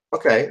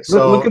 Okay,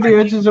 so look at the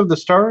edges of the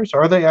stars.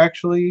 Are they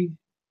actually?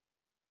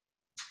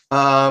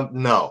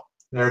 No,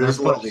 They're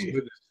fuzzy.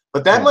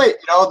 But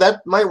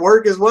that might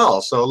work as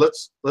well. So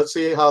let's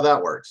see how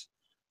that works.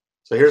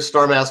 So here's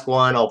star mask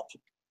 1. I'll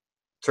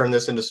turn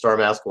this into star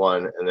mask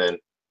 1 and then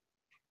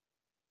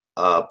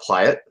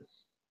apply it.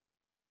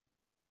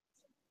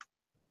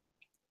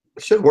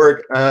 It should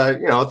work.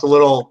 It's a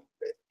little.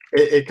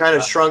 It kind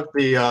of shrunk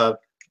the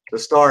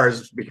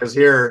stars because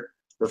here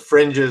the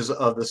fringes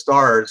of the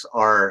stars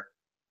are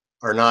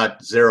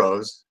not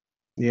zeros.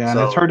 Yeah, and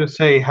it's hard to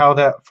say how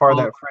that far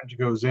that fringe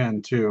goes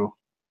in too.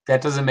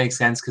 That doesn't make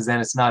sense because then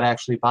it's not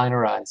actually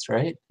binarized,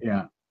 right?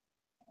 Yeah.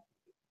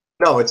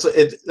 No,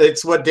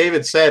 it's what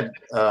David said,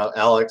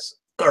 Alex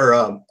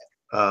or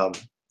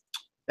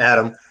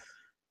Adam.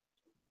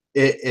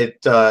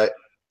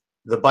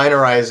 The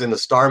binarize in the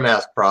star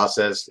mask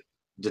process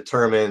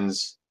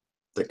determines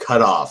the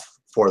cutoff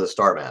for the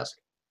star mask.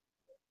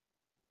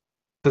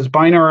 It's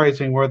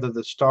binarizing whether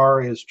the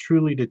star is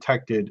truly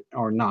detected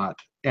or not,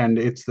 and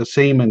it's the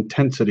same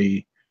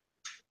intensity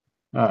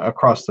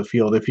across the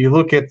field. If you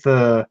look at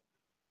the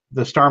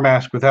star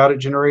mask without it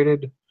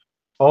generated,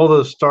 all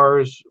those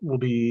stars will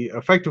be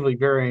effectively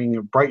varying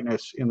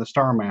brightness in the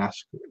star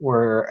mask,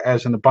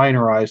 whereas in the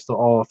binarized, they'll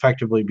all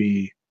effectively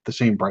be the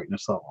same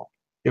brightness level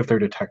if they're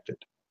detected.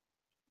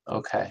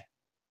 Okay.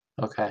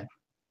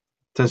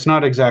 So it's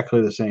not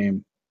exactly the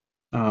same.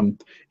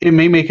 It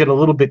may make it a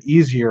little bit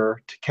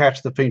easier to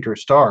catch the fainter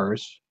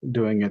stars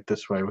doing it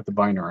this way with the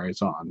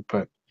binarize on,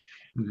 but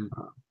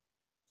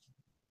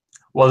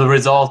well, the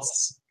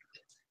results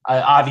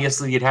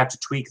obviously you'd have to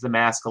tweak the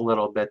mask a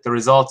little bit. The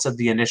results of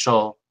your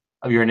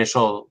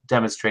initial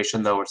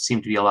demonstration though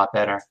seem to be a lot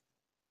better.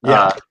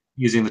 Yeah,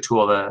 using the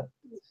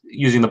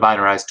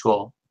binarized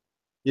tool.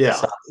 Yeah.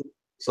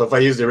 So if I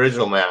use the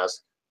original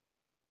mask,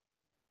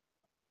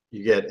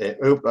 you get it.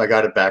 Oop, I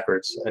got it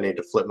backwards. I need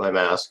to flip my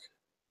mask.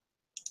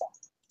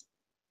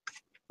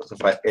 So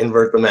if I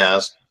invert the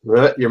mask,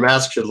 your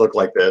mask should look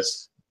like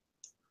this.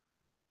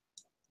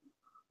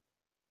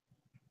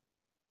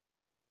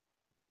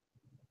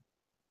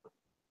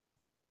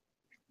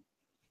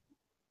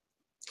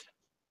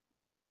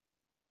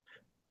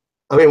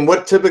 I mean,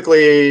 what do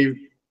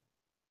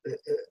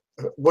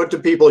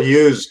people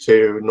use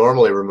to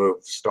normally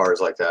remove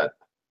stars like that?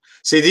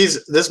 See,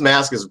 this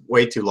mask is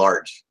way too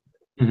large.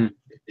 Mm-hmm.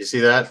 You see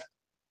that?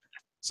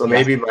 So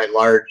maybe my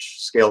large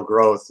scale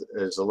growth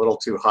is a little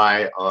too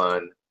high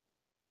on.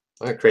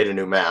 I'm going to create a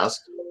new mask.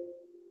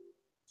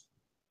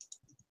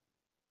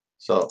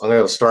 So I'm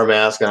going to star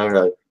mask, and I'm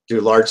going to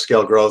do large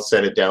scale growth,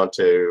 set it down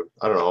to,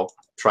 I don't know,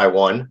 try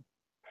 1.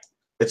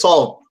 It's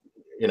all,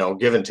 you know,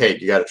 give and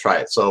take. You got to try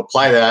it. So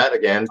apply that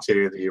again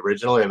to the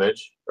original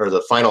image, or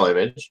the final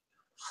image.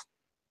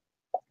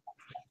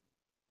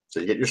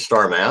 So you get your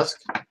star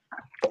mask.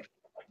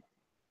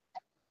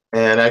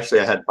 And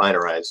actually I had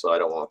binarized, so I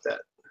don't want that.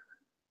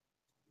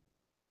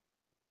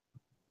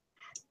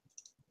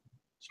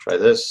 Let's try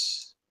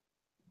this.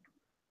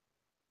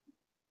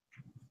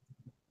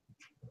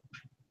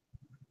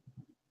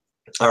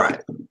 All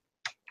right.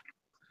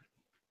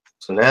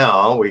 So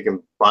now we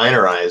can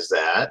binarize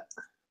that.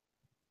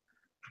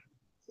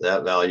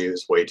 That value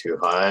is way too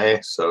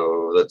high,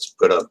 so let's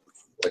put up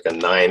like a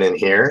 9 in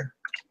here.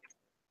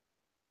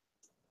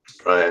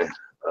 Try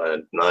a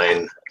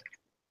 9,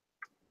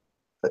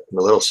 a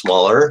little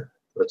smaller.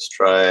 Let's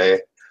try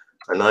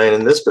a 9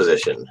 in this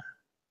position.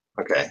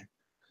 Okay,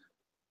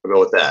 we'll go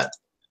with that.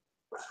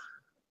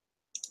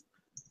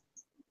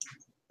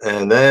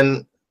 And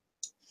then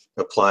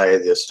apply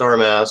the star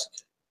mask.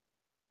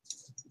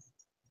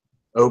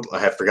 Oh,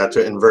 I forgot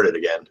to invert it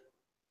again.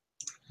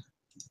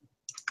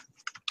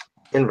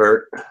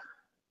 Invert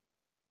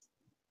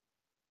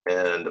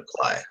and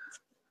apply.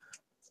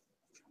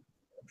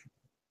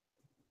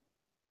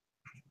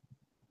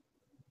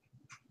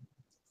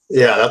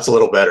 Yeah, that's a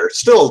little better.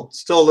 Still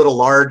a little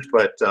large,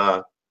 but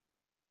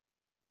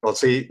well,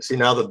 see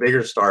now the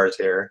bigger stars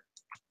here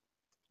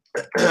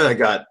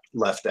got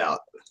left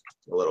out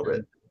a little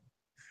bit.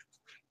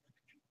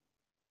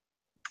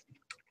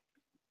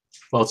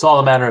 Well, it's all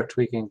a matter of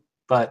tweaking,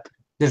 but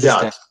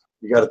interesting. Yeah,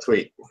 you got to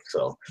tweak.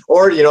 So,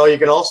 or you know, you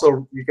can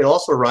also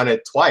run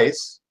it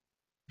twice.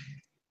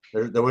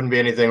 There wouldn't be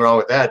anything wrong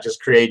with that.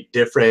 Just create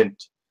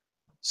different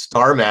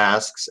star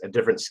masks at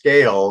different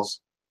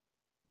scales,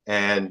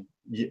 and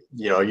you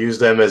know, use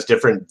them as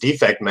different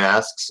defect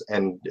masks,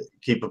 and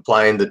keep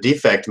applying the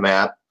defect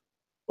map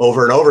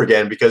over and over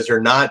again, because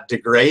you're not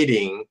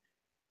degrading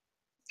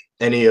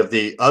any of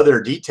the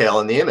other detail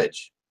in the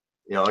image.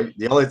 You know,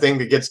 the only thing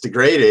that gets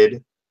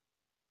degraded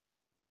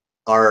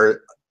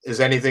is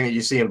anything that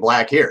you see in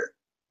black here.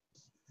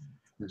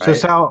 So Right?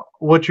 Sal,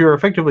 what you're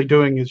effectively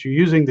doing is you're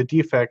using the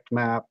defect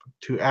map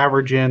to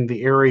average in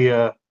the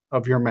area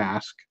of your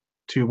mask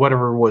to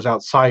whatever was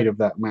outside of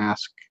that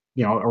mask,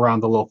 you know,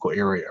 around the local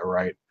area,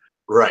 right?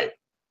 Right.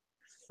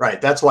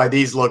 Right. That's why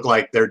these look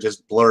like they're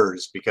just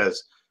blurs,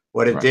 because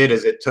what it Right. did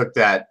is it took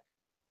that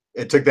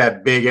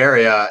big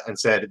area and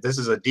said, this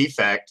is a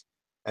defect.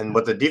 And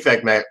what the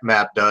defect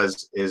map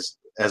does is,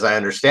 as I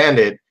understand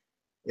it,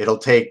 it'll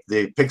take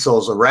the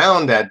pixels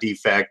around that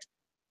defect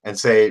and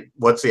say,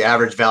 what's the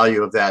average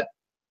value of that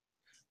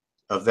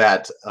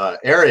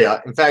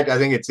area. In fact, I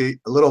think it's a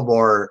little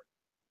more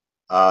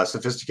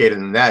sophisticated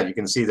than that. You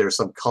can see there's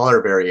some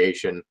color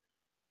variation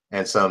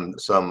and some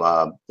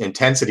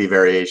intensity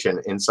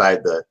variation inside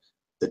the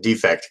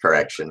defect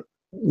correction.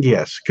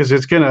 Yes, because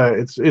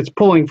it's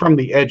pulling from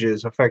the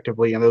edges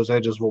effectively, and those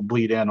edges will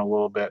bleed in a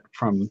little bit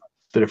from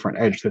the different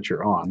edge that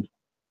you're on.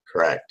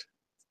 Correct.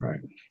 Right.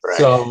 Right.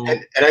 So-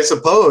 and I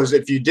suppose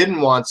if you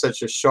didn't want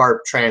such a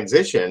sharp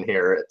transition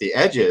here at the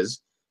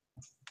edges,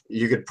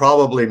 you could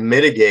probably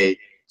mitigate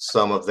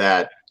some of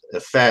that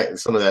effect,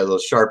 some of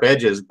those sharp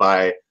edges,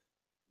 by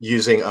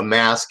using a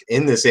mask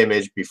in this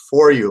image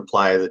before you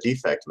apply the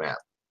defect map.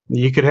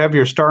 You could have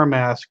your star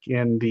mask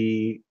in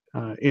the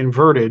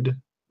inverted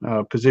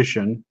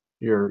position,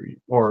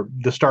 or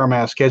the star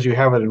mask as you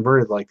have it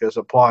inverted like this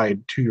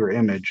applied to your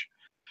image.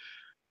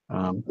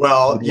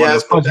 Well, you'd want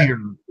yes, a but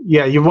fuzzier-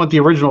 yeah, you want the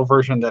original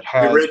version that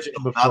has the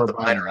original, before not the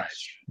binary.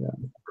 binarized. Yeah.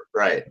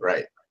 Right,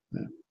 right.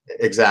 Yeah.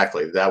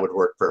 Exactly. That would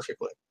work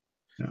perfectly.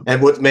 Yeah.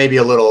 And with maybe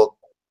a little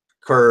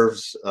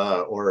curves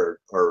or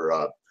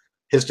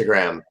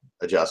histogram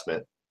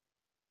adjustment.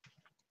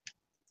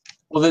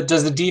 Well,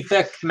 does the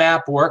defect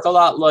map work a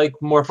lot like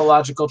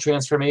morphological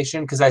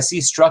transformation? Because I see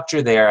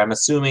structure there. I'm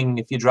assuming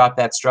if you drop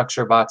that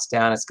structure box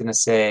down, it's going to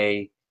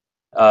say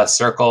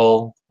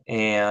circle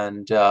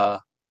and.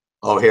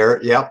 Oh, here,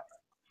 yep.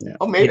 Yeah.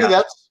 Oh, maybe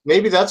Yeah.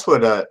 that's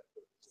what.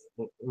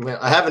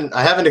 I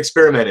haven't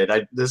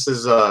experimented. This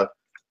is a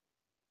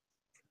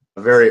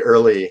very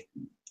early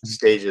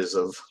stages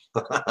of.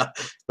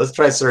 Let's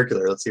try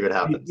circular. Let's see what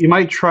happens. You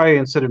might try,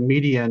 instead of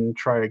median,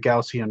 try a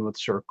Gaussian with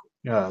circle,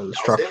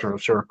 structure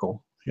of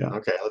circle. Yeah.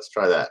 Okay, let's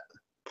try that.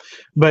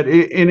 But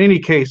in any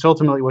case,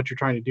 ultimately what you're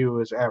trying to do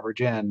is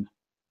average in,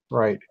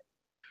 right?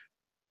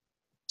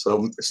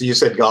 So you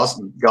said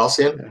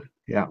Gaussian?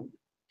 Yeah.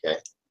 Okay.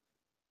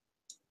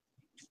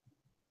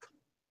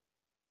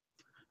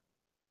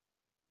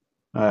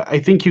 I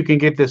think you can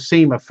get the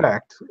same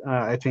effect.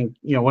 I think,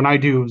 when I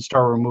do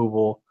star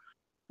removal,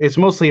 it's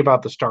mostly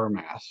about the star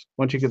mask.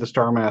 Once you get the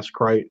star mask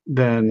right,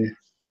 then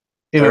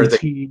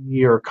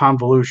MMT or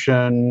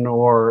convolution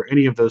or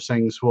any of those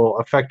things will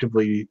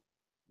effectively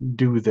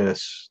do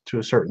this to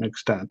a certain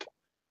extent.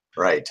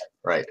 Right,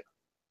 right.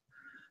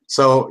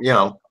 So,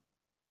 I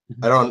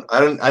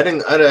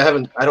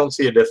don't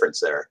see a difference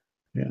there.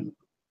 Yeah.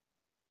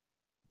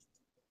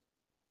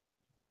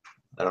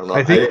 I don't know.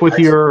 I think with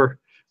your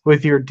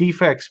with your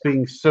defects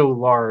being so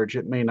large,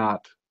 it may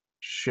not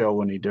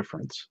show any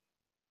difference.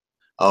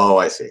 Oh,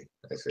 I see.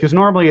 I see. Because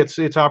normally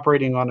it's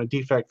operating on a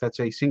defect that's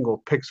a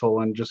single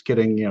pixel and just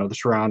getting, you know, the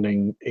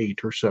surrounding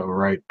 8 or so,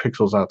 right,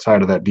 pixels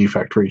outside of that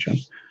defect region.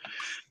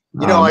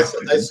 You know, I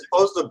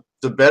suppose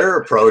the better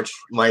approach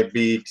might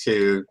be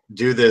to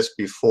do this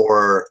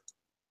before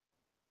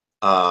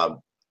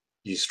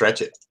you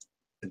stretch it.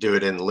 Do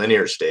it in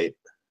linear state.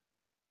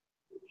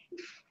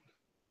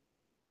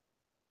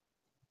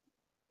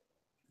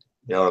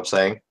 You know what I'm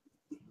saying?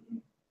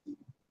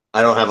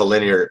 I don't have a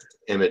linear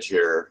image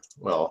here.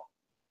 Well,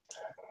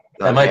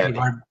 That might be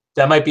hard.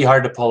 That might be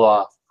hard to pull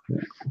off.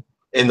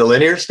 In the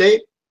linear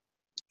state?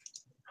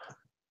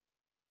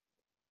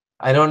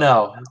 I don't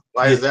know.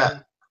 Why is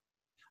that?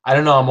 I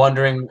don't know. I'm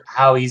wondering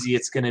how easy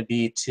it's going to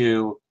be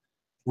to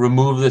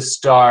remove the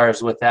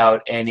stars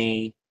without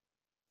any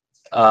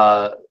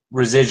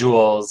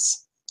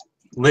residuals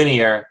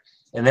linear,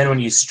 and then when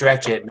you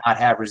stretch it, not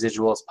have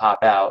residuals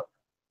pop out.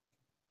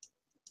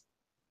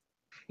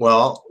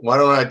 Well, why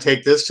don't I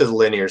take this to the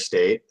linear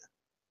state?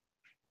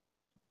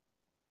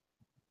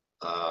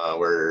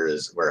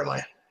 Where am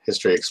I?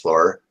 History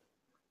Explorer.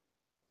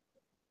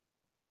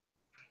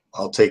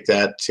 I'll take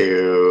that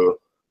to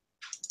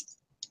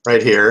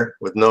right here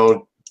with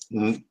no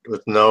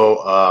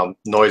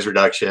noise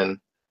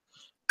reduction,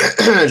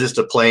 just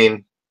a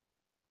plain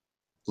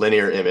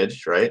linear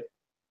image, right?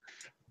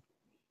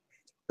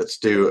 Let's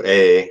do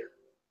a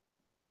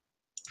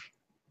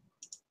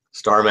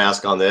star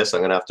mask on this.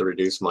 I'm gonna have to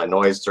reduce my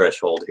noise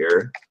threshold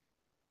here.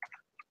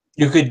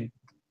 You could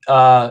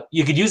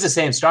use the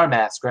same star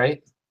mask,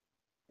 right?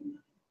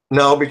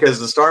 No, because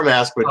the star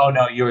mask would. Oh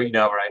no, right.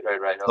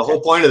 Okay. The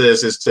whole point of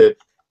this is to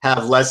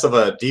have less of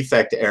a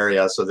defect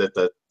area so that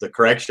the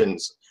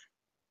corrections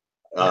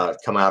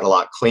come out a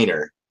lot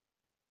cleaner.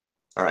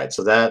 All right,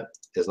 so that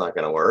is not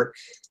going to work.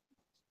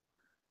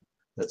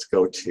 Let's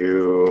go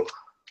to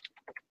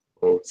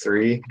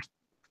 03.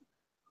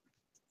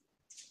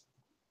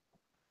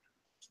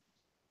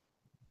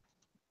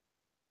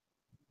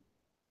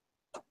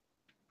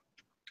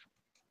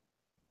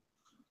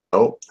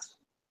 Oh.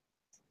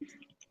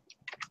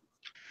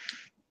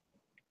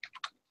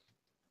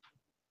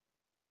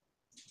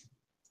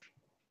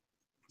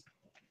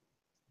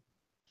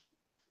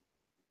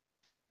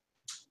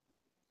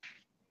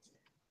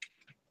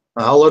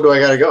 How low do I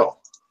got to go?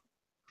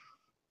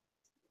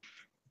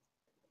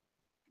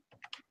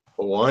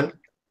 1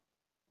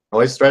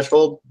 noise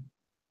threshold.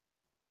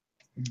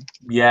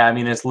 Yeah, I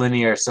mean it's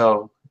linear,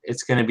 so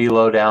it's going to be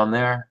low down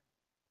there.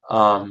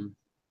 I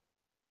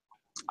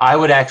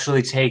would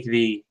actually take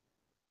the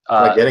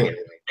Am I getting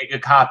anything? make a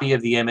copy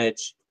of the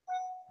image,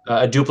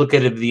 a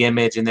duplicate of the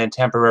image, and then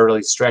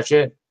temporarily stretch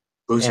it.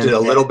 Boost And it a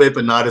little bit,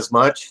 but not as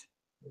much.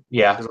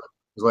 Yeah, Is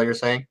what you're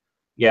saying?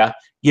 yeah.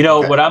 You know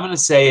Okay. what I'm going to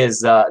say is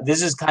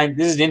this is an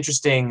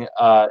interesting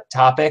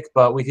topic,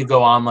 but we could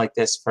go on like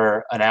this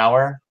for an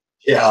hour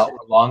Yeah. or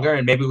longer,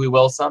 and maybe we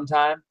will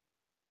sometime.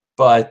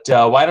 But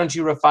why don't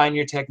you refine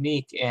your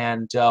technique,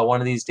 and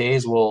one of these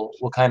days we'll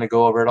kind of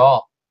go over it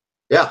all.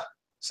 Yeah.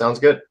 Sounds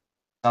good.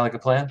 Sound like a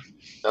plan?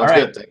 Sounds All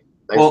right. good.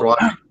 Thanks for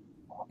watching.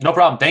 No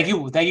problem. Thank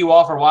you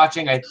all for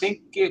watching. I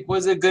think it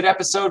was a good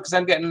episode because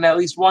I'm getting at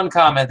least one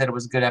comment that it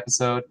was a good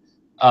episode.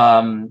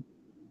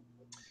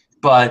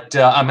 But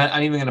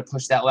I'm even going to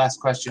push that last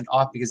question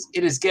off because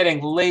it is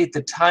getting late.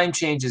 The time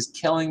change is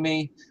killing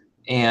me,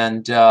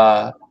 and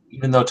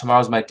even though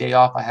tomorrow's my day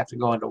off, I have to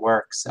go into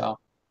work. So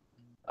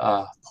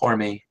poor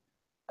me.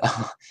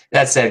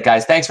 That said,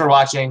 guys, thanks for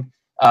watching.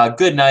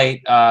 Good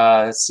night.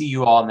 See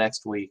you all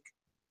next week.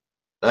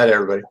 Night,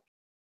 everybody.